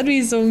 That'd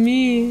be so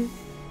mean.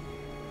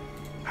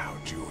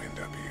 How'd you end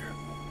up here?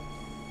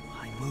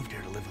 I moved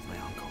here to live with my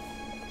uncle.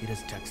 He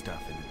does tech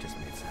stuff and it just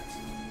made sense.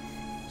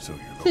 So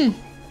you're local.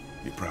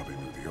 You probably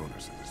knew the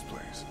owners of this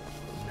place.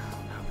 No,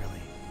 not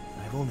really.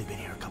 I've only been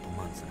here a couple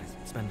months and I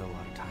spend a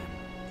lot of time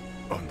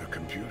on the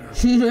computer.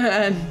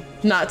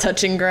 Not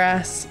touching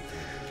grass.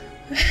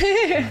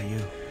 How about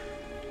you?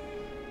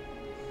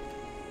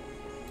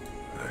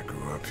 I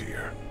grew up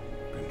here.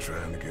 Been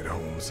trying to get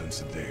home since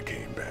the day I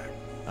came back.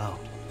 Oh,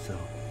 so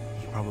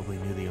you probably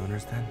knew the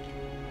owners then?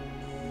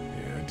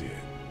 Yeah, I did.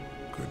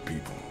 Good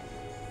people.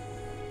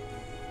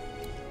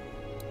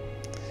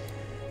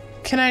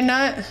 Can I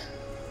not?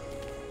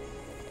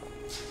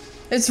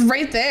 It's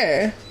right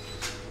there.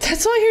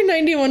 That's why your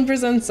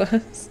 91%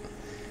 says.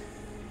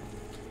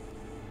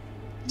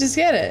 Just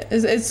get it.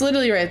 It's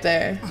literally right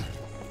there.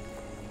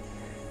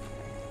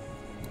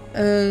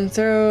 And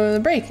throw the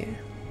brake here.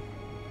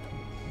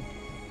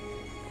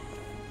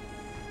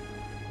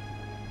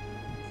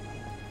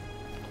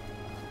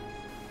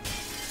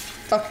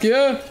 Fuck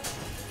yeah.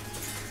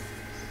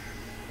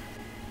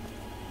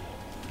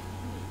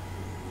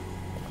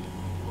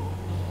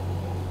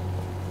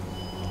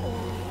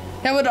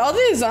 Now, would all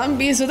these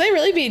zombies, would they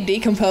really be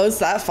decomposed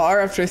that far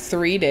after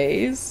 3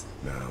 days?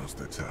 Now's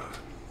the time.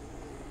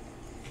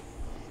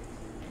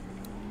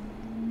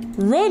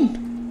 Run!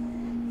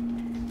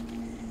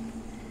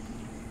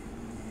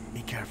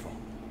 Be careful.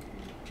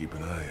 Keep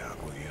an eye out,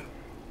 will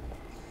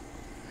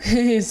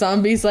you?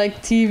 Zombies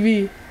like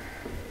TV.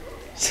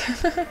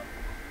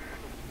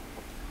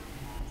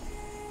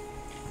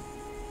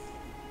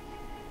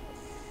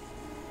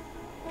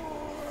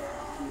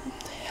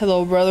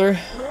 Hello, brother.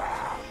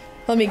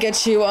 Let me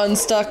get you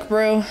unstuck,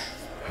 bro. Hey,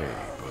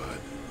 bud.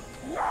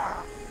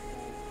 I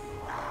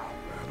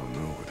don't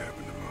know what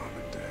happened to Mom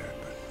and Dad,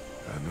 but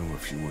I know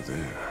if you were there,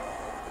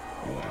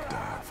 you would have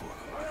died for them.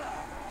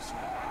 So,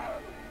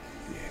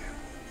 yeah.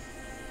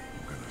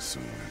 I'm gonna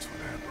assume that's what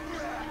happened.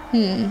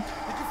 Did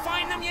you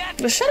find them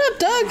yet? Shut up,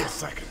 Doug! Wait a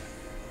second.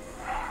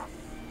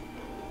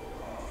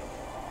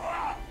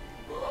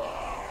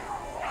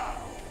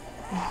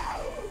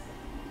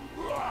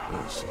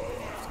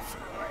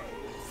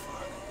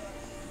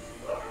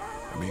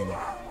 I mean, you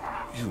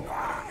know what I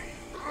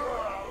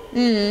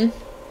mean.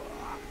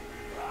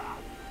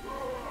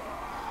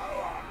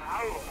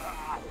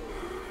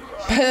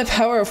 By the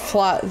power of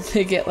plot,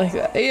 they get like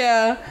that.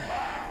 Yeah.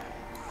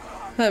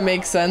 That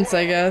makes sense,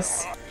 I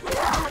guess.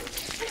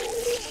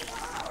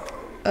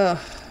 Ugh.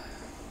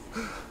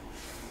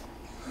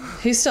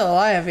 He's still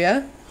alive,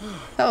 yeah?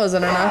 That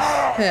wasn't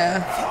enough.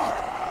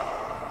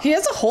 Yeah. He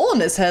has a hole in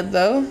his head,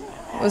 though.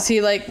 Was he,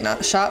 like,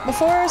 not shot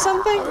before or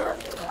something?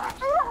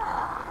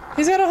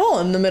 He's got a hole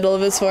in the middle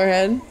of his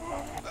forehead.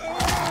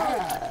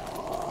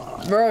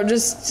 Bro,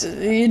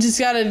 you just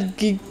gotta,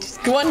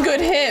 one good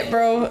hit,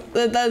 bro.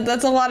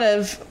 That's a lot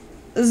of,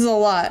 this is a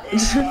lot.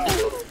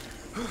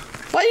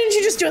 Why didn't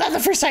you just do that the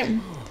first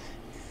time?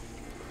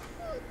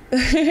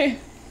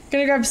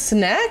 Gonna grab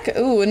snack?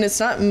 Ooh, and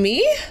it's not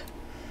me?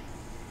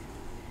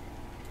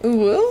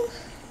 Ooh.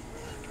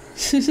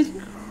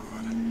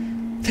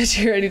 Bet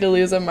you're ready to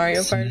lose a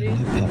Mario Party.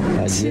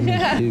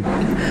 Yeah.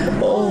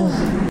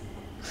 Oh.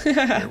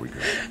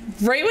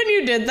 Right when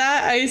you did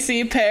that, I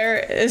see Pear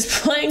is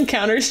playing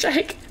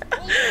Counter-Strike.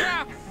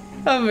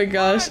 Oh my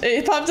gosh.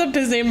 It popped up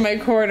his name in my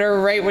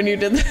corner right when you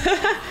did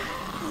that.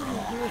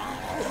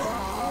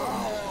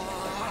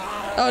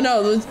 Oh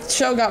no, the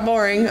show got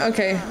boring.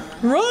 Okay.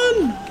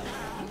 Run!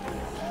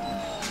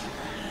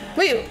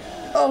 Wait.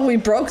 Oh, we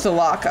broke the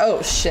lock.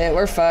 Oh shit,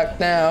 we're fucked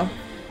now.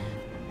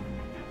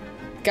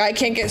 Guy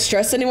can't get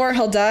stressed anymore,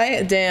 he'll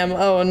die? Damn,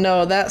 oh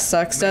no, that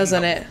sucks,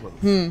 doesn't it?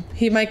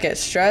 He might get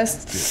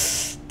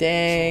stressed.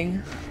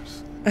 Dang.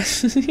 I've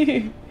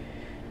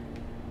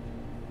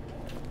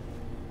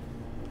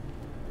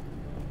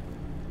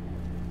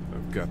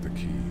got the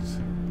keys.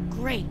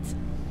 Great.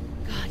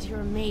 God,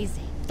 you're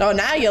amazing. Oh,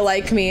 now you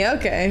like me.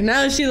 Okay,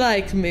 now she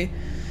liked me.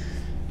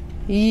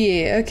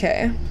 Yeah,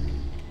 okay.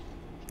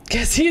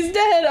 Guess he's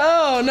dead.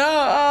 Oh, no.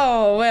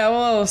 Oh, well,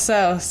 whoa,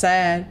 so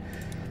sad.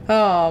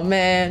 Oh,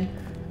 man.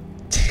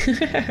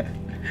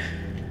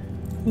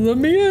 Let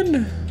me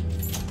in.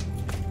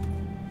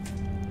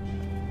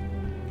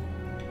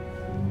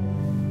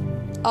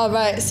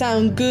 Alright,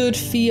 sound good,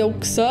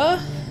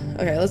 Fioxa.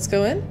 Okay, let's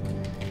go in.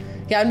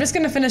 Yeah, I'm just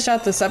gonna finish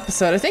out this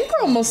episode. I think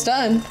we're almost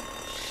done.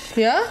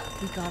 Yeah?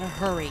 We gotta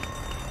hurry.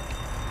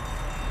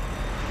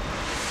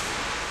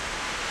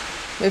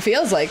 It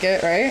feels like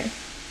it, right?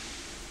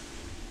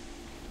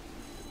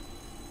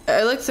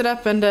 I looked it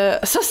up and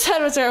so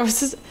sad was there.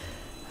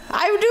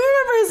 I do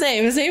remember his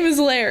name. His name is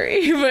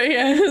Larry, but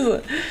yeah,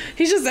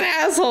 he's just an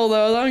asshole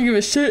though. I don't give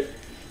a shit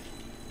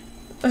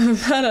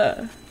about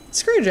a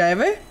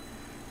screwdriver.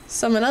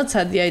 Someone else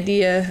had the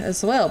idea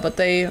as well, but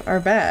they are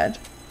bad.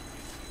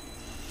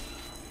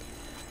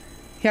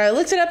 Yeah, I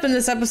looked it up in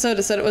this episode.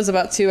 It said it was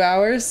about 2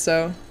 hours,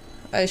 so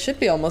I should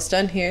be almost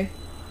done here.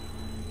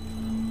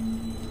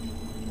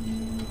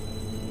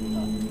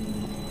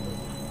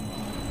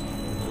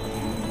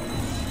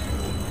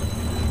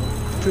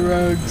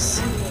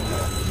 Drugs.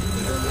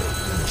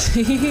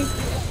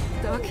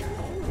 Doc,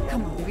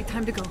 come on, baby,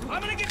 time to go.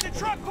 I'm gonna get the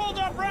truck pulled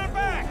up round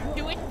back.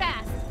 Do it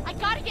fast. I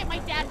gotta get my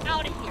dad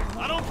out of here.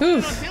 I don't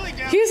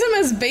Use him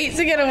as bait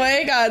to get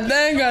away. God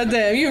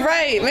damn. You're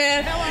right,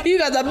 man. You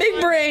got the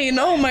big brain.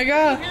 Oh my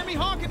god. You hear me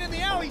honking in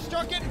the alley,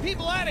 start getting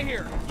people out of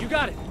here. You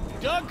got it.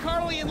 Doug,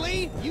 Carly, and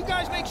Lee, you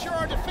guys make sure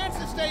our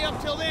defenses stay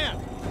up till then.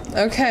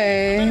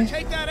 Okay. I'm gonna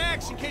take that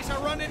axe in case I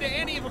run into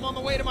any of them on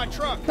the way to my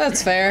truck.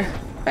 That's fair.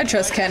 I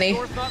trust Kenny.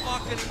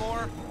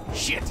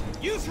 Shit.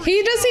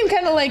 He does seem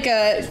kind of like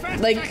a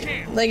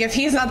like if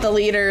he's not the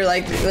leader,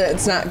 like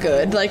it's not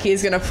good. Like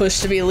he's gonna push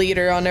to be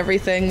leader on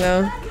everything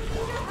though.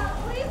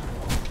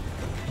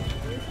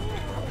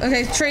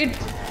 Okay, trade.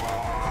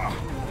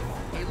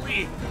 Hey,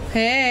 Lee.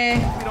 Hey.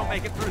 If we don't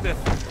make it through this,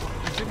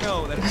 you should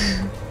know that I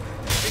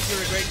think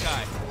you're a great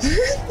guy.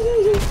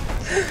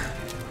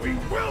 We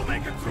will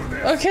make it through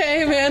this.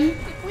 Okay, man.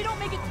 If we don't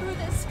make it through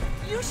this,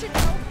 you should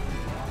know.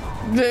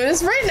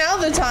 Is right now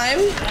the time?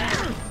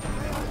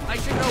 I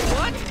should know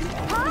what?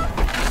 Huh?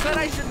 You said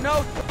I should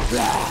know.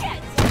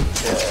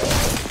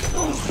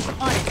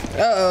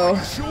 Uh-oh.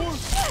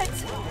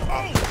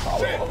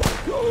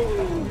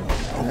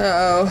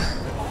 Uh-oh.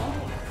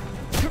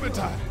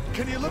 Clementine,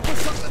 can you look for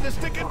something to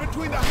stick in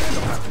between the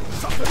handles?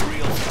 Something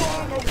real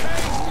strong,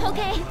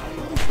 okay?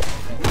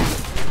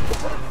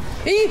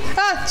 Okay.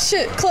 Ah,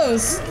 shit,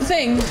 close.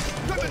 Thing.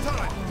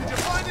 Clementine, did you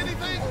find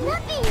anything?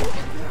 Nothing.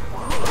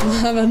 I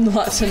have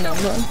lots of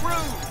numbers.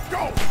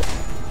 Go.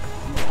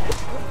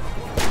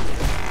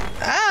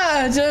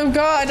 Ah, oh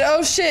god,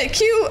 oh shit,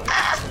 cute.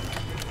 Ah!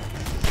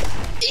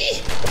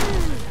 Eeh.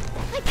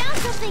 I found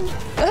something.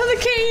 Oh, the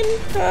cane.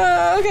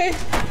 Okay.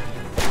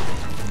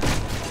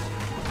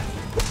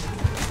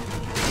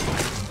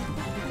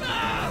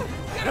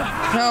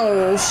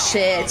 Oh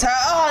shit.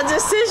 Oh,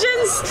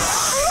 decisions.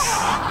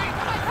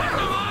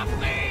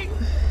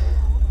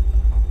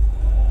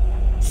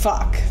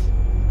 Fuck.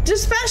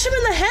 Just smash him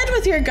in the head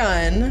with your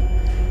gun.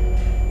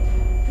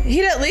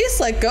 He'd at least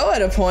let go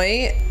at a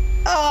point.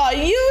 Oh,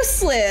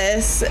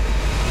 useless.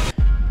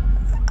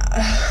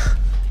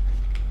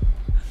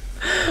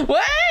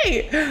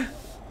 Wait.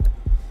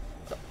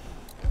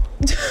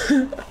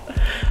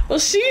 Well,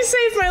 she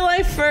saved my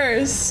life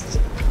first.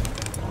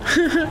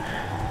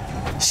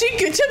 She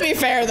could, to be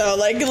fair though,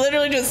 like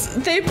literally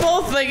just, they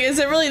both, like, is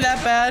it really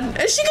that bad?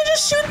 And she could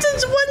just shoot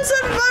the one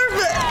side of our,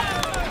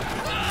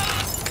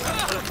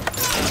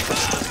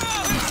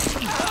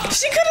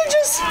 she could have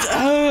just,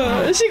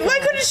 why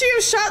couldn't she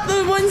have shot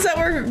the ones that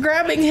were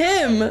grabbing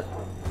him?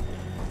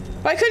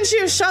 Why couldn't she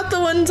have shot the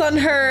ones on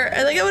her?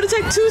 And like, it would have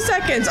taken 2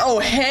 seconds. Oh,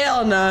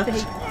 hell nah.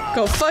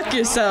 Go fuck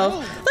yourself.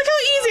 Look how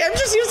easy, I'm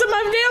just using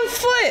my damn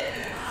foot.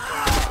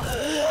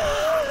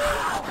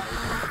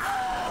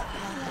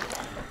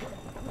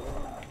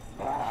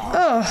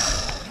 Oh,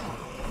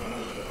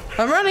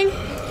 I'm running.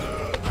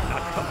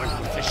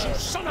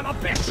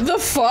 The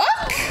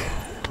fuck?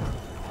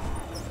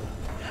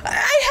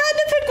 I had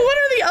to pick one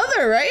or the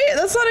other, right?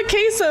 That's not a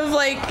case of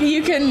like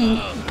you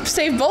can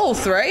save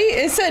both, right?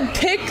 It said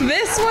pick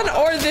this one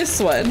or this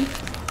one.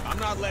 I'm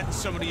not letting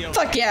somebody else.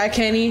 Fuck yeah,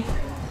 Kenny.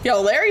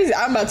 Yo, Larry's.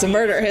 I'm about to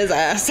murder his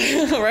ass,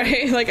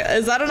 right? Like,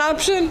 is that an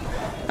option?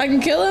 I can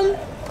kill him.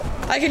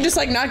 I can just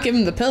like not give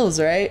him the pills,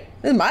 right?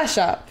 This is my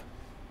shop.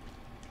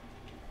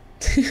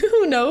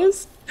 Who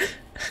knows?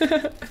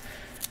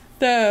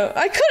 No,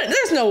 I couldn't.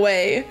 There's no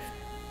way.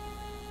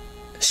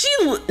 She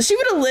would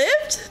have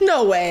lived?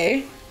 No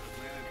way.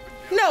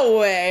 No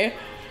way.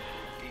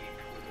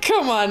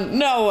 Come on,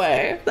 no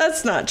way.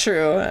 That's not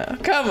true.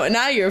 Come on,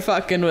 now you're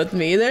fucking with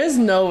me. There's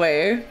no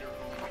way.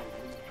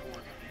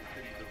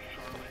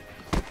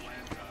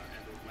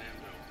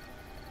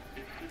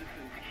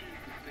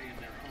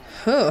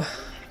 Huh.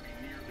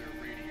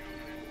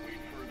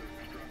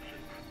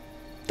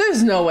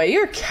 There's no way.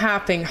 You're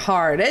capping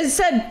hard. It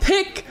said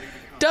pick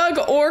Doug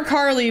or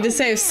Carly to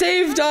save.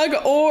 Save Doug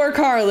or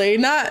Carly.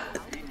 Not...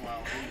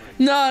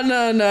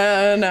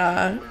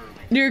 No.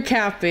 You're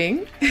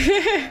capping.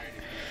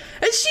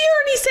 And she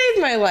already saved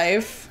my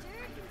life.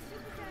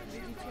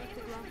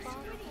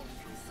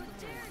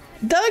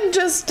 Doug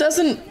just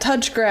doesn't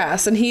touch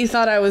grass and he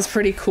thought I was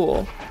pretty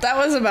cool. That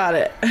was about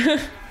it.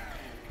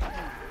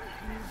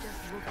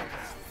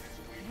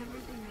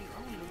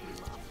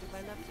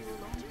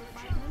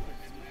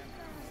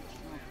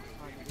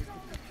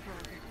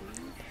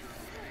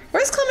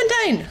 Where's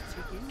Clementine?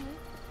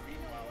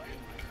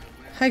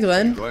 Hi,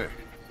 Glenn. Glenn.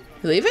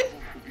 You leaving?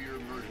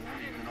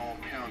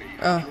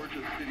 Oh.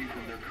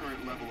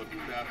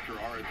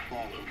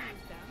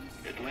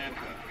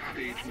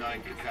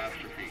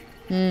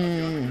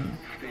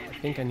 I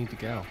think I need to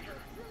go.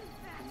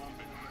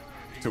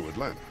 To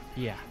Atlanta?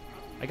 Yeah.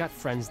 I got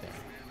friends there.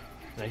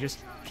 And I just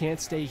can't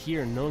stay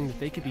here knowing that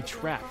they could be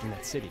trapped in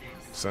that city.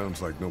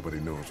 Sounds like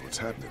nobody knows what's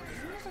happening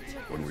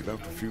there. When we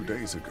left a few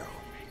days ago,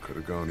 could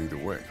have gone either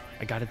way.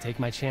 I gotta take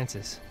my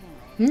chances.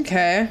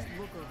 Okay.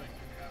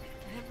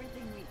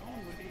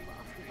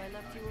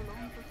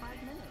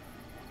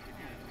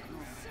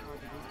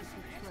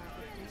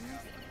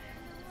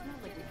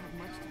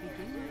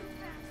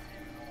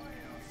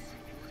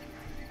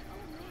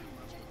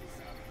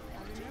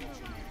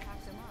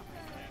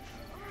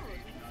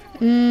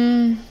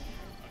 You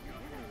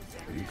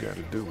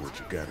gotta do what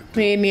you gotta do. I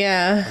mean,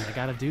 yeah. I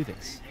gotta do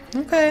this.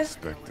 Okay.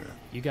 Respect that.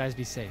 You guys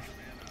be safe.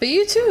 But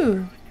you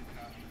too.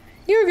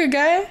 You're a good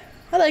guy.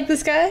 I like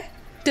this guy.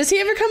 Does he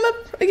ever come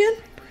up again?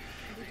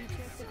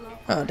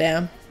 Oh,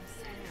 damn.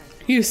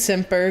 You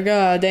simper.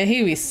 God damn,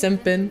 he be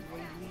simping.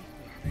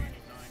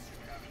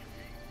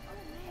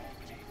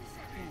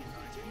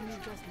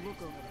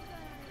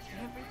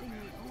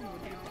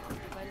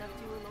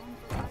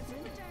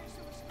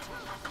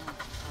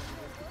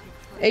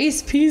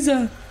 Ace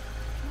Pizza.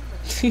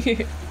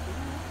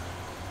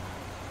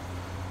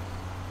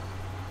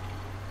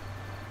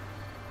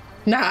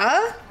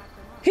 Nah.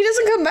 He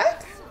doesn't come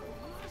back?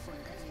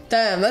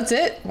 Damn, that's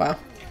it? Wow.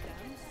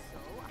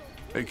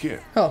 Hey,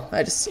 kid. Oh,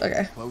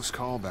 okay. Close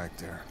call back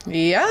there.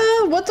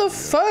 Yeah, what the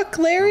fuck,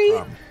 Larry?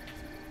 No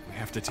we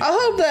have to take I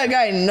hope that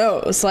guy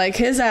knows, like,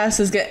 his ass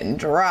is getting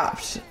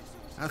dropped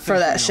for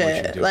that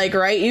shit. Like,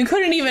 right? You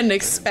couldn't even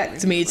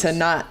expect me to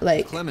not,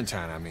 like,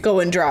 Clementine, I mean. Go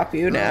and drop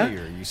you now.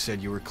 Earlier, you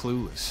said you were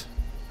clueless.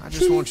 I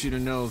just want you to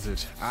know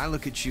that I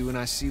look at you and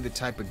I see the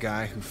type of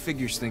guy who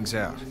figures things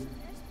out.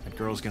 That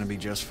girl's gonna be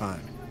just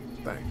fine.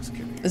 Thanks,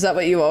 Kenny. Is that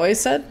what you always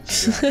said?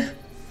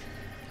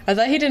 I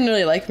thought he didn't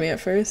really like me at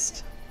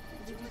first.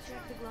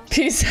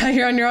 Peace out,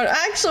 you're on your own.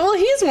 Actually, well,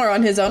 he's more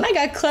on his own. I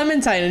got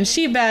Clementine and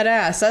she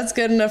badass. That's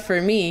good enough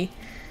for me.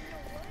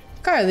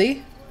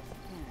 Carly.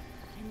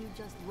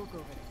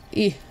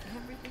 E.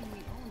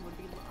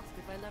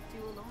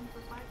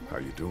 How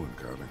you doing,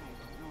 Carly?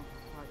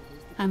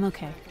 I'm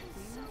okay.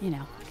 You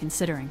know,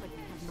 considering.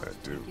 I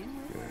do,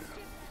 yeah.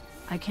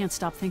 I can't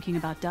stop thinking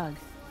about Doug.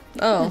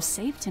 Oh. Could have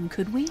saved him,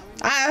 could we?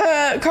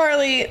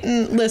 Carly,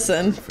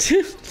 listen.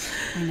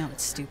 I know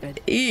it's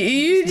stupid.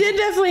 You did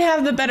definitely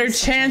have the better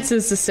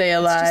chances to stay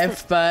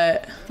alive,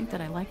 but... I think that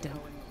I liked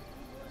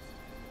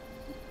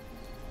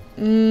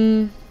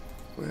Mm. him.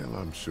 Well,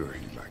 I'm sure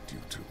he liked you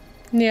too.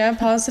 Yeah,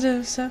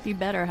 positive stuff. You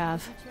better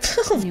have.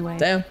 Anyway,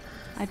 damn.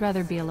 I'd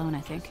rather be alone,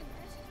 I think.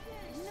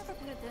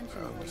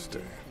 I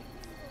understand.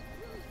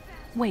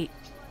 Wait,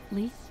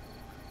 Lee?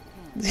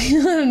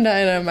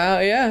 Dynamite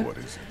out, yeah. What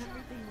is it?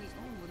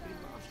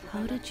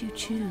 How did you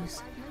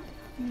choose?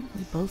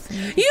 We both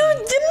need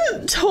You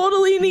didn't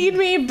totally need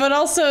me, but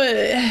also...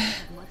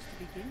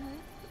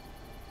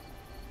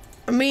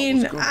 I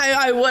mean,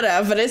 I would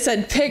have, but it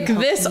said pick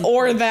this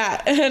or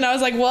that. And I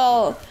was like,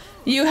 well,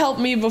 you helped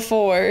me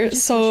before,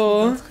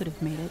 so... could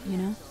have made it, you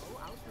know?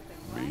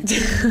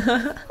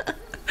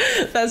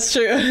 That's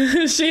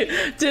true. She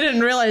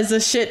didn't realize the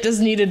shit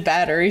just needed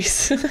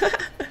batteries.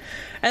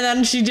 And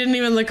then she didn't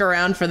even look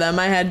around for them.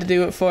 I had to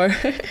do it for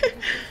her.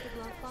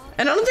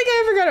 And I don't think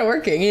I ever got it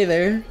working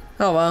either.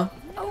 Oh well.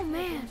 Oh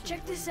man,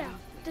 check this out.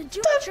 The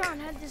John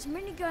had this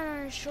minigun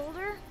on his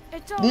shoulder.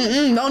 It's all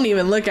don't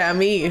even look at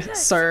me, that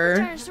sir.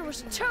 dinosaur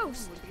was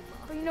toast.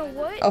 But you know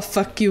what? I'll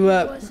fuck you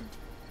up. It wasn't.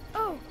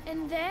 Oh,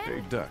 and then...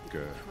 Hey, Duck,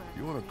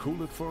 you want to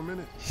cool it for a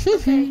minute?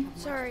 Okay,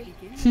 sorry.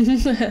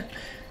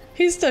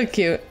 He's still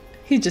cute.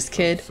 He's just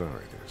kid. I'm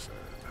sorry, there's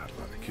not a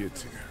lot of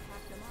kids here.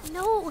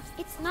 No,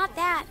 it's not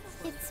that.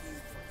 It's...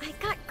 I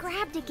got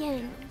grabbed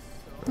again.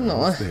 No.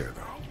 What's there,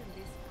 though?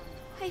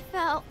 I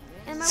fell.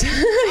 And my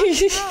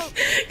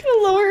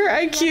Gonna lower her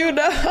IQ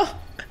now.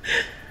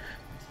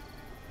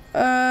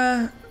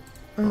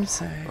 I'm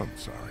sorry. I'm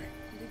sorry.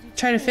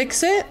 Try to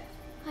fix it?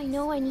 I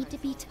know I need to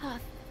be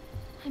tough.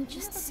 I'm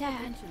just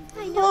sad.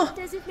 I know it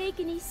doesn't make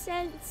any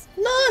sense.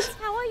 No, It's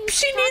how I used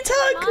she to needs talk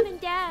to my hug. Mom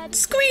and Dad.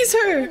 Squeeze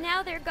her. And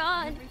now they're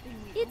gone.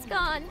 It's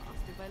gone.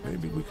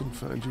 Maybe we can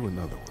find you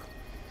another one.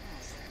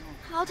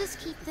 I'll just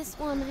keep this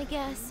one, I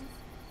guess.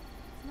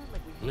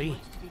 Lee,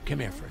 come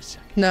here for a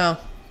second. No.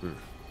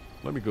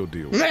 Let me go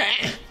deal with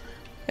it.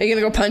 Are you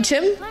gonna go punch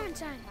him?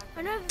 Clementine,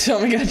 another... Oh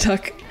my god,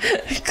 Duck.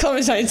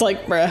 Clementine's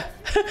like, bruh.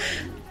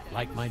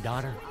 Like my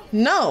daughter?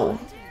 No.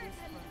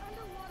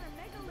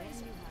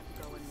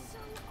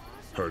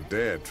 Her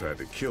dad tried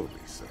to kill me,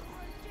 so...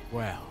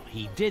 Well,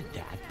 he did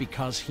that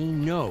because he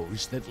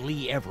knows that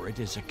Lee Everett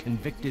is a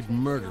convicted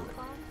murderer.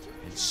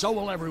 And so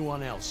will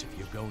everyone else if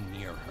you go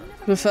near her.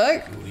 The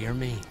fuck? You hear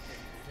me?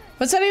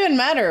 What's that even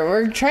matter?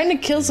 We're trying to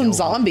kill some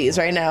zombies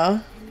right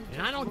now.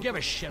 And I don't give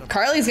a shit about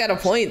Carly's got a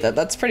point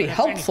that's pretty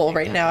helpful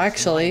right now,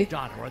 actually.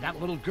 daughter or that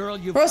little girl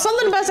you... Bro,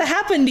 something about to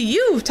happen to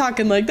you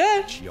talking like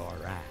that. Your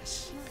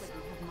ass.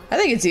 I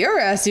think it's your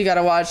ass you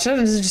gotta watch.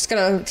 I'm just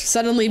gonna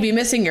suddenly be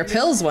missing your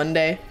pills one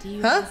day.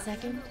 Huh?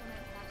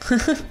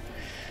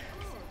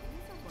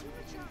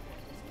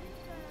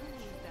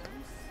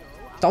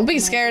 Don't be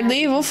scared,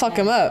 Lee. We'll fuck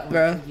him up,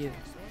 bro.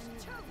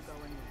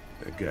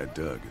 That guy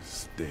Doug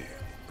is dead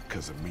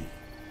because of me.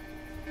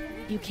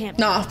 You can't.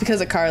 Nah,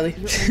 because of Carly.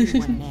 You're only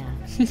one man.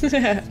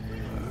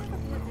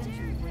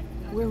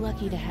 We're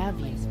lucky to have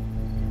you.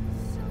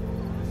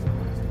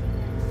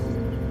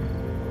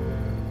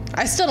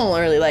 I still don't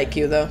really like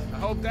you, though. I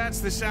hope that's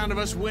the sound of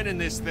us winning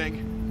this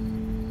thing.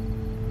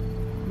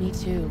 Me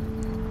too.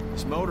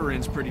 This motor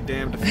inn's pretty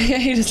damn Yeah,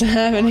 he doesn't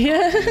have any.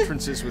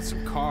 entrances with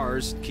some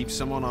cars, keep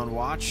someone on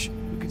watch.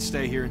 We could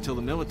stay here until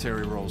the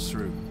military rolls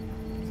through.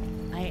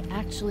 I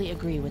actually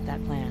agree with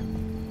that plan.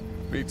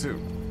 Me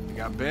too. We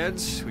got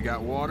beds, we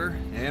got water,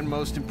 and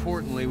most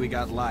importantly, we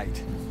got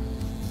light.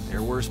 There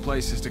are worse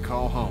places to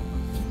call home.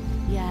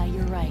 Yeah,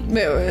 you're right.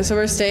 Wait, so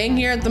we're staying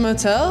here at the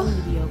motel? It's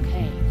going to be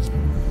okay.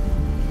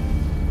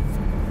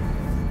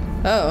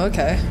 Oh,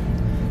 okay.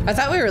 I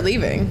thought we were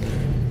leaving.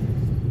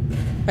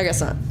 I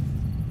guess not.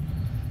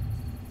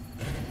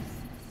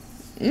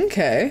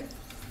 Okay.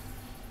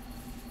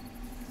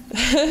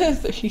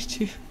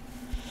 32.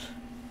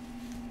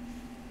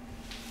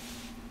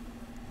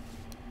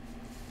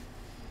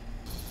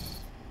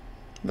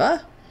 Bah.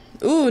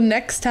 Ooh,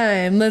 next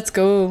time. Let's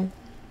go.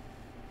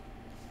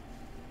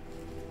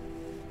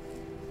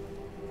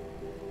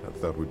 I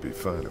thought we'd be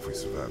fine if we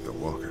survived the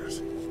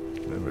walkers.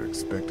 Never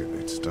expected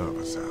they'd starve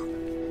us out.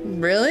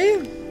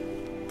 Really?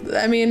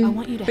 I mean,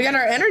 we got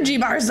our energy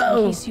bars,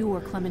 though. In case you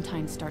or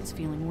Clementine starts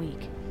feeling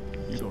weak.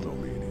 You don't owe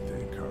me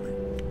anything, Carly.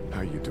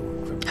 How you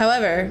doing, Clementine?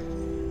 However,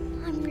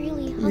 I'm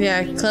really hungry.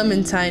 yeah,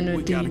 Clementine would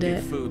We do gotta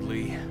get that. food,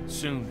 Lee.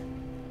 Soon.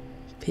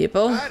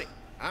 People? Howdy.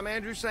 I'm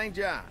Andrew St.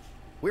 John.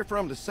 We're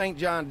from the St.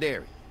 John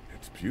Dairy.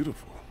 It's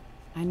beautiful.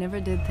 I never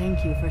did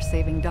thank you for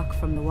saving Duck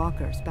from the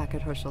walkers back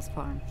at Herschel's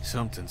farm.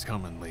 Something's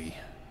coming, Lee.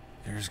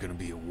 There's gonna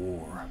be a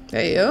war.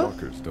 Hey, The yo.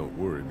 walkers don't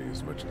worry me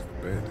as much as the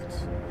bandits.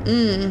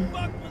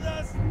 Fuck with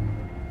us!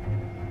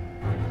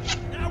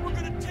 Now we're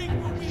gonna take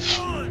what we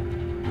want!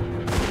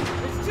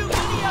 There's too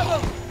many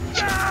of them!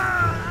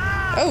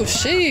 Oh,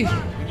 she.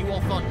 When you all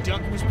thought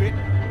Duck was bitten?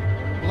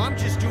 Well, I'm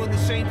just doing the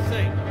same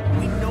thing.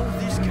 We know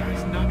this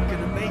guy's not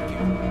gonna make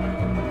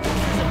it. This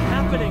isn't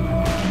happening!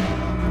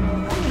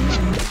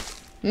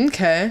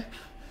 Okay.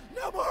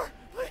 No more,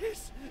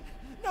 please!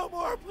 No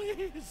more,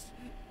 please!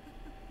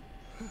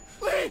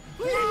 Please,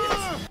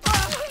 please!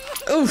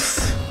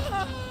 Oof.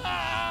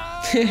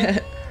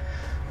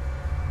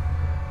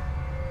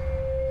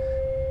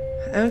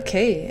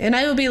 Okay, and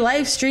I will be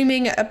live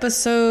streaming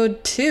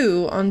episode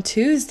 2 on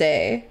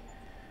Tuesday.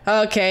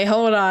 Okay,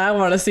 hold on, I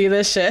want to see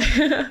this shit.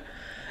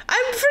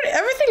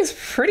 Everything's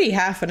pretty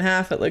half and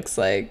half, it looks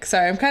like.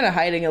 Sorry, I'm kind of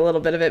hiding a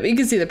little bit of it, but you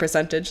can see the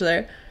percentage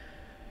there.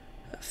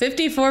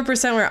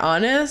 54% were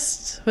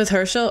honest with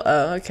Herschel.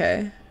 Oh,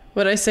 okay.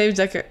 Would I save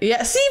Duck?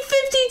 Yeah, see,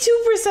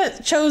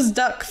 52% chose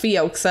Duck,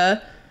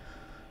 Fioxa.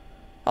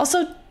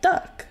 Also,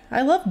 Duck.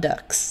 I love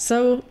ducks,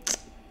 so...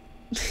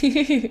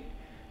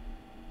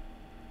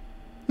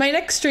 My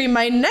next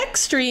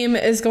stream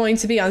is going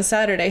to be on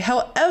Saturday.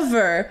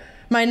 However,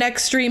 my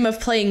next stream of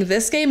playing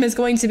this game is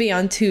going to be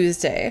on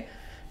Tuesday.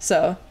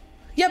 So,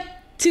 yep,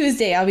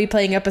 Tuesday I'll be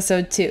playing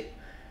episode 2.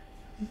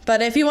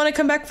 But if you want to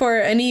come back for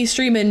any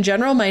stream in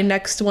general, my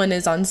next one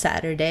is on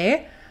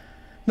Saturday.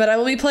 But I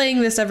will be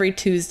playing this every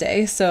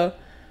Tuesday, so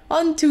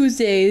on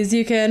Tuesdays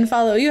you can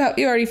follow. You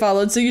already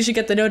followed, so you should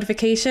get the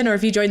notification, or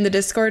if you join the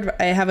Discord,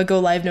 I have a go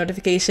live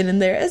notification in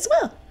there as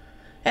well.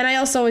 And I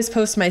also always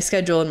post my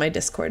schedule in my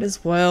Discord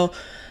as well.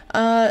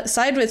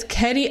 Side with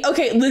Kenny.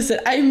 Okay, listen,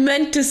 I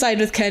meant to side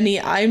with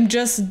Kenny. I'm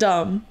just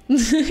dumb.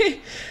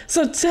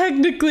 So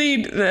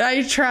technically,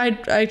 I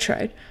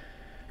tried.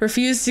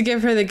 Refused to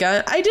give her the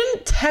gun. I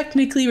didn't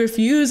technically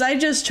refuse. I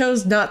just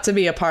chose not to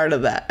be a part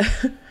of that.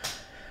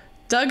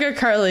 Doug or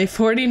Carly,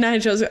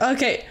 49 chose.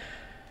 Okay.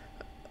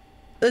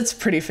 That's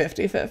pretty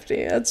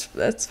 50-50.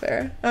 That's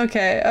fair.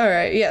 Okay, all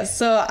right. Yeah,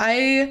 so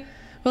I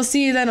will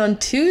see you then on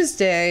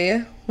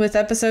Tuesday with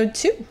episode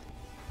 2.